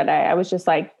Last Jedi, I was just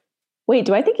like, wait,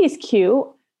 do I think he's cute?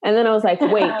 And then I was like,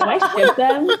 wait, do I ship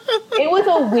them? It was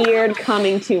a weird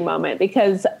coming to moment,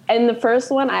 because in the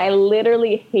first one, I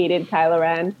literally hated Kylo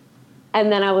Ren.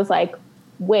 And then I was like,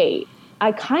 wait,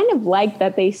 I kind of like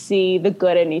that they see the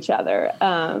good in each other.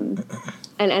 And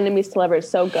enemies to lovers is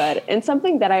so good. And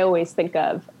something that I always think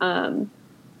of, and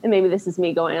maybe this is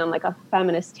me going on like a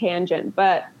feminist tangent,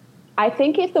 but I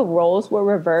think if the roles were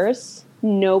reversed,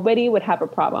 nobody would have a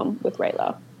problem with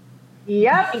Raylo.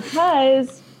 Yep.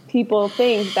 Because people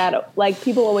think that, like,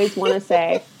 people always want to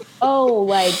say, oh,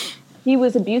 like, he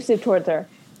was abusive towards her.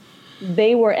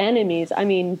 They were enemies. I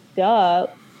mean, duh.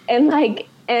 And like,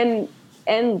 and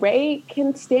Rey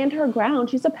can stand her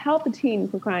ground. She's a Palpatine,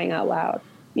 for crying out loud.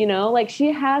 You know, like,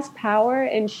 she has power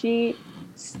and she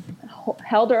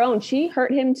held her own. She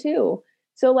hurt him too.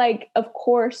 So like, of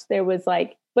course there was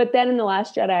like, but then in The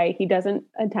Last Jedi, he doesn't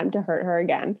attempt to hurt her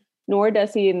again, nor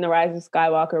does he in The Rise of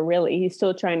Skywalker, really. He's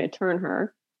still trying to turn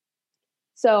her.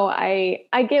 So I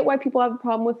get why people have a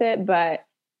problem with it, but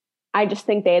I just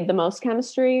think they had the most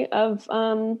chemistry of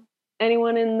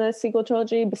anyone in the sequel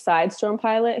trilogy besides Storm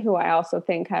Pilot, who I also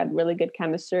think had really good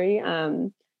chemistry.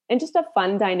 And just a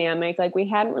fun dynamic. Like, we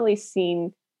hadn't really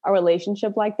seen a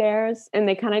relationship like theirs, and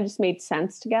they kind of just made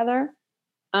sense together.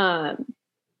 So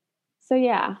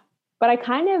yeah, but I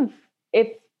kind of,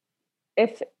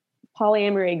 if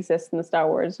polyamory exists in the Star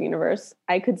Wars universe,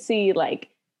 I could see like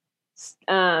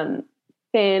Finn,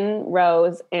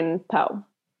 Rose, and Poe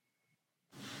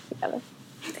together.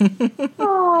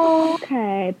 Oh,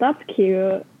 okay, that's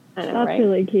cute. I know, That's right?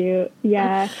 really cute.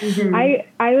 Yeah,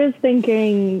 I was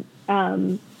thinking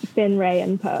Finn, Rey,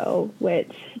 and Poe,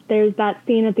 which there's that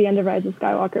scene at the end of Rise of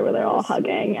Skywalker where they're all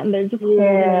hugging and they're just holding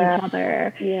each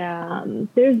other. Yeah.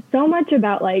 There's so much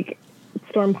about like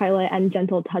Storm Pilot and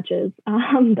gentle touches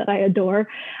that I adore.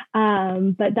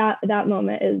 But that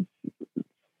moment is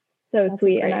so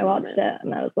sweet, and I watched it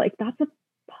and I was like, that's a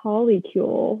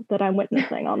polycule that I'm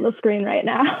witnessing on the screen right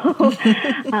now.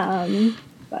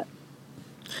 But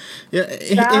Yeah.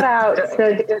 Shout out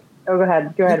to. Oh, go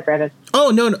ahead, Brandon.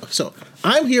 Oh no. So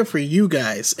I'm here for you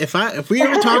guys. If we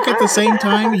ever talk at the same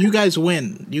time, you guys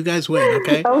win.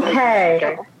 Okay.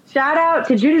 Okay. Shout out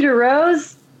to Ginger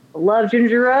Rose. I love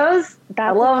Ginger Rose.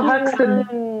 I love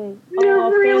Huxton.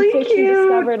 You're really Fanfiction cute.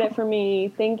 discovered it for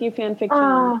me. Thank you,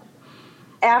 Fanfiction.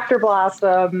 After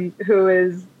Blossom, who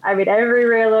is, I mean, every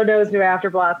Raylo knows who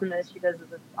After Blossom is. She does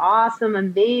this awesome,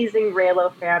 amazing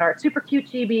Raylo fan art. Super cute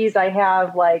chibis. I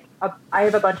have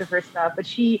a bunch of her stuff, but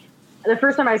the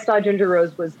first time I saw Ginger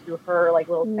Rose was through her like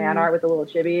little fan art with the little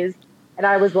chibis, and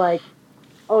I was like,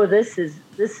 oh, this is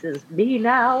me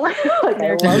now. Like,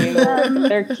 They're cute.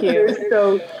 They're cute. They're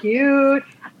so cute.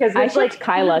 Because I liked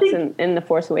Kylux in The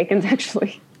Force Awakens,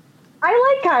 actually.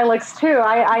 I like Kylux too.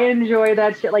 I enjoy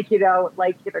that shit.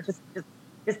 Just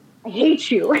I hate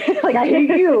you. Like, I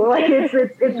hate you. Like, it's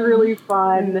really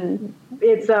fun.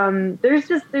 It's there's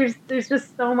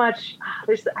just so much.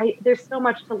 There's so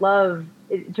much to love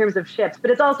in terms of ships. But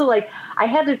it's also like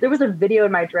there was a video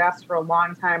in my drafts for a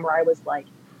long time where I was like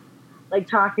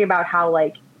talking about how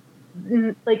like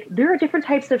there are different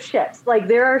types of ships. Like,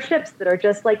 there are ships that are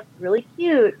just like really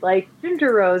cute. Like,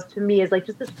 Ginger Rose to me is like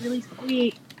just this really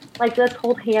sweet, like, let's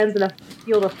hold hands in a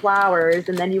field of flowers.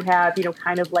 And then you have,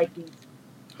 kind of like these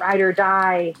ride or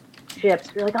die ships.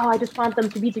 You're like, oh, I just want them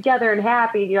to be together and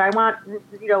happy. I want,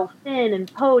 Finn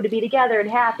and Poe to be together and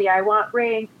happy. I want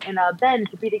Rey and Ben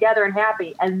to be together and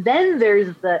happy. And then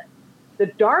there's the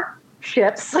dark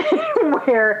ships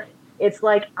where it's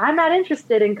like, I'm not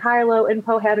interested in Kylo and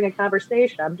Poe having a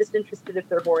conversation. I'm just interested if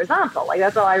they're horizontal. Like,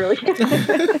 that's all I really care.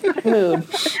 Mood.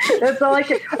 That's all I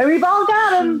care. And we've all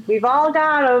got them.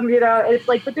 It's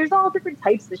like, but there's all different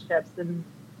types of ships. And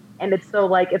it's so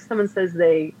like, if someone says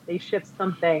they ship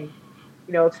something,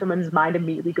 if someone's mind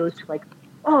immediately goes to like,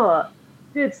 oh,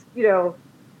 it's,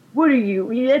 what are you?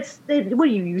 What are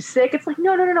you sick? It's like,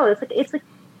 no. It's like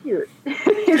cute.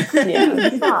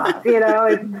 It's soft,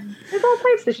 There's all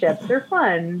types of ships. They're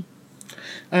fun.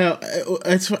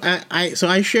 So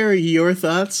I share your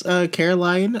thoughts,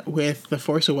 Caroline, with The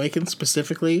Force Awakens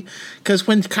specifically, because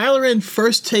when Kylo Ren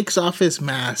first takes off his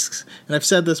masks, and I've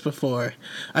said this before,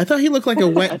 I thought he looked like a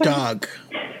wet dog.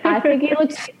 I think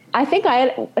I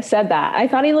had said that. I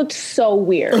thought he looked so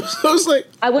weird. I was like,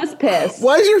 I was pissed.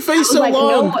 Why is your face so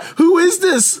long? No, who is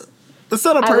this? That's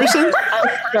not a person. I'm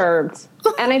disturbed.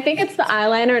 And I think it's the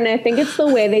eyeliner, and I think it's the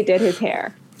way they did his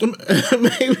hair.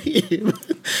 Maybe.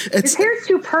 His hair's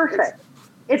too perfect.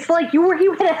 It's like you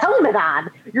had a helmet on.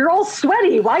 You're all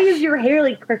sweaty. Why is your hair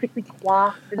like perfectly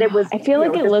coiffed? And I feel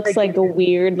like it looks like a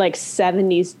weird like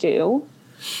 70s do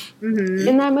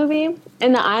in that movie.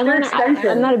 And the eyeliner,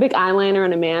 I'm not a big eyeliner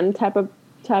on a man type of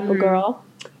girl,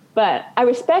 but I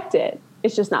respect it.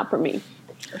 It's just not for me.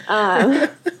 Yeah.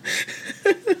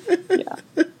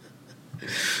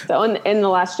 So in The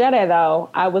Last Jedi, though,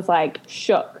 I was like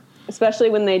shook, especially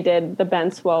when they did the Ben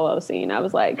Swallow scene. I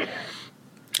was like,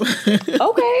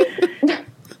 okay.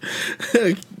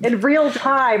 In real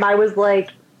time, I was like,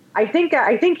 I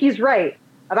think he's right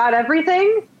about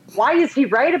everything. Why is he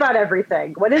right about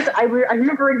everything? I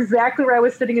remember exactly where I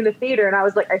was sitting in the theater, and I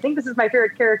was like, I think this is my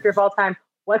favorite character of all time.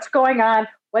 What's going on?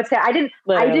 I didn't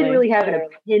really have an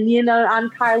opinion on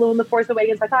Kylo in The Force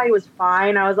Awakens. I thought he was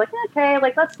fine. I was like, okay,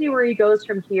 like let's see where he goes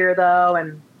from here, though.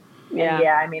 And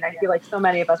I mean, I feel like so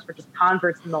many of us were just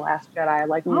converts in The Last Jedi.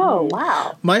 Like, oh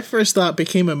wow. My first thought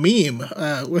became a meme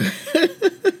of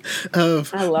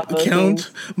I love those Count.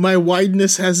 memes. My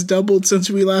wideness has doubled since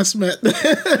we last met.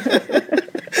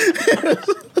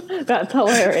 That's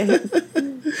hilarious.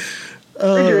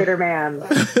 Refrigerator man.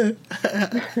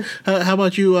 How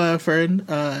about you, Fern?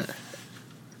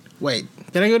 Wait,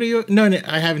 did I go to you? No,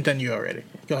 I haven't done you already.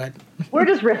 Go ahead. We're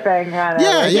just riffing.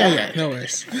 Yeah. No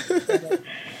worries.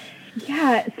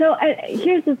 Yeah. So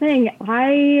here's the thing.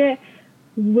 I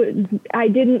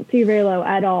didn't see Reylo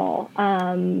at all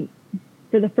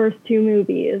for the first two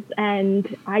movies,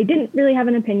 and I didn't really have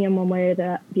an opinion one way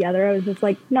or the other. I was just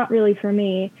like, not really for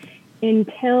me,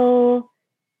 until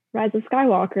Rise of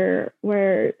Skywalker,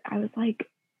 where I was like,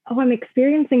 oh, I'm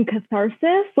experiencing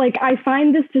catharsis. Like, I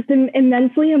find this just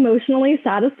immensely emotionally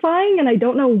satisfying, and I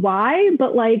don't know why,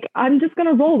 but like, I'm just going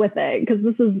to roll with it because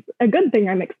this is a good thing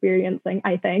I'm experiencing,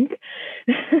 I think.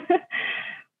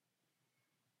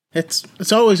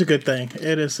 It's always a good thing.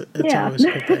 It's always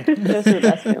a good thing. Those are the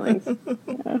best feelings.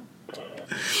 Yeah.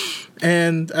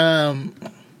 And I'm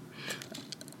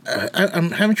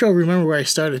having trouble remember where I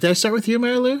started. Did I start with you,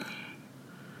 Mary Lou?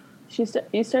 You started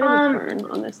with Fern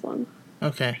on this one.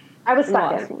 Okay. I was The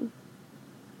last second. one.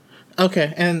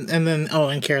 Okay, and then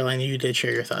and Caroline, you did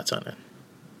share your thoughts on it.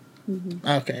 Mm-hmm.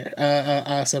 Okay,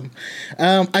 awesome.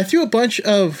 I threw a bunch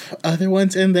of other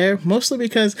ones in there, mostly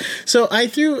because I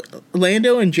threw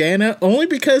Lando and Janna only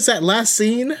because that last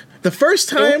scene, the first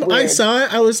time I saw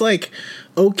it, I was like,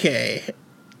 okay,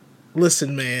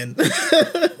 listen, man.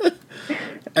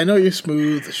 I know you're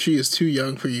smooth. She is too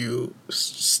young for you.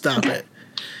 Stop it.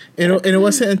 And it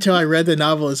wasn't until I read the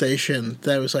novelization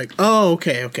that I was like, oh,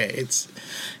 okay.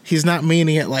 He's not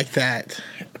meaning it like that.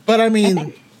 But I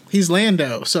mean, he's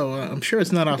Lando, so I'm sure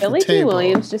it's not off the table. Billy D.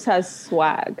 Williams just has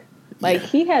swag. Like,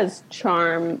 he has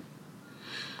charm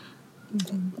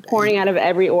pouring out of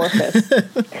every orifice.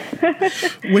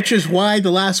 Which is why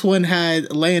the last one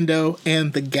had Lando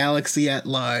and the galaxy at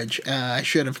large. I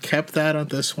should have kept that on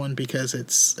this one because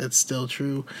it's still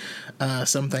true.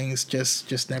 Some things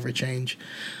just never change.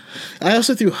 I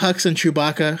also threw Hux and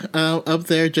Chewbacca up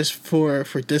there just for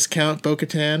discount.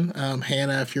 Bo-Katan,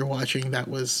 Hannah, if you're watching, that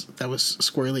was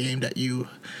squarely aimed at you.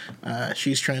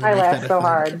 She's trying to make that a so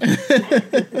hard.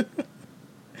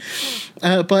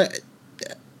 but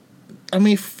I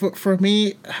mean, for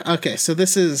me, okay. So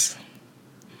this is,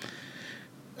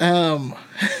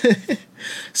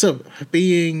 so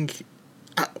being.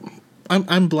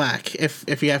 I'm black,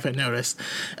 if you haven't noticed.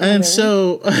 And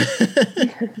so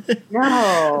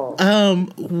No.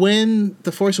 When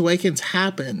The Force Awakens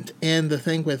happened and the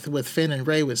thing with Finn and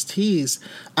Rey was teased,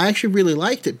 I actually really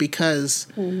liked it because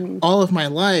all of my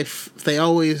life they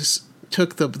always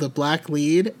took the black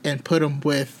lead and put him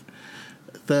with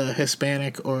the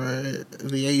Hispanic or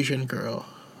the Asian girl.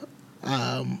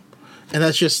 And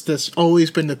that's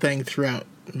always been the thing throughout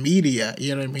media,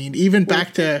 you know what I mean? Even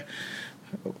back to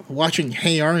watching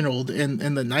Hey Arnold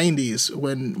in the 90s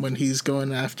when he's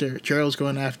going after Gerald's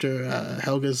going after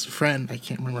Helga's friend, I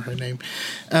can't remember her name,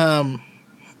 and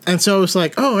so I was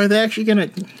like, oh, are they actually gonna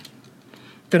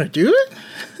do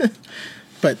it?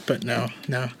 but no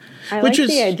I which like is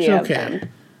the idea okay. of them.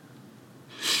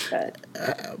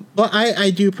 But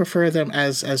I do prefer them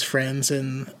as friends,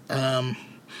 and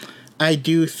I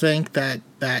do think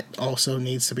that also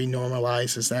needs to be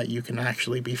normalized, is that you can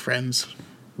actually be friends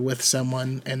with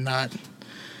someone and not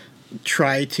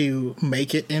try to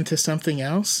make it into something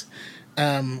else.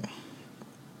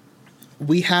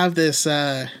 We have this,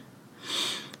 it's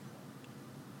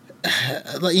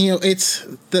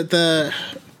the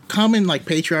common like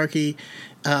patriarchy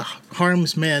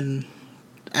harms men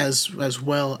as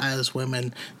well as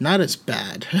women. Not as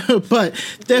bad, but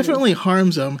definitely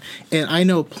harms them. And I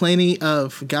know plenty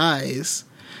of guys.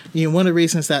 One of the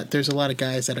reasons that there's a lot of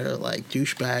guys that are like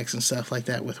douchebags and stuff like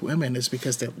that with women is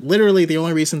because they're literally the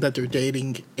only reason that they're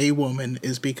dating a woman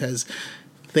is because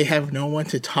they have no one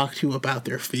to talk to about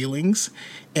their feelings,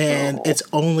 and it's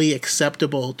only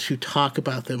acceptable to talk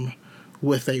about them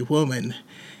with a woman.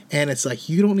 and it's like,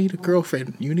 you don't need a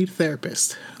girlfriend, you need a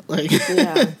therapist. Like,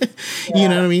 Yeah. you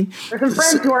know what I mean? There's some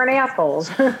friends who aren't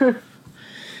assholes.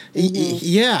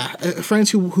 Yeah,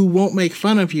 friends who won't make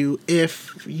fun of you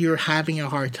if you're having a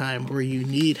hard time or you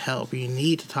need help, you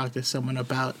need to talk to someone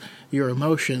about your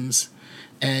emotions,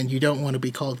 and you don't want to be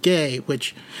called gay,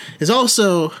 which is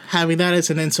also, having that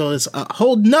as an insult is a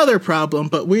whole nother problem.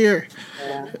 But we're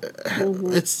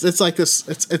it's like this,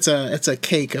 it's a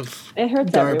cake of It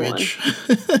hurts garbage.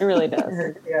 everyone. It really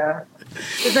does. Yeah.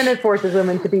 Because then it forces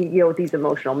women to be, these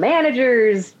emotional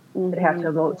managers that have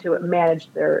to manage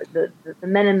the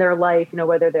men in their life,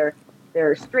 whether they're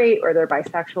straight or they're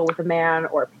bisexual with a man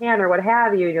or pan or what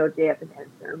have you, they have to manage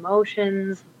their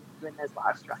emotions. And there's a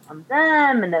lot of stress on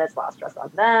them, and then it's a lot of stress on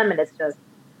them, and it's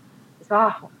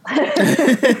awful.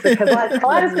 It's a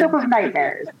kaleidoscope of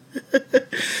nightmares.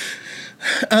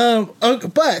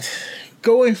 But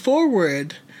going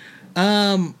forward,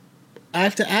 I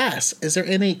have to ask, is there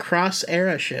any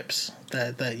cross-era ships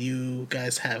that you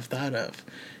guys have thought of?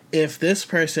 If this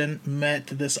person met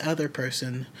this other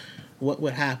person, what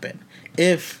would happen?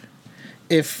 If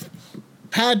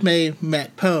Padme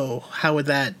met Poe, how would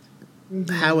that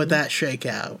shake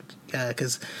out?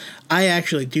 Because I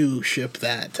actually do ship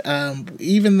that.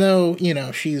 Even though,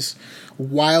 she's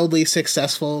wildly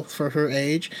successful for her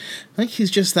age, I think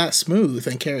he's just that smooth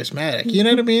and charismatic. You know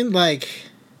what I mean? Like,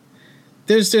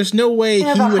 there's no way he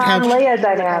would have Leia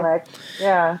dynamic.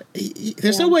 Yeah.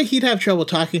 There's no way he'd have trouble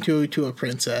talking to a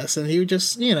princess, and he would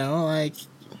just, like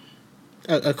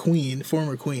a queen,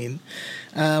 former queen.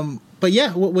 But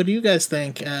yeah, what do you guys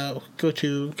think? Go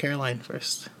to Caroline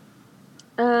first.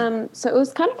 So it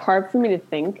was kind of hard for me to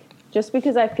think, just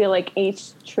because I feel like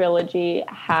each trilogy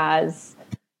has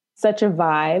such a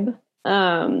vibe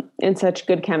and such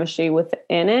good chemistry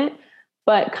within it.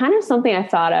 But kind of something I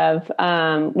thought of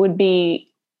would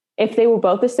be if they were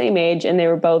both the same age and they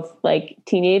were both like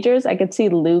teenagers, I could see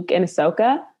Luke and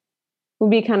Ahsoka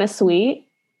would be kind of sweet.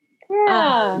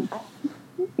 Yeah.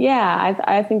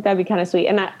 I think that'd be kind of sweet.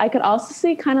 And I could also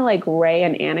see kind of like Rey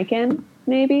and Anakin,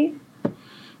 maybe.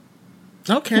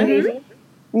 Okay. Maybe.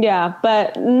 Yeah,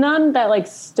 but none that like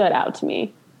stood out to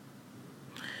me.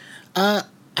 I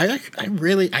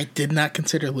did not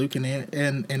consider Luke and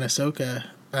Ahsoka,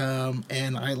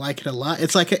 and I like it a lot.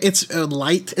 It's like a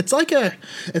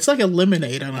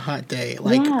lemonade on a hot day,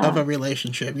 of a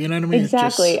relationship. You know what I mean?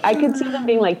 Exactly. I could see them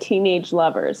being like teenage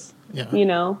lovers. Yeah.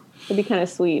 It'd be kind of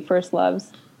sweet. First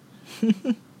loves.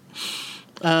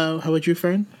 How about you,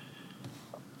 Fern?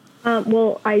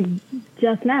 Well, I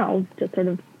just sort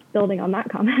of building on that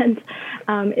comment,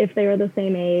 if they were the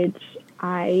same age,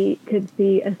 I could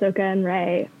see Ahsoka and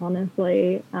Rey,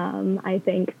 honestly. I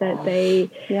think that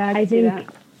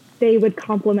they would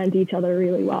complement each other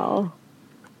really well.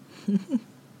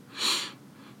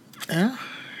 Yeah.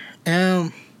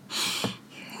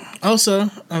 Also,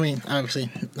 I mean, obviously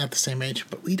not the same age,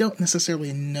 but we don't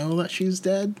necessarily know that she's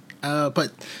dead.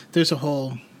 But there's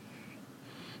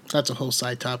that's a whole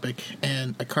side topic,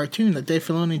 and a cartoon that Dave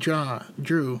Filoni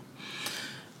drew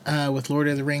with Lord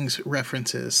of the Rings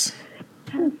references.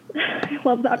 I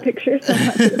love that picture so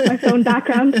much. It was my phone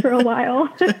background for a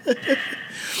while.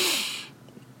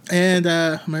 And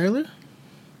Marilu?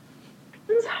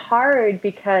 It's hard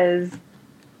because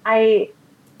I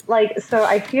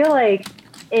feel like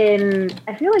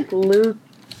Luke,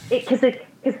 because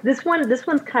this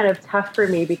one's kind of tough for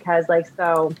me because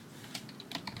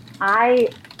I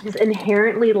just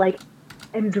inherently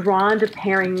am drawn to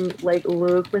pairing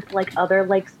Luke with other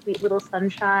sweet little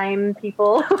sunshine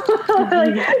people,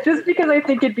 just because I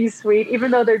think it'd be sweet, even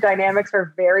though their dynamics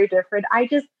are very different. I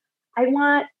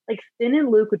want Finn and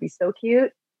Luke would be so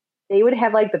cute. They would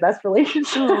have the best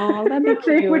relationship. Oh, that'd be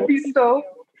cute. They would be so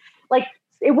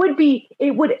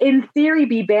it would in theory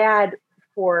be bad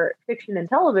for fiction and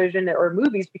television or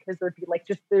movies because there'd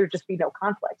just be no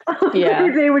conflict. Yeah.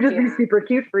 They would just be super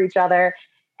cute for each other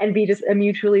and be just a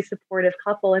mutually supportive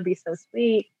couple and be so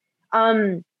sweet.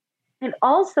 And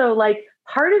also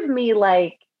part of me,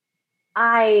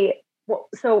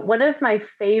 so one of my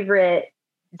favorite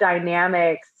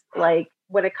dynamics,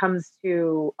 when it comes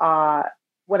to Reylo,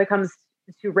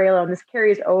 and this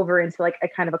carries over into a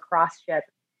kind of a cross ship,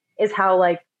 is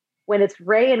how when it's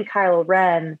Rey and Kylo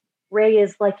Ren, Rey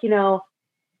is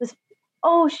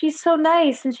she's so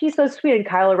nice and she's so sweet, and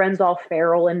Kylo Ren's all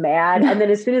feral and mad. And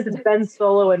then as soon as it's Ben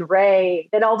Solo and Rey,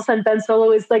 then all of a sudden Ben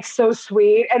Solo is so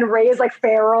sweet and Rey is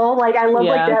feral. I love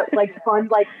that fun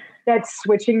that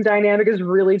switching dynamic is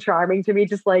really charming to me.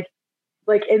 Just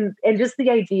and just the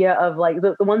idea of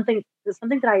something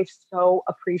that I so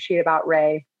appreciate about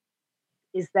Rey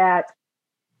is that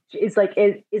is like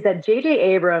is that J.J.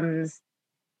 Abrams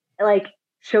like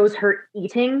shows her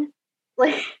eating,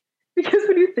 like, because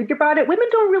when you think about it, women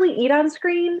don't really eat on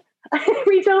screen.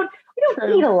 we don't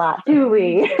eat a lot, do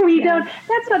we? We don't.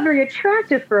 That's not very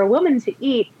attractive for a woman to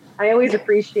eat. I always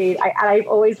appreciate. I've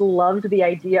always loved the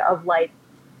idea of like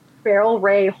Farrell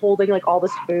Ray holding like all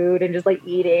this food and just like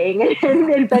eating,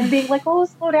 and Ben being like, "Oh,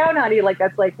 slow down, honey." Like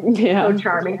that's like so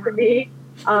charming for me.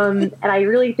 And I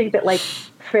really think that like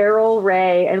Farrell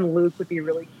Ray and Luke would be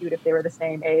really cute if they were the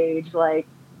same age. Like,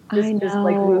 just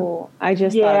like Luke. I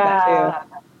just thought that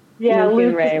too. Yeah,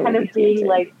 Luke just kind of being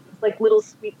like little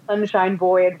sweet sunshine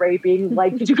boy, and Ray being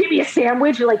like, "Did you give me a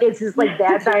sandwich?" Like it's just like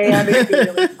that dynamic would be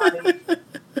really funny.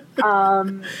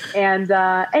 And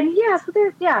yeah, so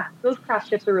those cross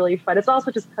ships are really fun. It's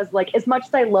also just because like as much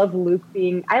as I love Luke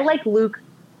I like Luke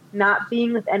not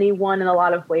being with anyone in a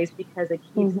lot of ways because it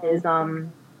keeps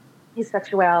his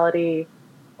sexuality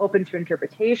open to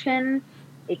interpretation.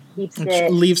 It keeps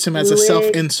it leaves him fluid. as a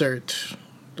self-insert,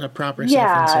 a proper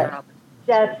self-insert.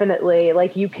 Definitely.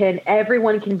 Like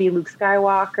everyone can be Luke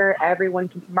Skywalker.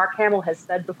 Mark Hamill has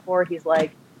said before, he's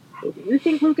like, if you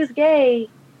think Luke is gay,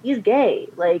 he's gay.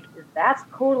 Like, that's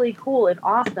totally cool and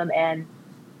awesome.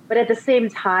 But at the same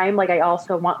time, like, I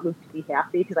also want Luke to be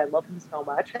happy because I love him so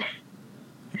much.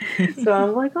 So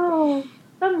I'm like, oh,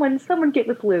 someone get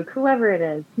with Luke, whoever it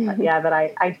is. But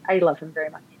I love him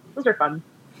very much. Those are fun.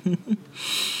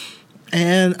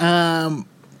 And,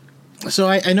 so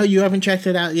I know you haven't checked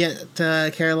it out yet,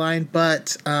 Caroline,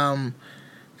 but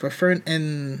for Fern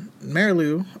and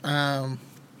Marilu,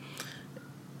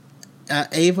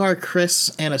 Avar,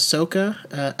 Chris, and Ahsoka,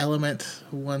 Element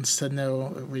wants to know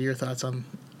what your thoughts on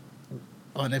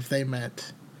if they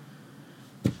met.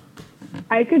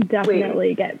 I could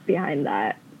definitely get behind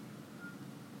that.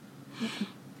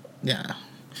 Yeah.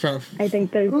 I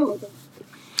think there's...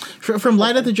 From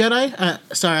Light of the Jedi?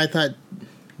 Sorry, I thought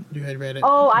you had read it.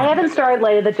 Oh, I haven't started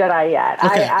Light of the Jedi yet.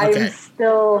 Okay.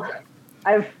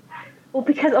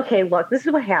 Because look, this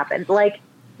is what happened. Like,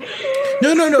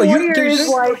 no. Sawyer's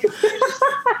like,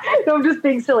 no, I'm just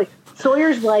being silly.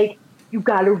 Sawyer's like, you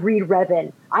got to read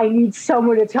Revan. I need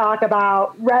someone to talk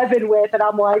about Revan with, and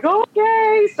I'm like,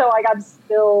 okay. So like, I'm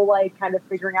still like kind of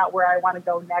figuring out where I want to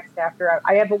go next after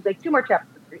I have like 2 more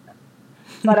chapters to read them.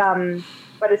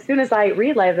 But as soon as I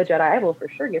read Light of the Jedi, I will for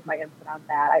sure give my input on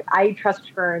that. I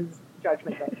trust Fern's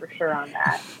judgment though, for sure on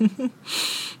that.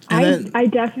 I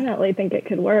definitely think it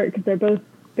could work because they're both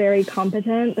very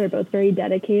competent. They're both very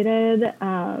dedicated.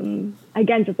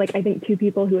 Again, just like I think 2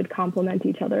 people who would complement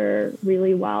each other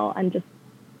really well and just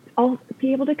all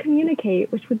be able to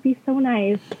communicate, which would be so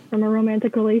nice from a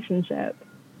romantic relationship.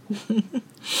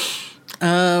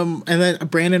 And then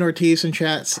Brandon Ortiz in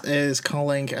chats is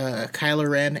calling Kylo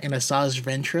Ren an Asajj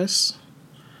Ventress.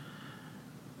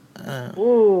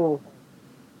 Ooh.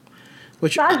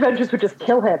 Which Asajj Ventress would just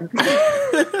kill him.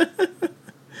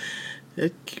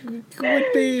 It would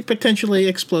be potentially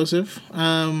explosive.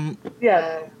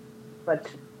 Yeah, but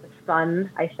fun,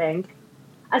 I think.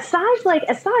 Asajj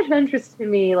Ventress to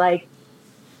me, like,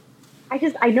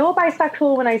 I know a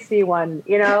bisexual when I see one,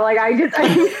 you know, like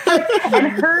and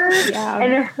her,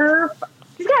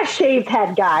 she's got a shaved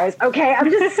head, guys. Okay. I'm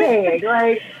just saying,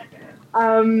 like,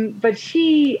 but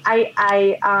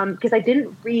because I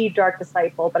didn't read Dark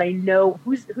Disciple, but I know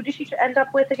who does she end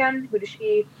up with again? Who does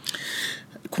she?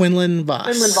 Quinlan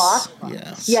Vos.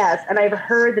 Yes. And I've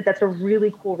heard that that's a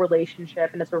really cool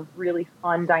relationship and it's a really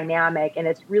fun dynamic and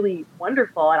it's really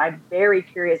wonderful. And I'm very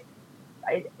curious.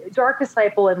 Dark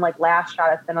Disciple and like Last Shot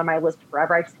has been on my list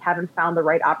forever. I just haven't found the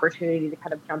right opportunity to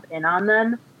kind of jump in on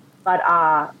them. But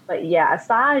yeah,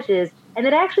 Asajj is, and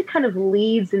it actually kind of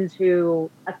leads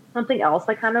into something else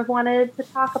I kind of wanted to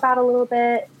talk about a little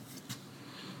bit.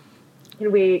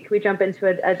 Can we jump into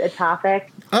a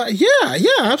topic? Yeah,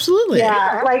 absolutely.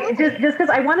 Yeah, like just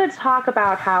because I want to talk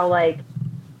about how like,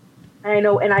 I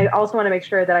know, and I also want to make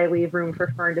sure that I leave room for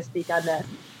Fern to speak on this,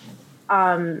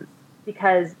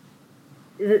 because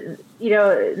you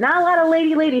know, not a lot of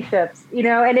lady ships, you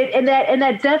know, and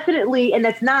that definitely, and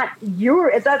that's not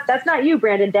that's not you,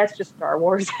 Brandon. That's just Star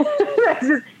Wars.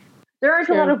 There aren't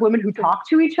a lot of women who talk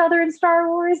to each other in Star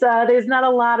Wars. There's not a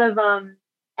lot of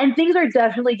and things are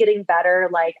definitely getting better.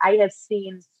 Like I have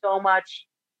seen so much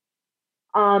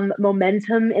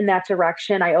momentum in that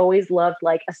direction. I always loved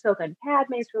like Ahsoka and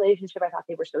Padme's relationship. I thought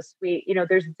they were so sweet. You know,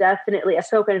 there's definitely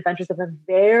Ahsoka and Ventress have a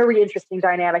very interesting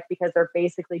dynamic because they're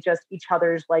basically just each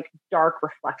other's like dark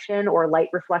reflection or light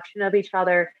reflection of each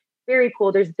other. Very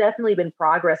cool. There's definitely been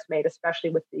progress made,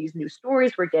 especially with these new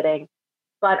stories we're getting.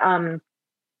 But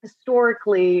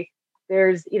historically,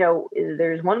 there's,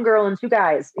 there's one girl and two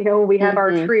guys, we have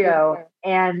our trio,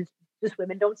 and just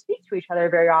women don't speak to each other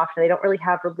very often. They don't really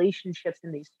have relationships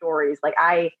in these stories. Like,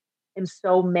 I am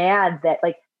so mad that,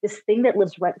 like, this thing that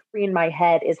lives rent free in my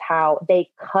head is how they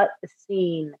cut the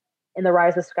scene in The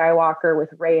Rise of Skywalker with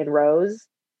Rey and Rose.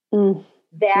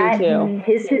 That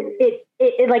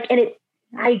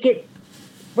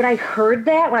when I heard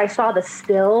that, when I saw the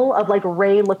still of like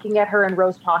Rey looking at her and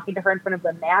Rose talking to her in front of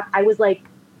the map, I was like,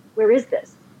 where is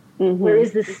this? Where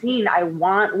is this scene? I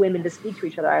want women to speak to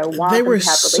each other. I want they them were to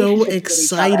have so relationships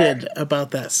excited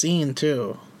about that scene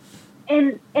too.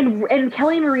 And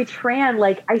Kelly Marie Tran,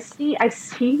 like, I've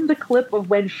seen the clip of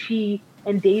when she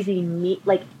and Daisy meet.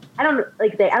 Like, I don't know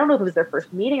if it was their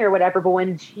first meeting or whatever, but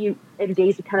when she and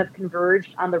Daisy kind of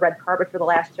converged on the red carpet for The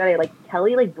Last Jedi, like,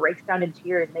 Kelly like breaks down in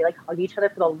tears and they like hug each other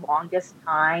for the longest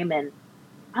time. And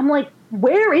I'm like,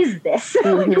 where is this?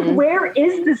 Like, where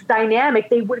is this dynamic?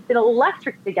 They would have been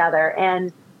electric together.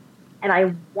 And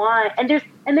I want, and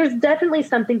there's definitely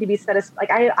something to be said. Like,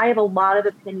 I have a lot of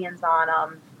opinions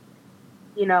on,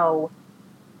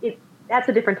 that's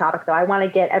a different topic, though. I want to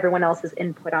get everyone else's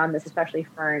input on this, especially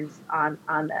Fern's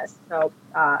on this. So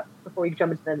before we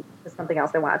jump into something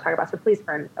else I want to talk about, so please,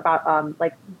 Fern, about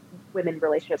like women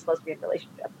relationships, lesbian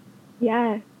relationships.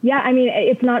 Yeah. I mean,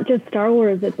 it's not just Star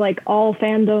Wars. It's like all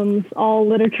fandoms, all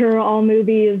literature, all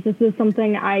movies. This is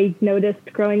something I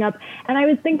noticed growing up. And I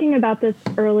was thinking about this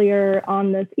earlier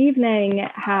on this evening,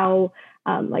 how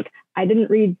I didn't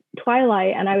read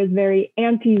Twilight, and I was very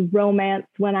anti-romance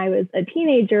when I was a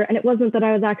teenager. And it wasn't that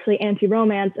I was actually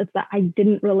anti-romance, it's that I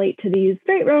didn't relate to these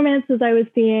straight romances I was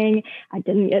seeing. I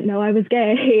didn't yet know I was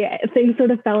gay. Things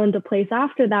sort of fell into place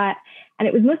after that. And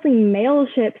it was mostly male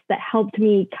ships that helped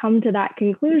me come to that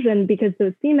conclusion, because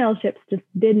those female ships just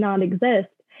did not exist.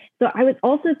 So I was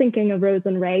also thinking of Rose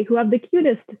and Rey, who have the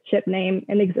cutest ship name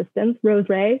in existence, Rose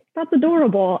Rey. That's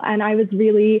adorable. And I was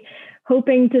really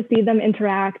hoping to see them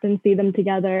interact and see them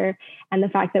together. And the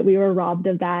fact that we were robbed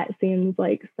of that seems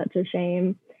like such a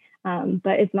shame.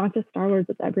 But it's not just Star Wars,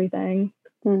 it's everything.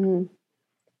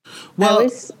 Well,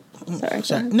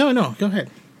 sorry. No, go ahead.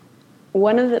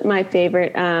 One of my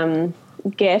favorite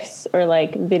gifts or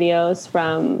like videos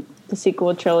from the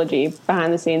sequel trilogy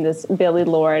behind the scenes is Billy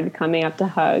Lord coming up to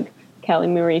hug Kelly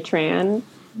Marie Tran.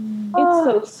 It's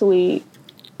so sweet.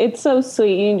 It's so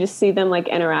sweet. You can just see them like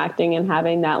interacting and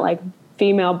having that like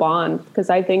female bond.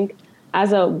 Because I think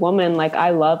as a woman, like,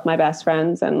 I love my best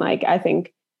friends, and like I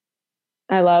think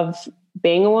I love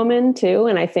being a woman too.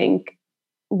 And I think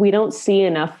we don't see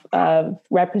enough of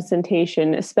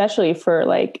representation, especially for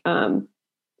like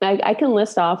I can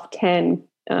list off 10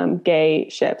 gay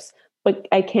ships, but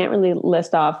I can't really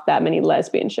list off that many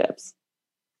lesbian ships.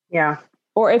 Yeah.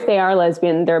 Or if they are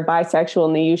lesbian, they're bisexual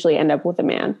and they usually end up with a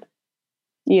man,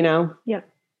 Yep.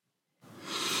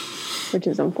 Which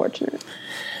is unfortunate.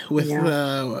 With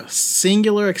the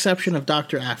singular exception of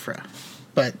Dr. Aphra.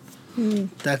 But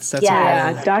that's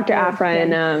Dr. Aphra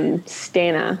and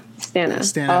Stana.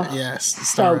 Yes.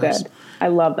 So good. I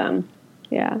love them.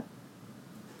 Yeah.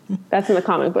 That's in the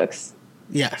comic books.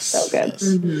 Yes. So good.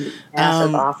 Yes. Yeah,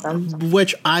 that's awesome.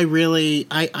 Which I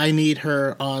need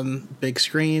her on big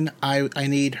screen. I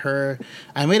need her.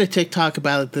 I made a TikTok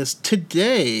about this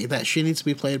today that she needs to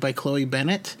be played by Chloe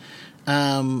Bennett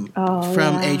from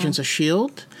Agents of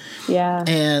S.H.I.E.L.D. Yeah.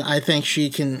 And I think she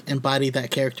can embody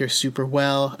that character super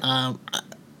well.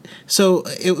 So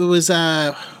it was,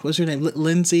 what's her name?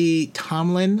 Lindsay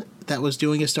Tomlin that was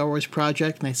doing a Star Wars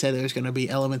project, and they said there was going to be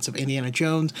elements of Indiana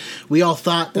Jones. We all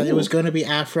thought that it was going to be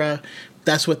Aphra.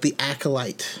 That's what the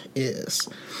Acolyte is.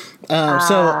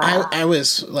 So I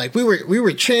was like, we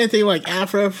were chanting like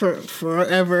Aphra for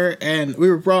forever, and we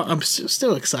were wrong. I'm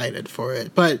still excited for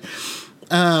it, but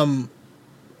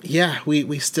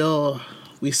we still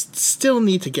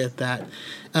need to get that.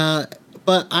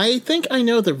 But I think I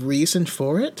know the reason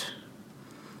for it.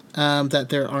 That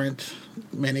there aren't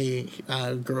many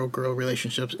girl-girl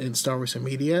relationships in Star Wars and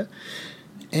media,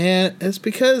 and it's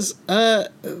because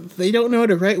they don't know how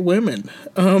to write women.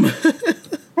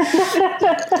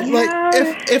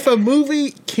 If a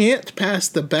movie can't pass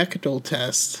the Bechdel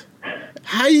test,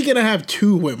 how are you gonna have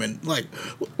two women? Like,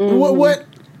 what?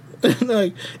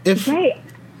 Like, if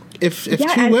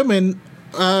two women,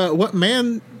 what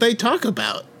man they talk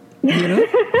about? And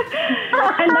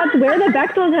that's where the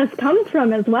Bechdel test comes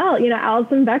from as well.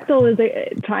 Alison Bechdel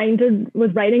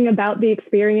was writing about the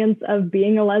experience of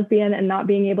being a lesbian and not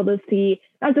being able to see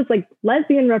not just like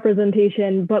lesbian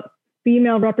representation, but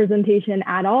female representation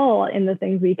at all in the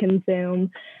things we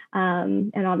consume.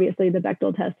 And obviously the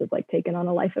Bechdel test has like taken on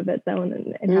a life of its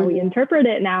own and how we interpret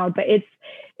it now, but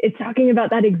it's talking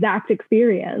about that exact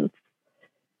experience.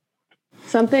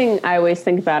 Something I always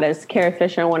think about is Carrie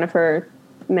Fisher. One of her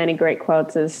many great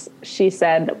quotes is she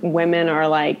said, women are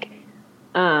like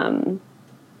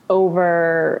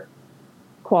over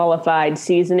qualified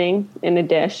seasoning in a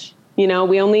dish. You know,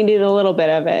 we only need a little bit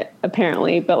of it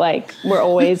apparently, but like we're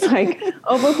always like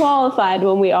overqualified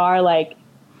when we are like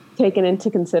taken into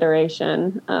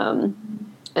consideration. And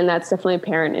that's definitely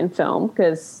apparent in film,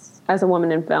 because as a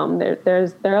woman in film, there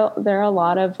are a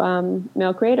lot of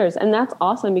male creators, and that's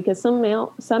awesome because some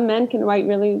men can write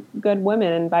really good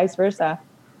women and vice versa.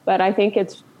 But I think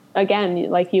it's, again,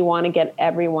 like you want to get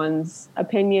everyone's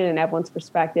opinion and everyone's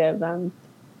perspective. And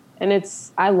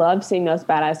I love seeing those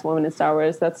badass women in Star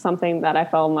Wars. That's something that I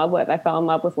fell in love with. I fell in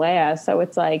love with Leia. So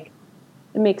it's like,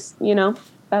 it makes,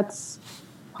 that's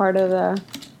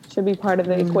should be part of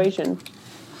the equation.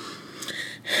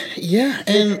 Yeah.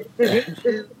 And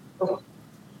you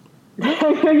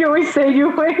always say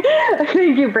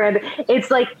thank you, Brandon.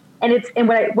 It's like, one of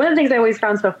the things I always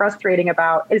found so frustrating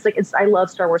about it's like, I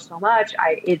love Star Wars so much.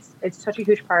 It's such a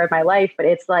huge part of my life, but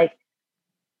it's like,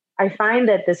 I find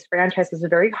that this franchise has a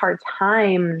very hard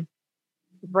time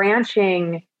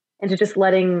branching into just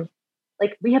letting,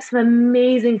 like, we have some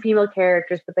amazing female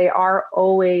characters, but they are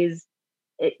always,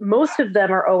 most of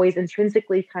them are always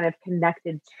intrinsically kind of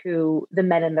connected to the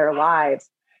men in their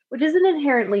lives, which isn't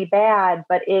inherently bad,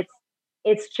 but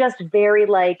it's just very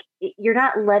like, you're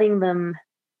not letting them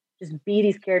just be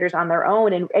these characters on their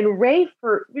own. And Rey,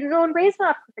 and Rey's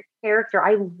not a perfect character.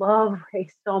 I love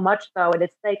Rey so much though. And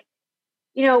it's like,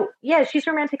 yeah, she's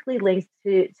romantically linked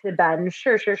to Ben.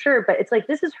 Sure. But it's like,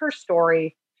 this is her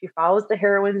story. She follows the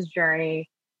heroine's journey.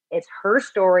 It's her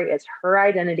story. It's her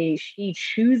identity. She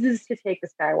chooses to take the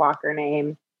Skywalker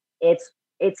name. It's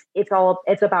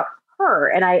about her.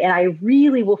 And I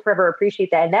really will forever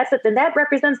appreciate that. And that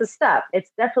represents a step.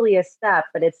 It's definitely a step,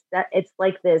 but it's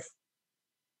like this,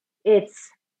 I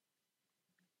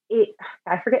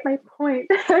forget my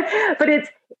point, but it's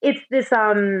this,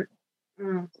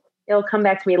 it'll come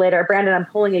back to me later. Brandon, I'm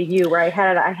pulling a U where I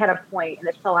had a point and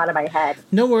it fell out of my head.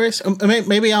 No worries.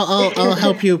 Maybe I'll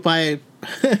help you by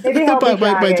maybe help by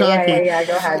talking. Yeah,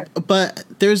 go ahead. But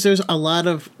there's a lot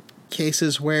of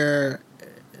cases where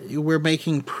we're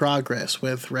making progress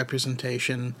with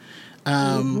representation,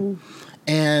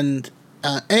 and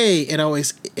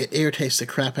it irritates the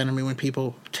crap out of me when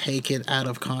people take it out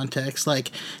of context.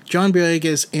 Like John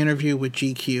Boyega's interview with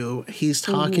GQ, he's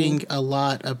talking a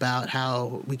lot about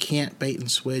how we can't bait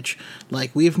and switch.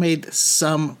 Like, we've made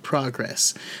some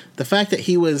progress. The fact that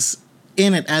he was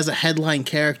in it as a headline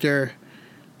character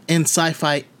in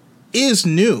sci-fi is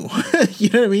new. You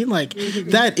know what I mean? Like,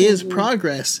 that is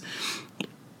progress.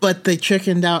 But they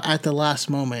chickened out at the last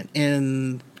moment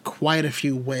in quite a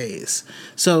few ways.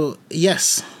 So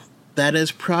yes, that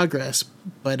is progress,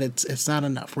 but it's not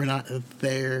enough. We're not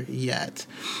there yet.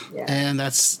 Yeah. And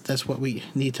that's what we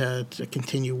need to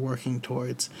continue working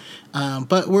towards.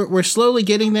 But we're slowly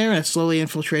getting there, and it's slowly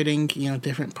infiltrating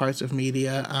different parts of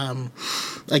media.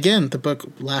 Again, the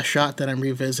book Last Shot that I'm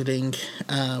revisiting,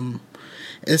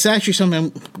 it's actually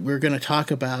something we're going to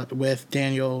talk about with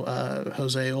Daniel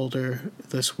Jose Older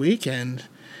this weekend,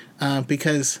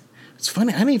 because it's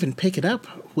funny, I didn't even pick it up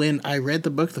when I read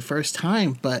the book the first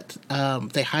time, but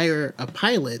they hire a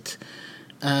pilot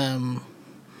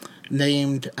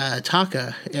named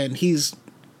Taka, and he's...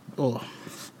 Oh,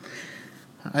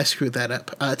 I screwed that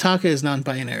up. Taka is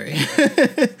non-binary.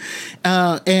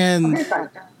 And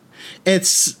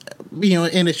it's,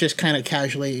 and it's just kind of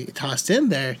casually tossed in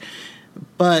there.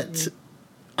 But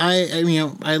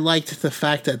I liked the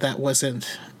fact that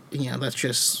wasn't, that's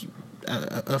just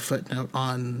a footnote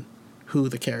on who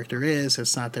the character is.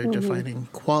 It's not their defining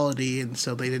quality, and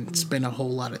so they didn't spend a whole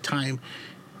lot of time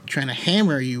trying to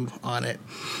hammer you on it.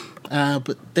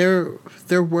 But they're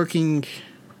working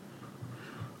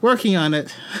on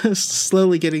it,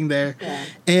 slowly getting there. Yeah.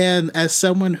 And as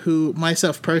someone who,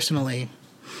 myself personally,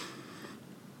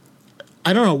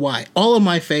 I don't know why, all of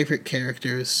my favorite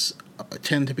characters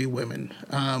tend to be women.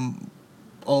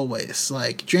 Always.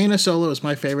 Like, Jaina Solo is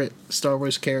my favorite Star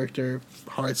Wars character,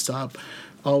 hard stop.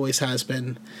 Always has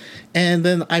been. And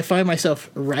then I find myself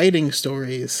writing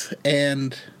stories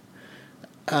and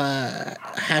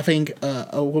having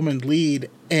a woman lead,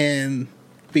 and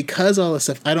because all this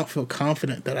stuff, I don't feel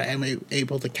confident that I am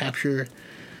able to capture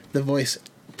the voice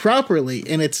properly,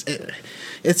 and it's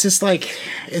just like,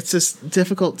 it's this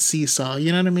difficult seesaw,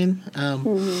 you know what I mean?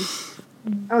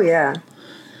 Oh yeah.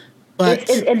 But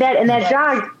and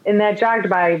that jogged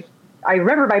by. I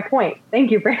remember my point. Thank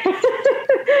you, Brad.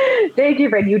 Thank you,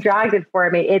 Brad. You jogged it for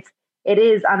me. It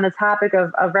is on the topic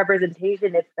of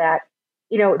representation. It's that,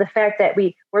 the fact that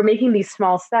we're making these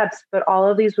small steps, but all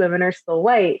of these women are still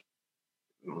white.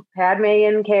 Padme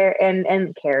and Carrie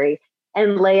and Carrie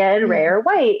and Leia and Rey are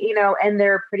white, and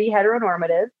they're pretty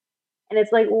heteronormative. And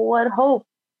it's like, what hope?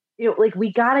 Like,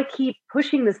 we got to keep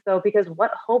pushing this, though, because what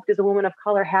hope does a woman of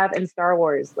color have in Star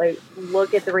Wars? Like,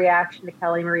 look at the reaction to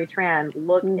Kelly Marie Tran.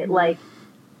 Look at, like,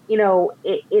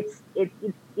 it's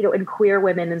and queer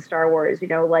women in Star Wars,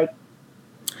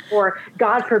 or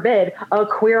God forbid, a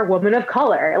queer woman of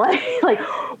color. Like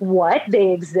what?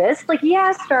 They exist? Like,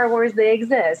 yes, Star Wars, they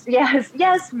exist.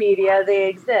 Yes, media, they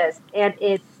exist. And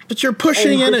it's... But you're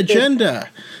pushing an agenda.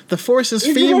 The Force is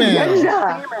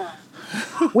female.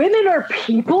 Women are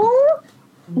people?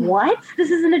 What?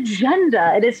 This is an agenda.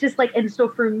 And it's just like, and so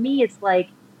for me, it's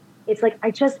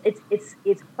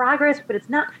progress, but it's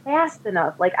not fast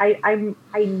enough. Like, I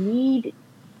need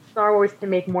Star Wars to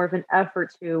make more of an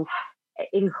effort to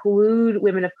include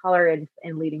women of color in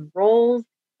leading roles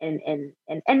and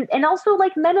also,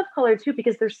 like, men of color too,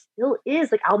 because there still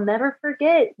is, like, I'll never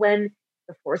forget when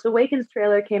the Force Awakens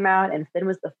trailer came out and Finn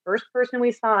was the first person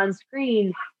we saw on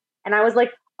screen, and I was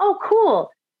like, oh,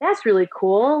 cool. That's really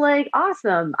cool. Like,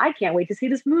 awesome. I can't wait to see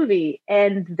this movie.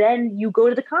 And then you go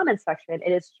to the comments section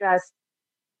and it's just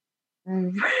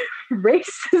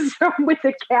racism with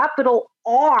a capital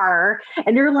R.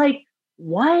 And you're like,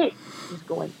 what is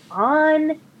going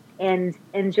on? And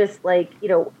just like,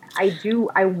 I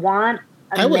want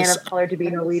a man of color to be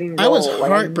in a leading role. I was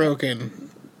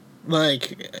heartbroken.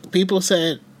 Like, people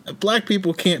said black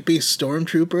people can't be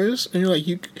stormtroopers. And you're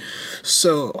like,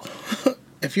 so...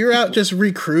 If you're out just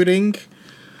recruiting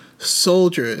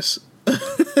soldiers,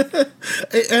 I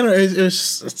don't know, it's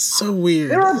so weird.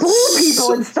 There are blue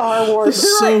people in Star Wars.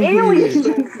 There are aliens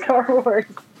in Star Wars.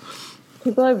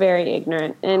 People are very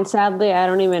ignorant. And sadly, I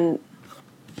don't even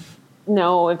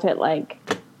know if it, like,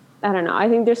 I don't know. I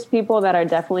think there's people that are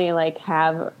definitely, like,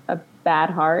 have a bad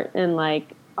heart and,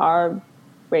 like, are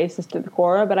racist to the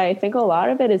core. But I think a lot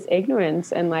of it is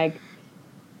ignorance and, like,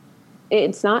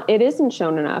 it isn't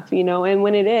shown enough, and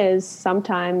when it is,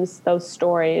 sometimes those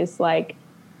stories like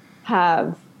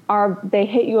they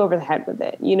hit you over the head with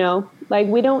it,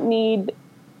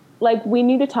 like we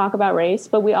need to talk about race,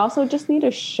 but we also just need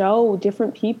to show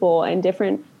different people and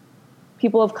different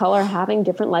people of color having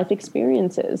different life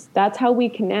experiences. That's how we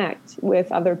connect with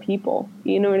other people.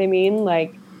 You know what I mean?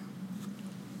 Like,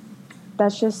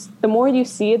 that's just, the more you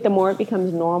see it, the more it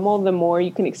becomes normal, the more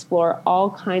you can explore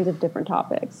all kinds of different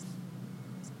topics.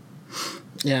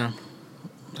 Yeah,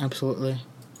 absolutely.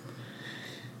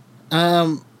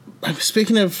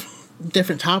 Speaking of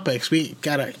different topics, we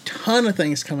got a ton of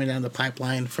things coming down the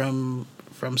pipeline from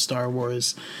Star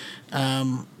Wars.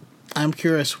 I'm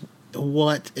curious,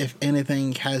 what, if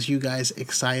anything, has you guys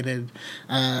excited?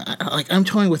 I'm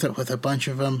toying with a bunch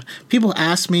of them. People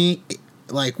ask me,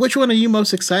 like, which one are you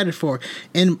most excited for?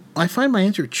 And I find my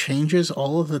answer changes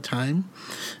all of the time.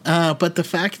 But the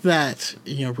fact that,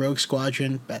 Rogue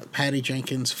Squadron, Patty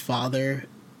Jenkins' father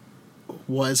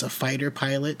was a fighter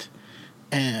pilot,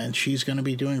 and she's going to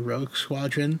be doing Rogue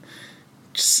Squadron,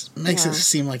 just makes it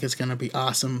seem like it's going to be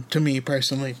awesome to me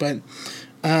personally. But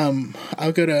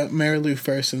I'll go to Mary Lou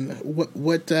first. And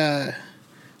what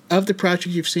of the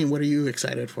project you've seen, what are you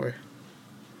excited for?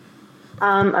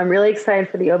 I'm really excited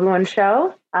for the Obi-Wan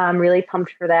show. I'm really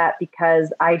pumped for that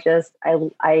because I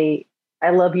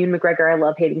love Ewan McGregor. I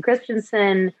love Hayden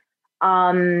Christensen.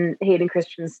 Hayden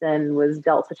Christensen was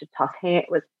dealt such a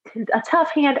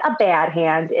bad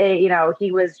hand.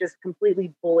 He was just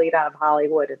completely bullied out of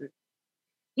Hollywood, and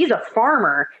he's a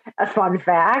farmer. A fun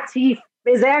fact: he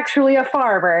is actually a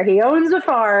farmer. He owns a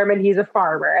farm, and he's a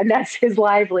farmer, and that's his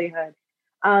livelihood.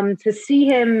 To see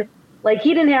him. Like,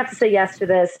 he didn't have to say yes to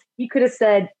this. He could have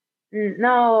said,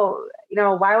 no,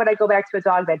 why would I go back to a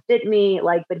dog that bit me?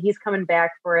 Like, but he's coming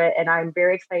back for it. And I'm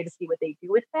very excited to see what they do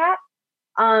with that.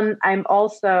 I'm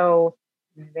also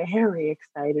very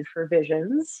excited for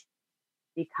Visions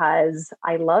because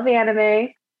I love anime.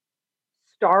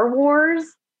 Star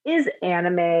Wars is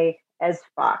anime as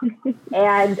fuck.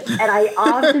 and I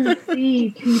often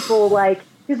see people like,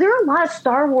 because there are a lot of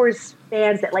Star Wars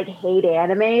fans that like hate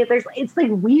anime. It's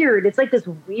like weird. It's like this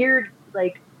weird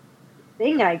like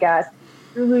thing, I guess.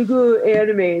 They're like, oh,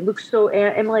 anime. It looks so.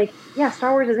 I'm like, yeah,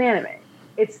 Star Wars is anime.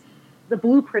 It's the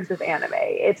blueprints of anime.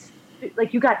 It's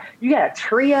like you got a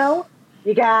trio.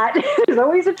 There's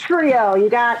always a trio. You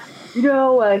got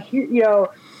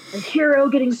a hero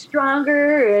getting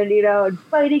stronger and, and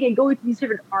fighting and going through these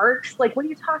different arcs. Like, what are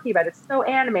you talking about? It's so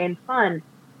anime and fun.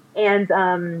 And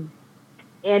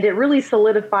it really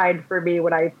solidified for me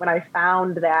when I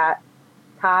found that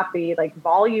copy, like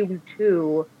volume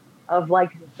 2 of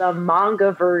like the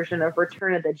manga version of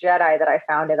Return of the Jedi that I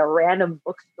found at a random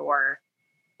bookstore.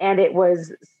 And it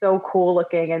was so cool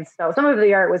looking, and so some of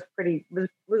the art was was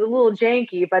a little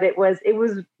janky, but it was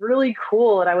really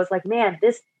cool. And I was like, man,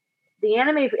 the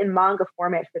anime in manga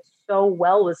format fits so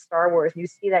well with Star Wars. And you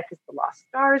see that because the Lost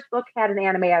Stars book had an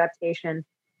anime adaptation.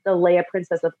 The Leia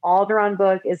Princess of Alderaan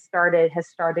book has started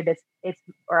its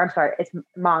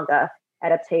manga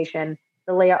adaptation.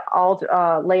 The Leia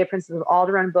Princess of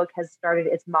Alderaan book has started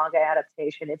its manga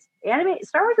adaptation. It's anime.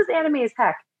 Star Wars is anime as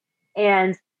heck,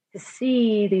 and to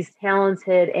see these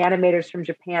talented animators from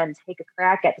Japan take a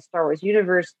crack at the Star Wars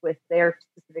universe with their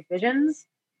specific visions,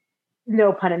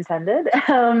 no pun intended,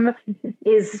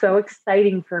 is so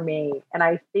exciting for me. And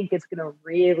I think it's going to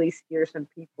really steer some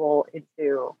people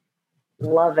into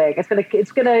loving.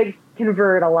 It's gonna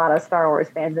convert a lot of Star Wars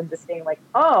fans into saying like,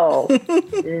 oh,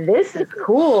 this is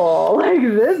cool. Like,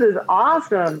 this is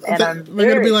awesome. And I'm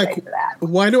they're gonna be like,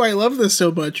 why do I love this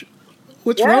so much?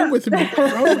 What's wrong with me?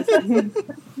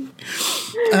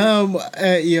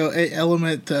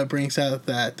 Element brings out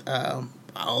that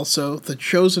also the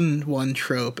chosen one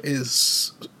trope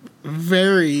is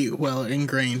very well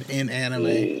ingrained in anime.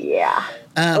 Yeah.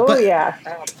 Yeah.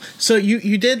 So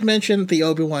you did mention the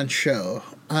Obi-Wan show.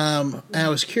 And I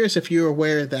was curious if you were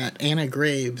aware that Anna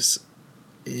Graves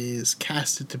is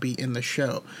casted to be in the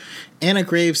show. Anna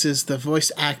Graves is the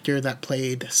voice actor that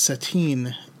played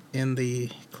Satine in the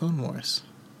Clone Wars.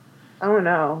 Oh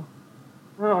no,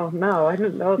 I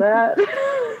didn't know that.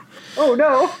 Oh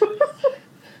no.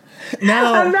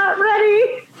 No, I'm not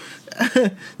ready.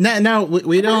 No,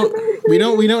 we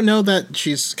don't know that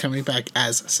she's coming back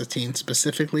as Satine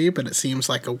specifically, but it seems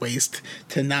like a waste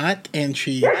to not. And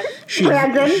she looks.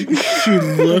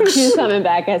 She's coming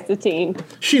back as Satine.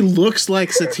 She looks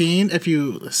like Satine. If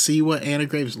you see what Anna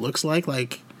Graves looks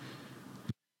like.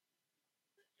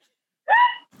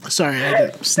 Sorry, I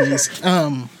had to sneeze.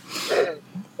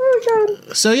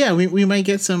 So yeah, we might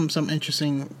get some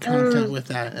interesting content with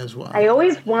that as well. I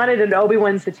always wanted an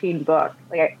Obi-Wan Satine book.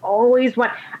 Like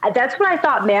that's what I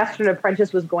thought Master and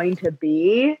Apprentice was going to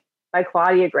be by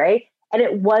Claudia Gray, and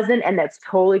it wasn't. And that's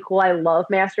totally cool. I love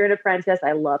Master and Apprentice.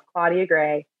 I love Claudia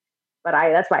Gray, but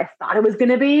that's what I thought it was going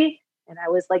to be. And I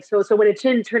was like, so when it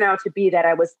didn't turn out to be that,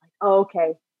 I was like, oh,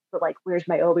 okay, but like, where's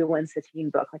my Obi-Wan Satine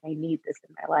book? Like, I need this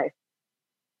in my life.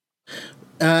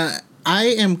 I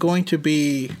am going to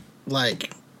be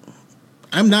like,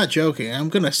 I'm not joking. I'm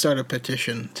going to start a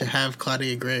petition to have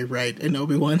Claudia Gray write an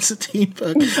Obi-Wan Satine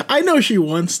book. I know she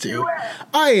wants to.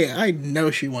 I know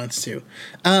she wants to.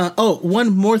 One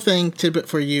more tidbit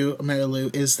for you, Mary Lou,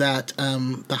 is that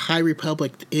the High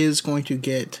Republic is going to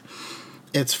get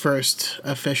its first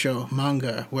official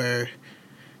manga where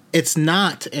it's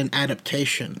not an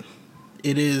adaptation.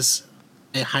 It is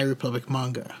a High Republic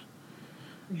manga.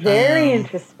 Very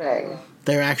interesting.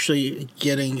 They're actually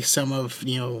getting some of,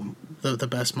 the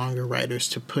best manga writers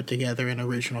to put together an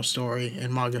original story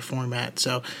in manga format.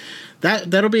 So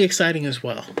that'll be exciting as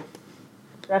well.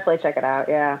 Definitely check it out,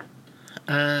 yeah.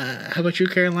 How about you,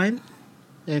 Caroline?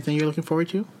 Anything you're looking forward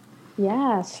to?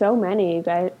 Yeah, so many.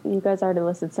 You guys already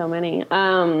listed so many.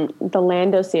 The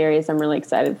Lando series I'm really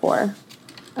excited for.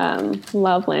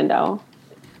 Love Lando.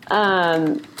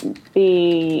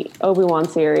 The Obi-Wan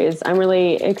series, I'm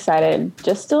really excited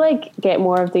just to get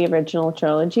more of the original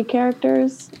trilogy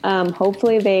characters.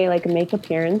 Hopefully they make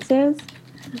appearances.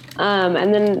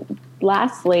 And then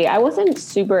lastly, I wasn't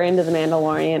super into The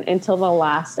Mandalorian until the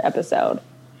last episode,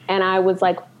 and I was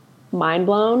mind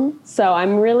blown. So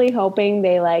I'm really hoping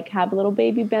they have a little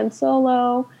baby Ben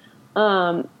Solo,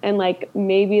 and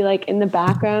maybe in the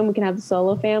background we can have the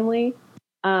Solo family.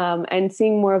 And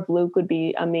seeing more of Luke would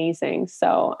be amazing.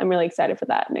 So I'm really excited for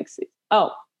that next season.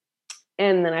 Oh,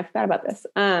 and then I forgot about this.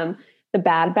 The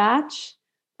Bad Batch.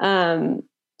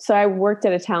 So I worked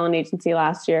at a talent agency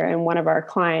last year, and one of our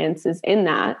clients is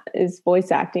voice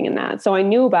acting in that. So I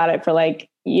knew about it for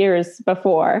years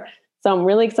before. So I'm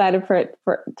really excited for it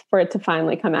to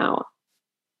finally come out.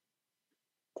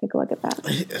 Take a look at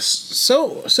that.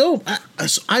 So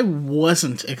I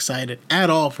wasn't excited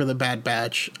at all for the Bad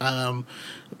Batch,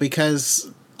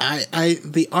 because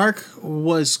the arc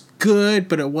was good,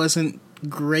 but it wasn't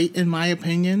great in my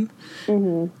opinion.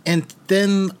 Mm-hmm. And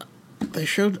then they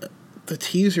showed the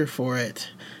teaser for it,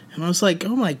 and I was like,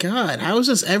 oh my god, how is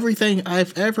this everything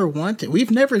I've ever wanted?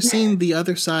 We've never seen the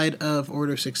other side of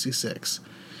Order 66,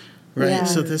 right? Yeah.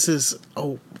 So this is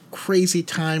crazy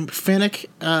time. Finnick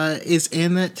is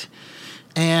in it,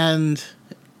 and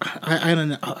I don't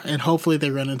know. And hopefully they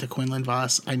run into Quinlan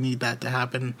Voss. I need that to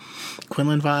happen.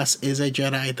 Quinlan Voss is a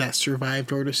Jedi that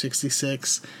survived Order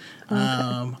 66.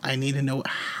 Okay. I need to know what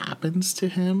happens to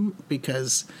him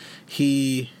because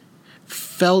he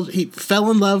fell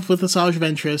in love with Asajj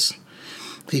Ventress.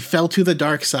 He fell to the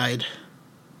dark side.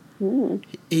 Ooh.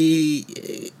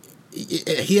 He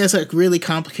has a really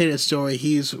complicated story.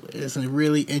 Is a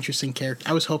really interesting character.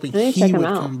 I was hoping he would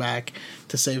come back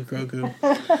to save Grogu.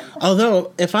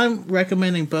 Although, if I'm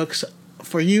recommending books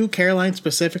for you, Caroline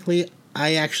specifically,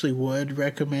 I actually would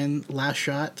recommend Last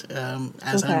Shot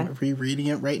as I'm rereading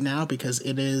it right now because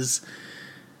it's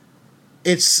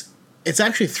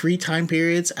actually 3 time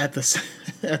periods at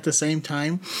the same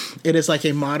time. It is like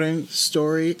a modern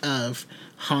story of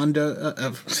Hondo.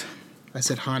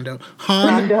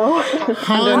 Han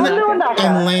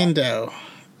and Lando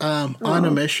on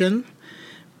a mission,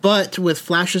 but with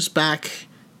flashes back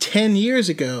 10 years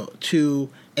ago to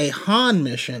a Han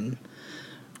mission,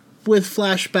 with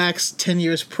flashbacks 10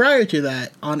 years prior to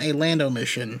that on a Lando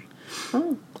mission.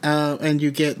 Oh. And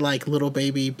you get like little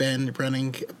baby Ben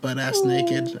running butt-ass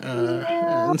naked.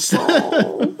 And stuff.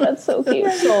 Oh, that's so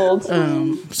cute.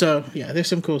 So yeah, there's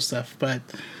some cool stuff, but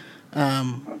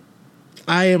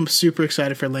I am super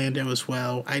excited for Lando as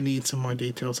well. I need some more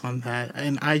details on that.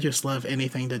 And I just love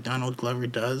anything that Donald Glover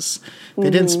does.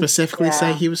 They didn't specifically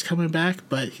say he was coming back,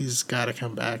 but he's got to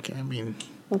come back. I mean,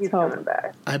 he's coming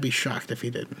back. I'd be shocked if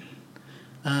he didn't.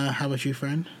 How about you,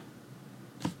 friend?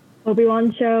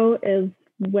 Obi-Wan show is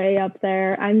way up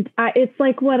there. It's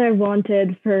like what I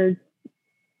wanted for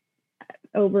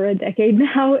over a decade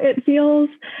now, it feels.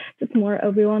 Just more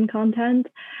Obi-Wan content.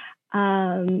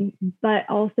 But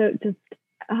also just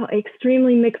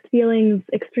extremely mixed feelings,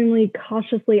 extremely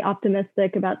cautiously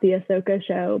optimistic about the Ahsoka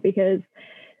show because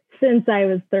since I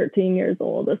was 13 years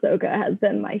old, Ahsoka has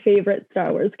been my favorite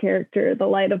Star Wars character, the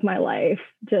light of my life,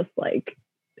 just like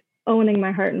owning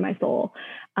my heart and my soul.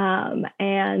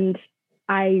 And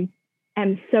I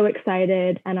am so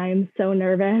excited and I am so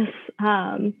nervous.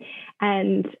 And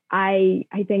I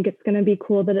think it's going to be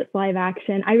cool that it's live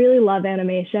action. I really love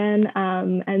animation.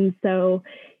 And so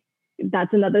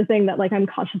that's another thing that like I'm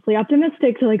cautiously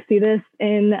optimistic to like see this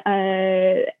in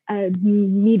a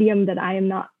medium that I am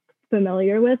not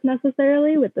familiar with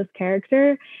necessarily with this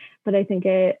character, but I think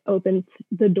it opens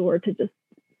the door to just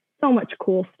so much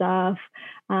cool stuff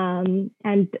and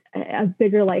a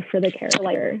bigger life for the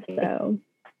character. So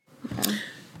yeah.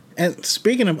 And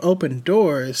speaking of open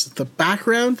doors, the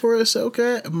background for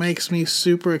Ahsoka makes me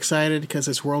super excited because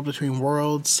it's World Between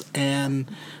Worlds, and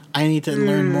I need to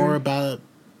learn more about.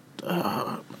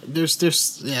 There's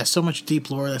so much deep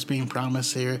lore that's being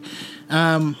promised here,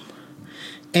 and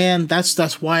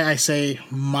that's why I say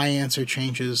my answer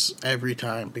changes every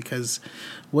time because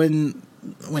when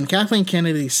Kathleen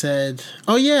Kennedy said,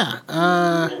 "Oh yeah,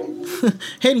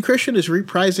 Hayden Christensen is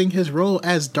reprising his role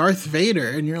as Darth Vader,"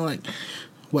 and you're like,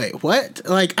 "Wait, what?"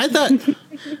 Like I thought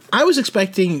I was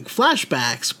expecting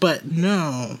flashbacks, but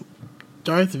no,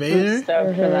 Darth Vader. I'm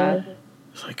stoked for that.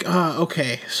 It's like,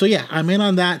 okay. So yeah, I'm in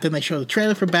on that. Then they show the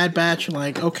trailer for Bad Batch. I'm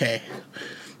like, okay,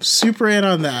 super in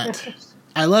on that.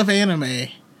 I love anime,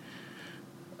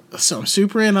 so I'm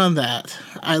super in on that.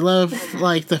 I love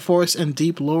like the Force and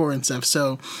deep lore and stuff.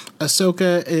 So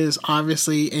Ahsoka is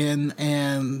obviously in,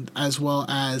 and as well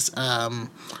as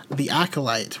the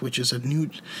Acolyte, which is a new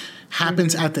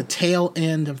happens at the tail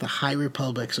end of the High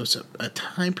Republic. So it's a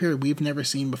time period we've never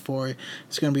seen before.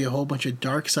 It's going to be a whole bunch of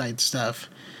dark side stuff.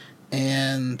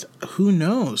 And who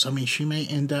knows? I mean, she may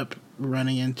end up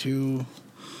running into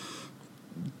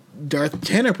Darth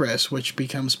Tenebrous, which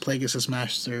becomes Plagueis'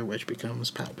 master, which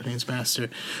becomes Palpatine's master,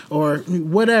 or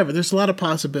whatever. There's a lot of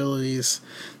possibilities.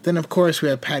 Then, of course, we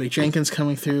have Patty Jenkins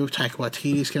coming through, Taika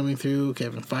Waititi's coming through,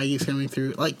 Kevin Feige's coming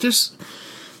through. Like, just...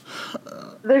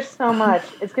 There's so much.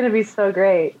 It's going to be so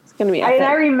great. It's going to be epic.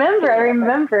 I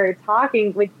remember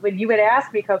talking when you had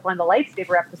asked me, Coco, on the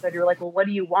lightsaber episode, you were like, well, what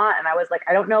do you want? And I was like,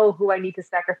 I don't know who I need to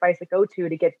sacrifice a go to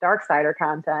get Darksider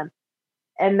content.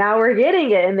 And now we're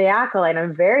getting it in the Acolyte.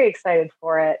 I'm very excited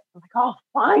for it. I'm like, oh,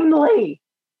 finally.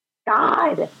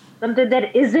 God. Something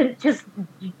that isn't just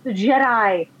the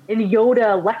Jedi and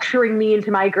Yoda lecturing me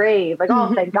into my grave. Like,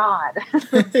 oh, thank God.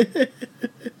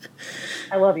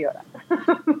 I love Yoda.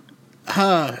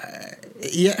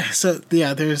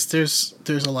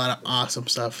 There's a lot of awesome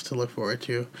stuff to look forward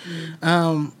to.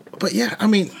 But yeah, I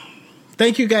mean,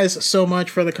 thank you guys so much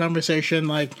for the conversation.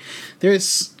 Like,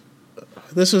 this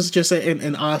was just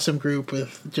an awesome group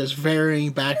with just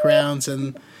varying backgrounds,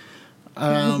 and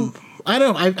I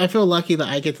don't know. I feel lucky that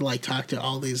I get to like talk to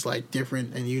all these like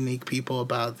different and unique people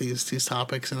about these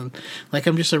topics, and like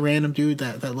I'm just a random dude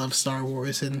that loves Star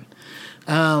Wars, and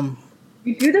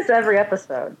you do this every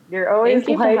episode. You're always Thank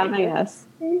you for having us.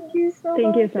 Thank you so Thank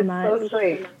much. you so It's much. so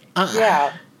sweet.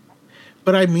 Yeah.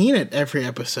 But I mean it every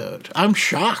episode. I'm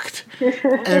shocked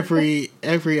every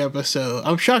episode.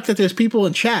 I'm shocked that there's people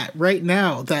in chat right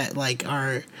now that like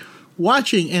are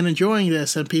watching and enjoying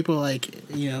this, and people like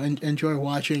enjoy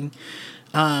watching.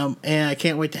 And I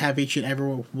can't wait to have each and every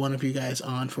one of you guys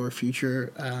on for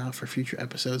future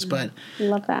episodes. But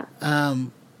Love that.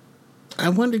 I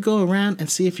wanted to go around and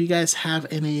see if you guys have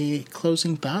any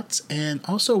closing thoughts, and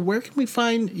also where can we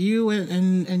find you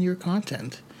and your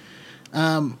content.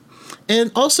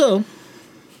 And also,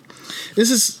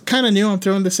 this is kind of new. I'm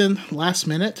throwing this in last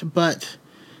minute, but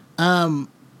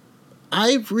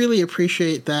I really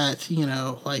appreciate that,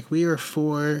 like we are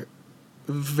 4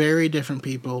 very different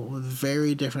people with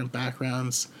very different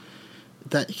backgrounds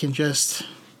that can just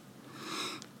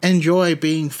enjoy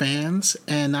being fans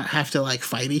and not have to like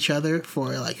fight each other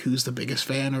for like who's the biggest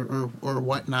fan or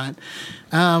whatnot.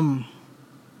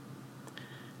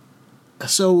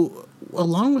 So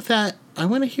along with that, I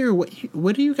want to hear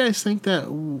what do you guys think that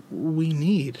we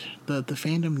need, the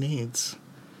fandom needs,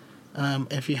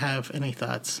 if you have any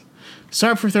thoughts.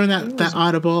 Sorry for throwing that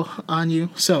audible on you.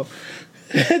 So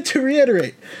to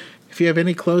reiterate, if you have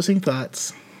any closing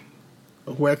thoughts,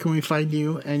 where can we find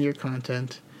you and your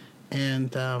content,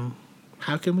 and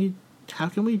how can we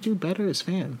do better as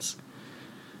fans?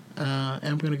 And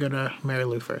I'm going to go to Mary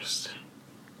Lou first.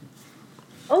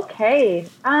 Okay.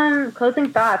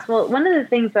 Closing thoughts. Well, one of the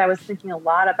things that I was thinking a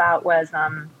lot about was,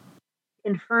 and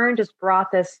Fern just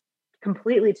brought this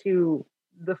completely to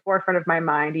the forefront of my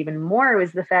mind even more,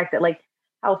 was the fact that like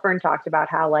how Fern talked about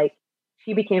how like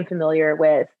she became familiar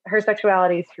with her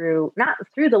sexuality not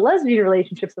through the lesbian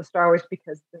relationships of Star Wars,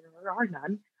 because there are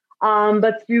none,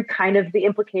 but through kind of the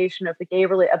implication of the gay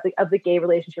gay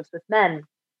relationships with men.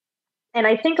 And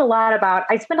I think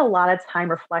I spent a lot of time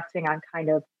reflecting on kind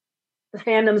of the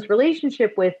fandom's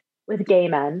relationship with gay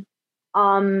men,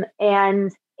 and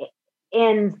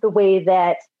the way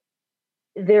that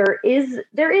there is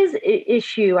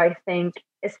issue, I think,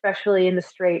 especially in the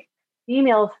straight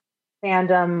female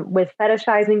fandom, with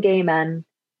fetishizing gay men,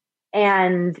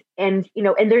 and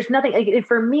there's nothing like,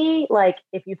 for me, like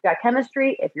if you've got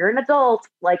chemistry, if you're an adult,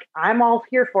 like I'm all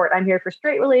here for it. I'm here for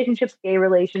straight relationships, gay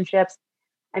relationships.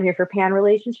 I'm here for pan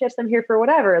relationships. I'm here for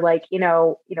whatever. Like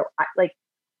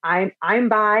I'm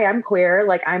bi, I'm queer,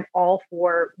 like I'm all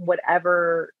for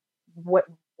whatever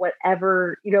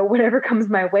comes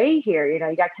my way here. You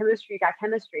got chemistry,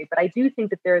 but I do think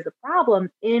that there is a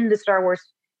problem in the Star Wars,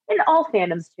 in all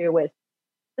fandoms too, with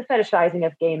the fetishizing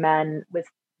of gay men, with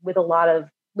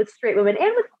straight women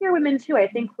and with queer women too. I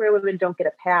think queer women don't get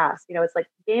a pass. It's like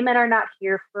gay men are not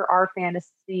here for our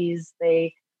fantasies.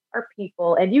 They are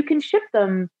people, and you can ship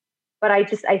them, but I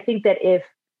think that if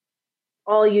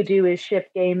all you do is ship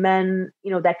gay men,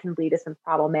 that can lead to some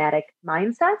problematic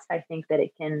mindsets. I think that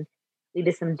it can lead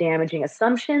to some damaging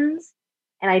assumptions.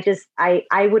 And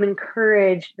I would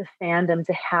encourage the fandom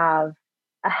to have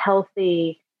a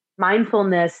healthy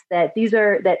mindfulness that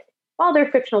while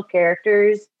they're fictional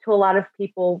characters, to a lot of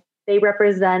people, they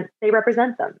represent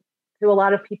them. To a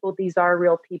lot of people, these are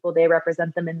real people. They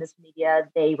represent them in this media.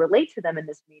 They relate to them in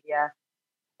this media.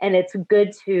 And it's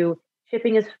good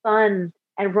shipping is fun,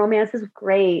 and romance is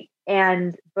great,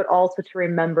 but also to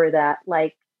remember that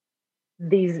like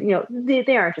these,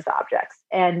 they aren't just objects,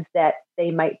 and that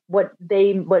they might what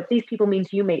these people mean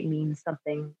to you might mean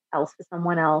something else to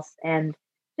someone else, and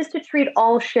just to treat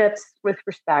all ships with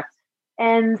respect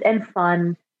and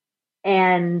fun,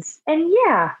 and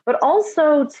yeah, but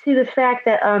also to the fact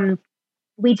that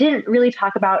we didn't really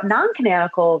talk about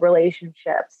non-canonical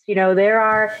relationships.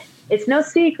 It's no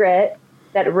secret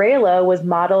that Rayla was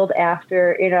modeled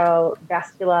after,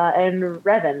 Bastila and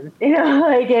Revan.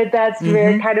 That's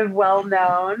very kind of well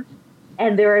known.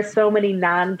 And there are so many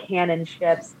non-canon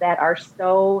ships that are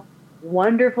so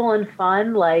wonderful and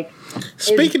fun. Like,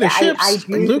 speaking of ships,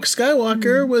 Luke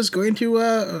Skywalker was going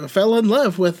to fell in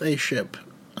love with a ship.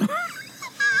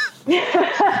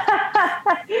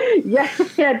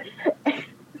 Yeah.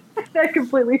 That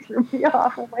completely threw me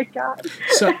off. Oh my god!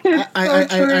 So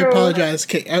I apologize,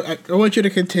 Kate. I want you to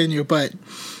continue, but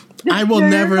I will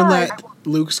never let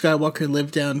Luke Skywalker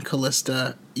live down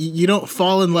Callista. You don't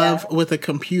fall in love with a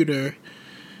computer,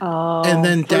 and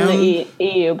then the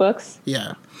EU books.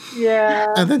 Yeah,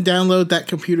 and then download that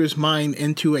computer's mind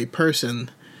into a person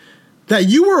that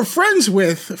you were friends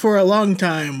with for a long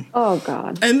time. Oh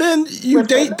god! And then you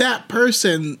date that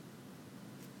person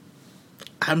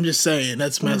I'm just saying,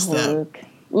 that's messed up.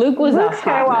 Luke was a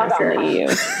hot mess in the EU.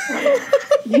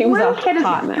 He was a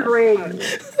hot mess.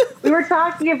 We were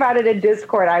talking about it in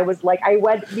Discord. I was like, me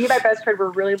and my best friend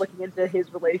were really looking into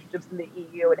his relationships in the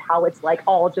EU and how it's like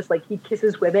all just like he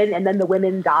kisses women and then the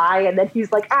women die and then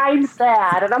he's like, I'm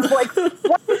sad. And I'm like,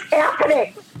 what is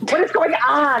happening? What is going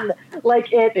on?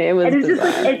 Like it was bizarre.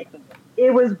 Just like,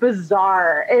 it was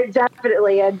bizarre. It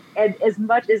definitely, and as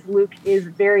much as Luke is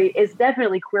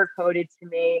definitely queer coded to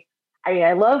me.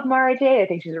 I love Mara Jade. I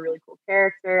think she's a really cool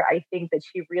character. I think that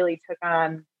she really took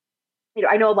on,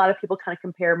 I know a lot of people kind of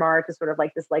compare Mara to sort of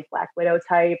like this like Black Widow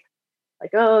type, like,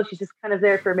 oh, she's just kind of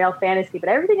there for male fantasy. But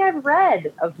everything I've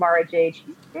read of Mara Jade, she's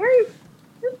a pretty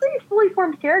fully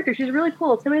formed character. She's really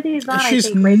cool. Timothy is not, she's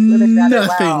I think, raised women rather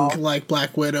well. Nothing like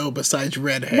Black Widow besides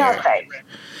red hair. Nothing.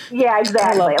 Yeah,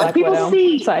 exactly. I love like people Widow.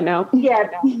 see. Side note.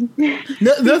 Yeah.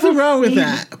 Nothing wrong with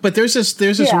that. But there's this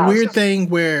weird thing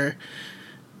where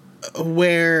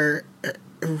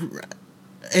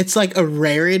it's like a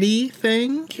rarity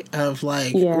thing of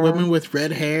like women with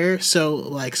red hair. So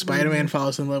like Spider-Man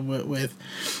falls in love with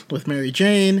Mary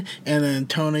Jane, and then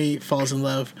Tony falls in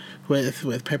love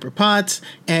with Pepper Potts,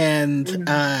 and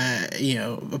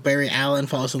Barry Allen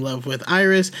falls in love with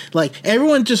Iris. Like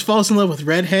everyone just falls in love with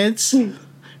redheads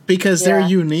because they're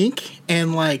unique,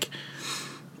 and like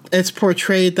it's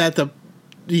portrayed that the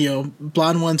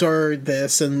blonde ones are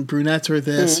this and brunettes are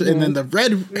this, and then the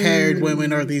red-haired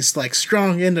women are these like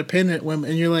strong, independent women,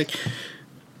 and you're like,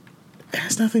 it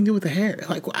has nothing to do with the hair.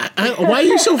 Like, why are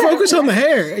you so focused on the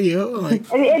hair?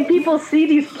 Like, and people see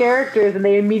these characters and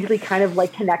they immediately kind of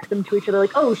like connect them to each other.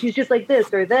 Like, oh, she's just like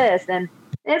this or this, and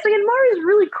it's like, and Mara's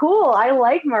really cool. I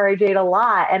like Mara Jade a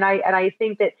lot, and I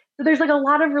think that so there's like a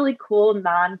lot of really cool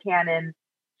non-canon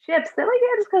ships that like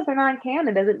just because they're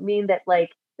non-canon doesn't mean that like.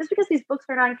 Just because these books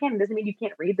are non-canon doesn't mean you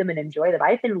can't read them and enjoy them.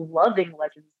 I've been loving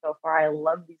Legends so far. I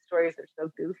love these stories. They're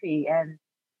so goofy and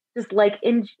just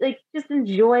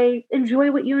enjoy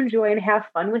what you enjoy and have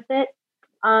fun with it.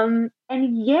 You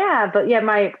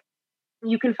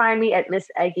can find me at Miss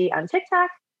Eggy on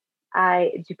TikTok.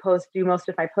 I do most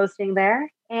of my posting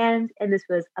there, and this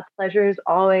was a pleasure as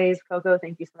always, Coco.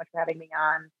 Thank you so much for having me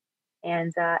on,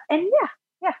 and yeah.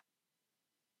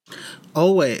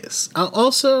 Always.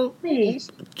 Also, Please.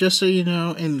 just so you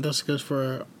know, and this goes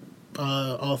for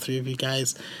all three of you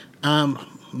guys,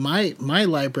 my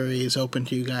library is open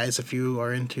to you guys if you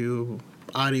are into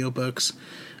audiobooks.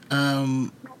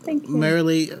 Thank you.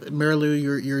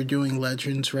 Marilu, you're doing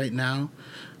Legends right now.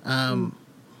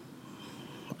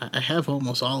 I have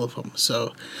almost all of them,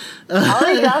 so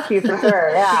I'll reach out to you for sure.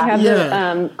 Yeah, you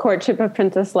have the Courtship of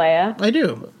Princess Leia. I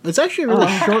do. It's actually a really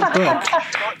short book.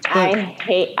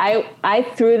 I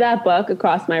threw that book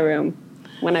across my room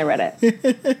when I read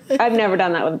it. I've never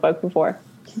done that with a book before.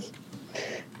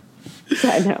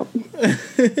 Side note.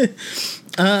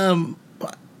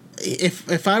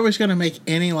 If I was gonna make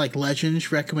any like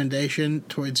Legends recommendation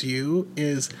towards you,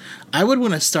 is I would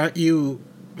want to start you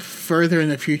further in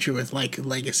the future with like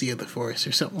Legacy of the Force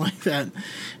or something like that,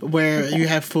 where you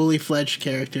have fully fledged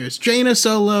characters. Jaina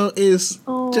Solo is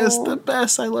just the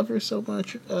best. I love her so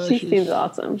much. She seems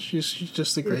awesome. She's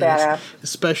just the greatest,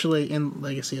 especially in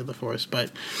Legacy of the Force.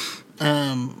 But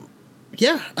same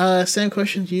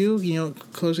question to you.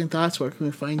 Closing thoughts. Where can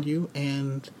we find you,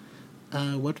 and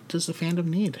what does the fandom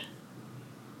need?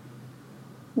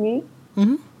 Me?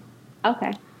 Mm-hmm.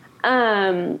 Okay.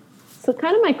 So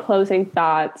kind of my closing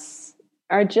thoughts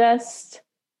are just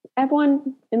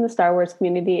everyone in the Star Wars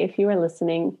community, if you are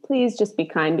listening, please just be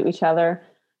kind to each other,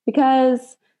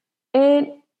 because it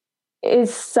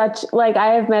is such, like,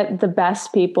 I have met the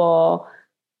best people,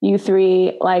 you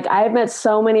three, like I have met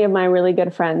so many of my really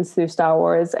good friends through Star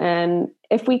Wars. And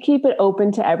if we keep it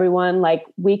open to everyone, like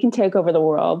we can take over the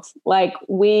world. Like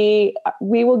we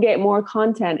will get more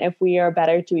content if we are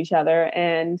better to each other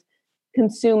and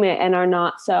consume it and are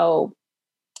not so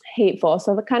hateful.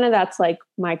 So that's like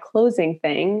my closing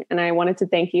thing. And I wanted to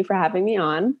thank you for having me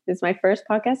on. This is my first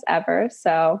podcast ever,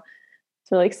 so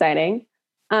it's really exciting.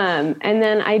 And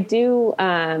then I do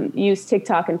use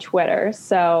TikTok and Twitter.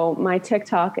 So my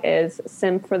TikTok is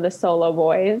Simp for the Solo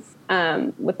Boys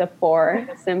with a 4,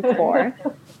 Simp 4.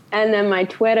 And then my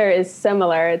Twitter is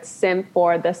similar. It's Simp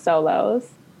for the Solos.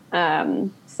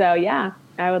 So yeah,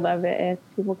 I would love it if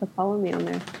people could follow me on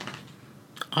there.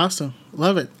 Awesome.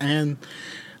 Love it. And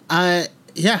I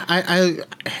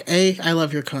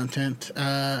love your content.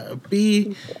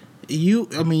 B,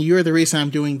 you're the reason I'm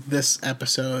doing this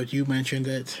episode. You mentioned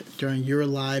it during your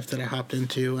live that I hopped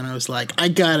into, and I was like, I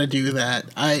gotta do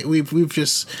that. We've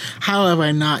just, how have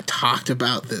I not talked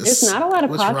about this? There's not a lot of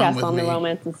podcasts on the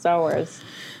romance in Star Wars.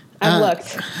 I've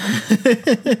looked.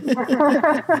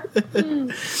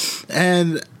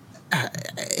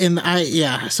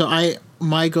 So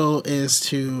my goal is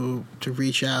to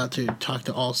reach out to talk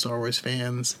to all Star Wars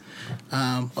fans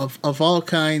of all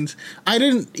kinds. I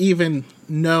didn't even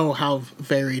know how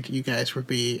varied you guys would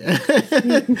be,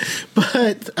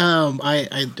 but I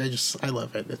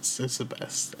love it. It's the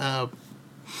best.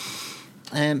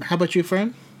 And how about you,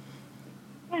 Fern?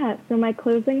 Yeah, so my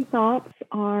closing thoughts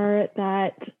are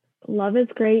that love is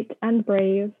great and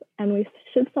brave, and we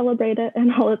should celebrate it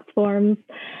in all its forms.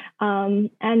 And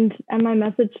my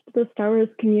message to the Star Wars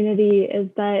community is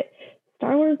that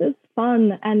Star Wars is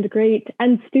fun and great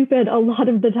and stupid a lot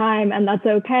of the time, and that's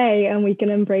okay, and we can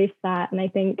embrace that. And I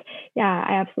think, yeah,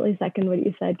 I absolutely second what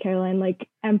you said, Caroline. Like,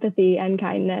 empathy and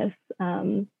kindness,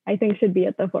 I think, should be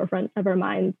at the forefront of our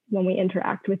minds when we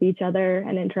interact with each other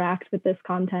and interact with this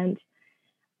content.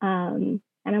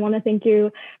 And I want to thank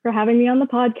you for having me on the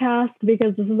podcast,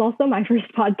 because this is also my first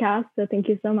podcast, so thank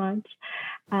you so much.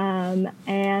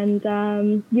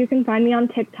 You can find me on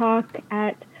TikTok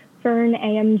at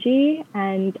FernAMG,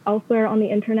 and elsewhere on the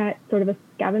internet, sort of a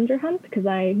scavenger hunt, because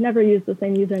I never use the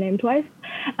same username twice.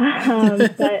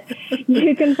 But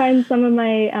you can find some of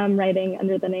my writing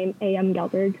under the name A.M.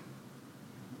 Gelberg.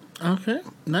 Okay,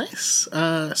 nice.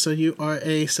 So you are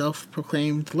a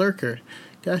self-proclaimed lurker.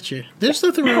 Gotcha. There's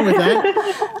nothing wrong with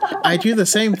that. I do the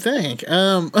same thing.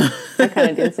 I kind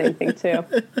of do the same thing too.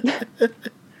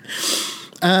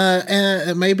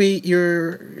 And maybe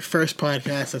your first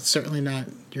podcast. That's certainly not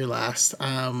your last.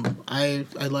 I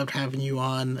loved having you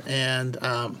on,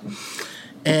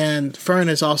 and Fern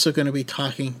is also going to be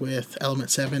talking with Element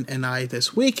 7 and I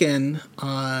this weekend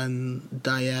on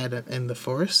Dyad and the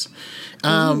Force.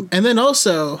 And then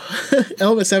also,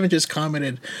 Element 7 just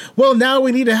commented, well, now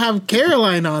we need to have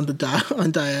Caroline on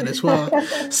Dyad as well.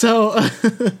 So,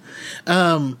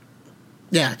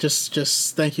 yeah,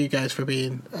 just thank you guys for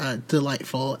being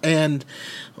delightful. And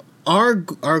my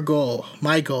goal,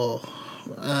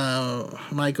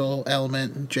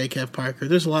 Element, J. Kev Parker,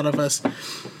 there's a lot of us.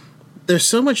 There's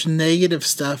so much negative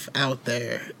stuff out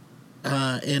there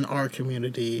in our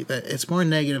community that it's more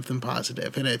negative than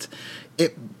positive, and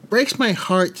it breaks my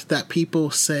heart that people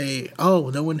say,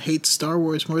 "Oh, no one hates Star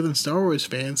Wars more than Star Wars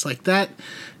fans." Like, that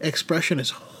expression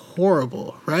is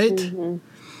horrible, right? Mm-hmm.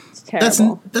 It's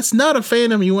terrible. That's not a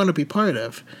fandom you want to be part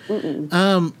of.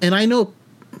 And I know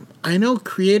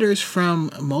creators from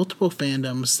multiple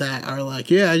fandoms that are like,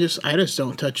 "Yeah, I just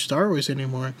don't touch Star Wars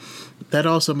anymore." That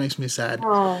also makes me sad.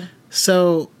 Oh.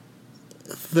 So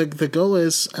the goal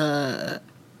is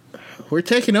we're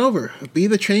taking over. Be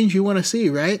the change you want to see,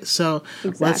 right? So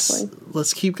exactly.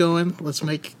 let's keep going. Let's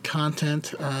make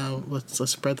content. Let's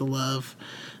spread the love.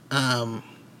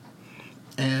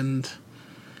 And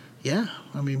yeah,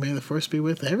 I mean, may the Force be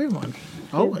with everyone.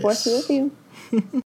 Always. May the Force be with you.